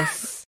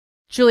this?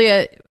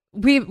 Julia,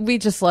 we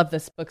just love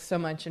this book so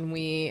much, and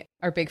we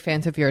are big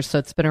fans of yours, so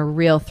it's been a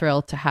real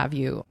thrill to have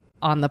you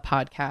on the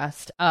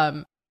podcast.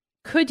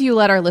 Could you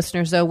let our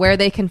listeners know where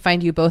they can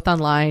find you both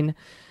online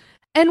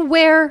and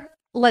where,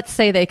 let's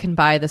say, they can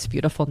buy this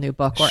beautiful new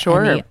book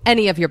or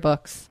any of your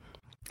books?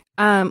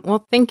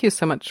 Well, thank you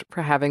so much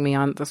for having me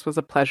on. This was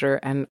a pleasure.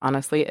 And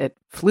honestly, it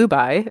flew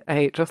by.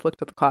 I just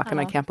looked at the clock and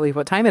I can't believe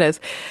what time it is.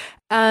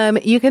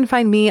 You can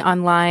find me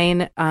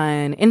online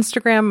on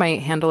Instagram. My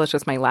handle is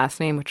just my last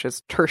name, which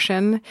is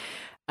Turshen.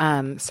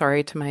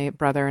 Sorry to my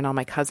brother and all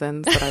my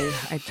cousins, but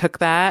I took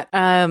that.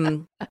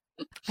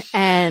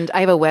 And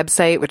I have a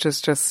website, which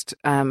is just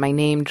my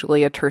name,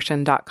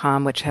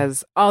 juliaturshen.com, which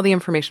has all the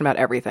information about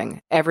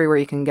everything, everywhere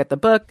you can get the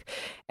book,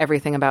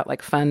 everything about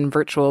like fun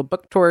virtual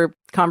book tour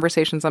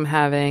conversations I'm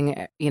having.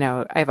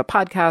 I have a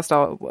podcast,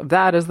 all of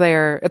that is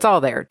there. It's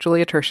all there,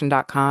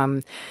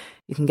 juliaturshen.com.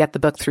 You can get the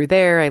book through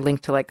there. I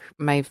link to like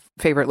my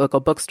favorite local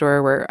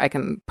bookstore where I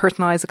can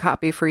personalize a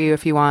copy for you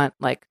if you want.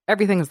 Like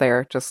everything's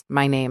there, just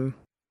my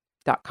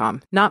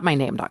name.com, not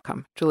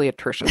myname.com,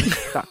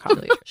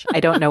 juliaturshen.com. I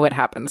don't know what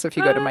happens if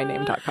you go to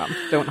myname.com.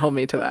 Don't hold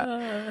me to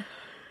that.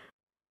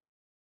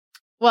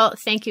 Well,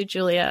 thank you,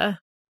 Julia.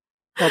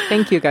 Well,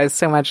 thank you guys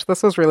so much.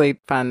 This was really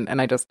fun,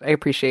 and I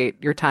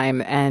appreciate your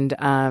time and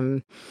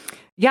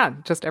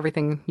just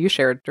everything you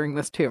shared during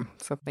this too.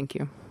 So thank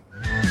you.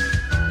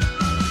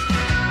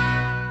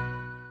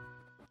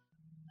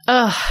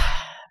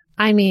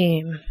 I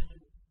mean,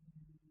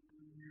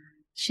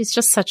 she's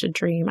just such a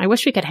dream. I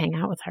wish we could hang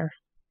out with her.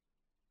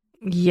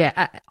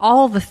 Yeah,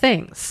 all the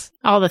things.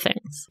 All the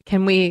things.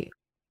 Can we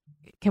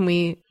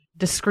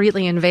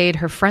discreetly invade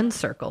her friend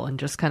circle and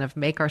just kind of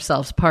make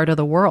ourselves part of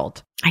the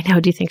world? I know.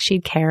 Do you think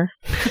she'd care?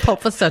 All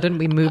of a sudden,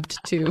 we moved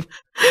to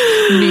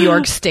New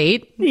York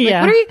State.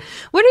 Yeah. Like,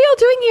 what are y'all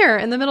doing here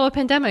in the middle of a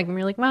pandemic? And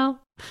we're like, well,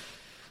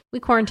 we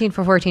quarantined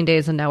for 14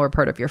 days and now we're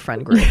part of your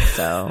friend group.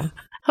 So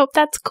Hope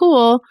that's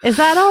cool. Is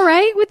that all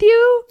right with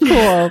you?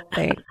 Cool.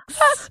 Thanks.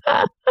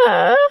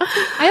 I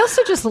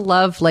also just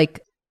love,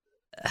 like,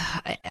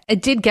 I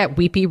did get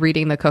weepy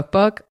reading the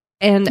cookbook.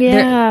 And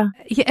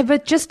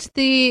but just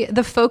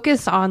the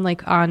focus on,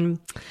 like, on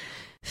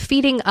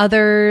feeding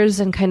others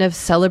and kind of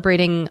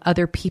celebrating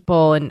other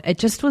people. And it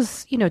just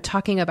was, you know,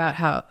 talking about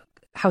how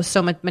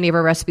so many of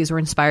her recipes were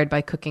inspired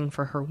by cooking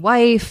for her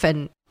wife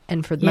and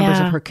for the members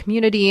of her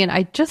community. And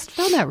I just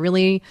found that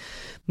really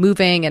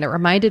moving. And it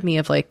reminded me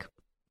of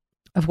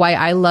why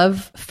I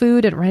love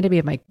food. It reminded me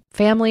of my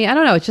family. I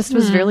don't know. It just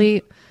was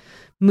really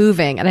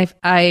moving. And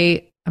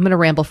I'm going to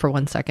ramble for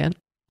 1 second.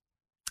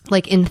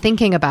 Like, in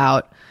thinking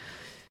about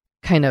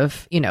kind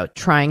of, you know,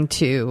 trying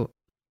to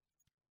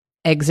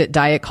exit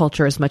diet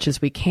culture as much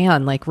as we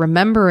can, like,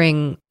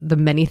 remembering the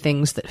many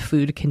things that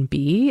food can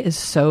be is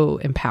so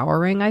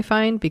empowering, I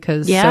find,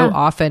 because so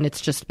often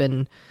it's just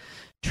been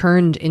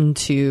turned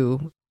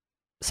into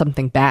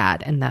something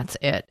bad and that's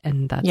it.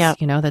 And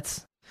that's, you know,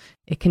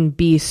 it can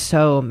be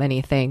so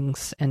many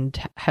things and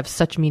have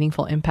such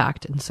meaningful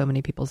impact in so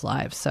many people's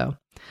lives. So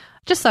I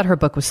just thought her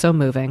book was so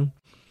moving.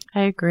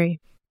 I agree.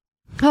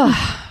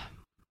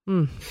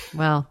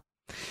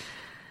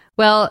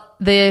 Well,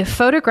 the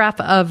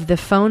photograph of the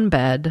phone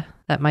bed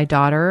that my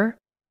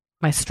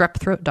strep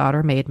throat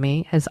daughter made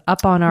me is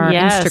up on our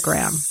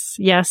Instagram.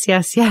 Yes.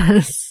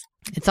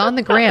 It's on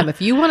the gram. If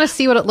you want to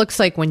see what it looks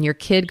like when your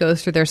kid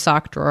goes through their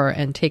sock drawer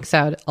and takes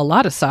out a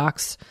lot of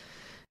socks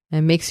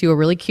and makes you a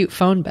really cute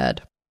phone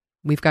bed,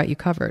 we've got you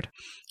covered.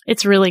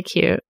 It's really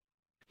cute.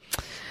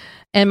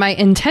 And my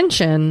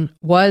intention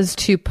was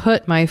to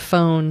put my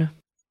phone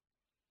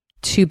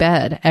to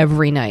bed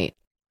every night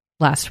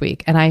last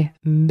week, and I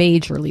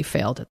majorly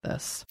failed at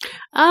this.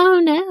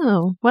 Oh,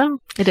 no. Well,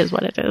 it is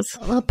what it is.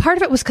 Well, part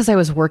of it was because I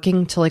was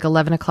working till like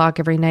 11 o'clock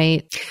every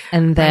night,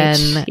 and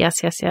then... Right.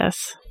 Yes.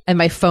 And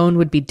my phone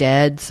would be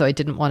dead, so I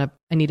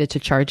needed to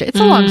charge it. It's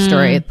a long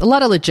story, a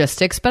lot of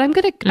logistics, but I'm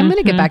gonna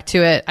get back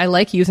to it. I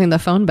like using the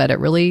phone bed. It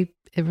really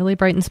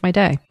brightens my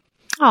day.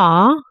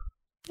 Aw.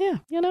 Yeah,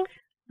 you know.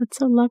 That's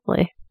so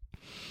lovely.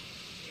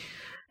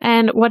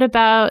 And what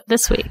about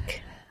this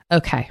week?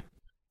 Okay.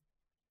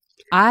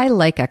 I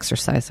like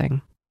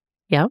exercising.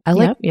 Yep. I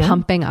like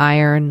pumping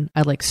iron.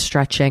 I like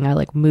stretching. I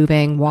like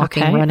moving,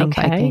 walking, running,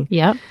 biking.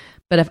 Yep.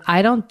 But if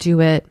I don't do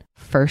it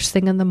first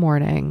thing in the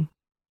morning,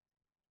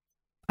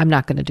 I'm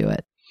not going to do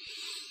it.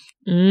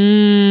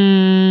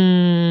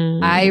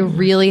 I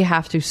really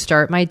have to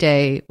start my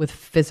day with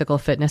physical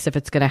fitness if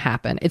it's going to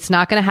happen. It's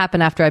not going to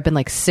happen after I've been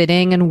like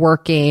sitting and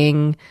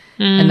working,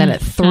 and then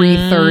at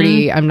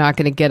 3:30 I'm not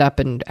going to get up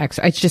and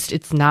exercise.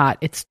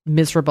 It's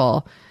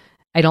miserable.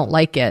 I don't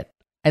like it.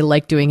 I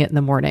like doing it in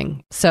the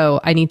morning. So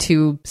I need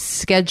to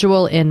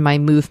schedule in my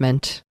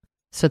movement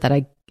so that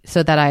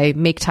I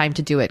make time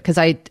to do it, because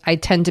I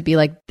tend to be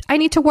like, I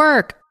need to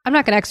work. I'm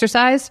not going to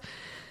exercise.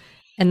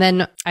 And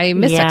then I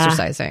miss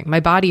exercising. My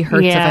body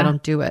hurts if I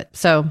don't do it.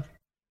 So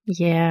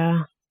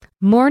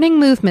morning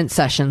movement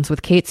sessions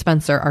with Kate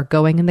Spencer are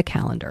going in the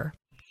calendar.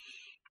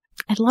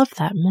 I love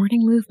that.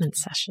 Morning movement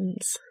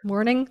sessions.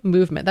 Morning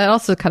movement. That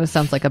also kind of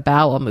sounds like a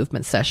bowel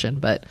movement session,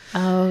 but...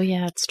 Oh,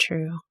 yeah, it's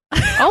true.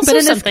 Also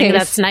something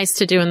that's nice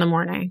to do in the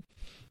morning.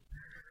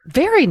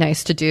 Very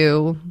nice to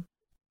do.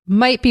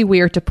 Might be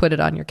weird to put it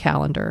on your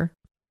calendar.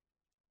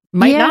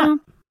 Might not,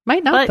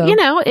 but though. You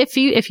know, if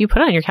you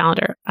put it on your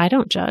calendar, I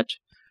don't judge.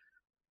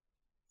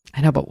 I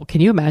know, but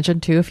can you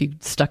imagine too if you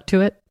stuck to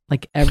it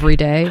like every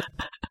day,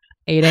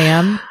 8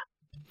 a.m.?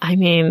 I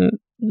mean,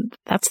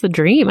 that's the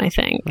dream, I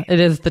think. It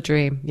is the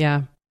dream,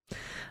 yeah.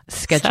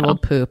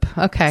 Scheduled poop.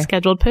 Okay.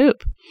 Scheduled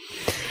poop.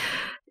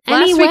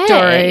 Last week,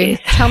 Dory,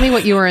 tell me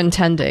what you were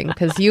intending,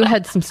 because you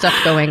had some stuff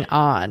going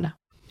on.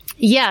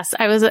 Yes,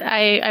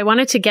 I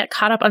wanted to get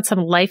caught up on some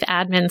life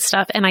admin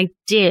stuff, and I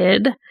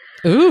did.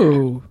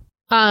 Ooh.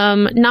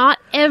 Not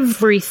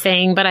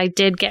everything, but I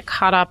did get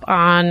caught up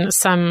on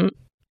some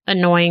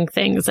annoying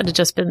things that had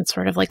just been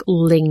sort of like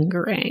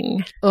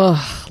lingering.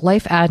 Ugh,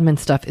 life admin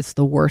stuff is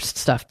the worst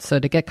stuff. So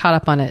to get caught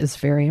up on it is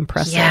very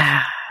impressive.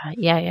 Yeah.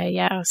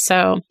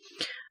 So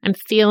I'm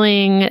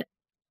feeling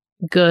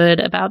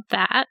good about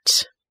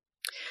that.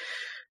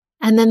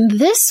 And then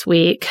this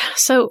week,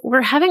 so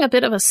we're having a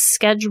bit of a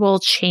schedule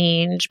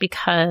change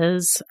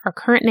because our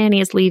current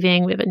nanny is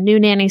leaving. We have a new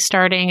nanny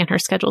starting, and her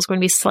schedule is going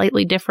to be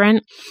slightly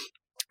different.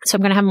 So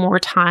I'm going to have more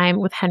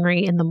time with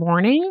Henry in the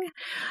morning.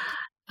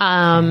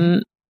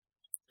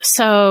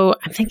 So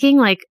I'm thinking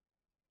like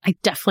I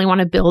definitely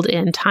want to build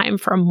in time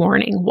for a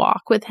morning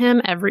walk with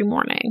him every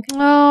morning.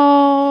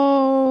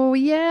 Oh,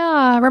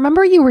 yeah.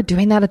 Remember you were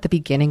doing that at the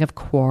beginning of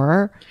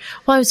Quar?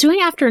 Well, I was doing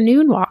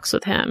afternoon walks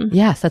with him.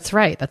 Yes, that's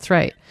right.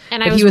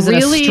 And he was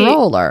really, in a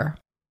stroller.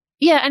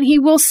 Yeah, and he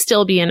will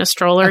still be in a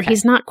stroller. Okay.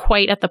 He's not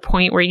quite at the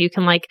point where you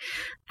can like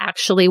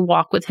actually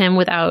walk with him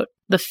without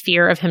the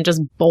fear of him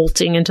just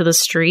bolting into the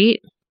street.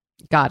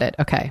 Got it.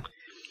 Okay.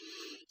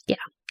 Yeah.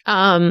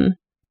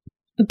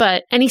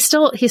 But he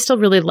still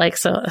really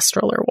likes a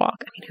stroller walk.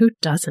 I mean, who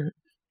doesn't?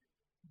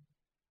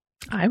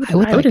 I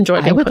would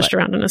enjoy being pushed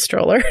around in a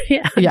stroller.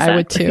 Yeah, yeah, I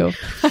would too.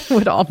 I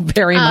would all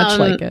very much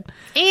like it.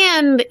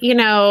 And,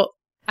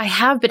 I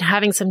have been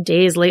having some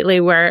days lately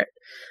where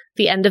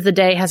the end of the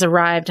day has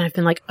arrived and I've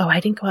been like, oh, I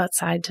didn't go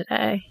outside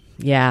today.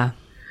 Yeah.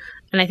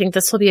 And I think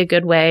this will be a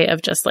good way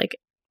of just like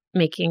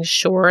making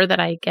sure that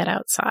I get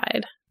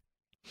outside.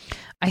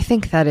 I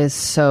think that is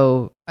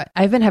so.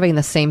 I've been having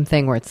the same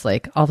thing where it's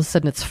like all of a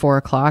sudden it's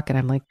 4:00 and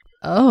I'm like,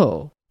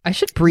 oh, I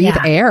should breathe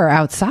air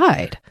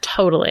outside.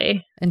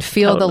 Totally. And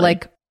feel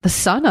the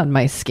sun on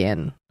my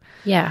skin.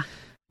 Yeah.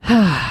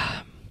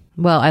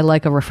 Well, I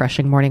like a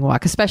refreshing morning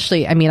walk,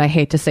 especially, I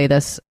hate to say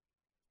this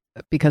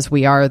because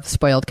we are the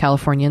spoiled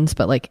Californians,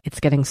 but like it's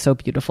getting so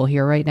beautiful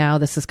here right now.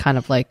 This is kind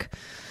of like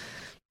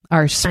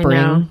our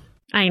spring.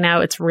 I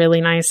know. It's really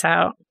nice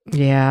out.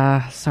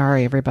 Yeah.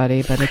 Sorry,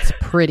 everybody, but it's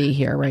pretty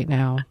here right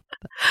now.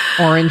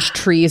 Orange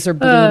trees are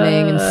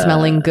blooming and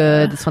smelling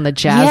good. It's when the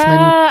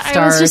jasmine starts.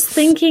 I was just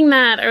thinking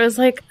that. I was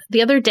like,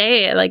 the other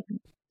day, like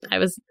I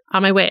was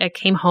on my way. I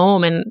came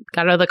home and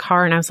got out of the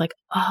car and I was like,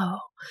 oh,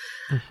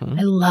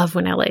 I love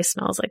when LA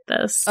smells like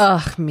this.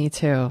 Ugh, me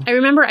too. I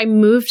remember I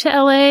moved to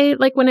LA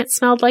like when it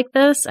smelled like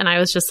this and I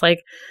was just like,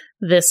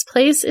 this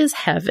place is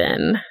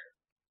heaven.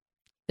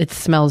 It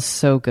smells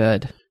so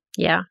good.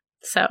 Yeah.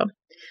 So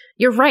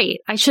you're right.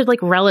 I should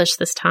like relish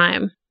this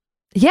time.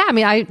 Yeah.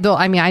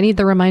 I need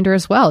the reminder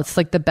as well. It's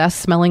like the best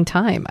smelling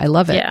time. I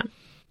love it. Yeah.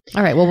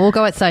 All right. Well, we'll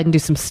go outside and do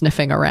some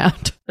sniffing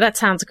around. That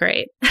sounds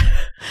great.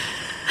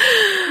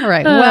 All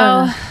right.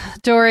 Well,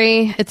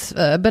 Doree, it's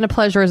been a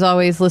pleasure as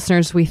always.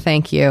 Listeners, we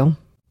thank you.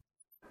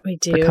 We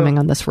do. For coming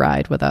on this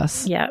ride with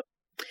us. Yeah.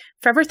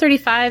 Forever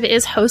 35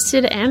 is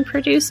hosted and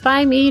produced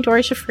by me,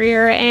 Doree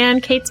Shafrir,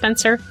 and Kate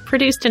Spencer.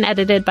 Produced and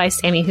edited by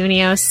Sammy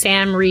Junio.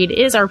 Sam Reed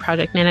is our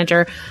project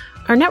manager.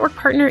 Our network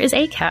partner is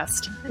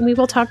Acast. And we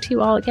will talk to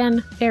you all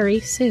again very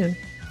soon.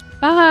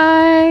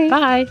 Bye.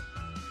 Bye.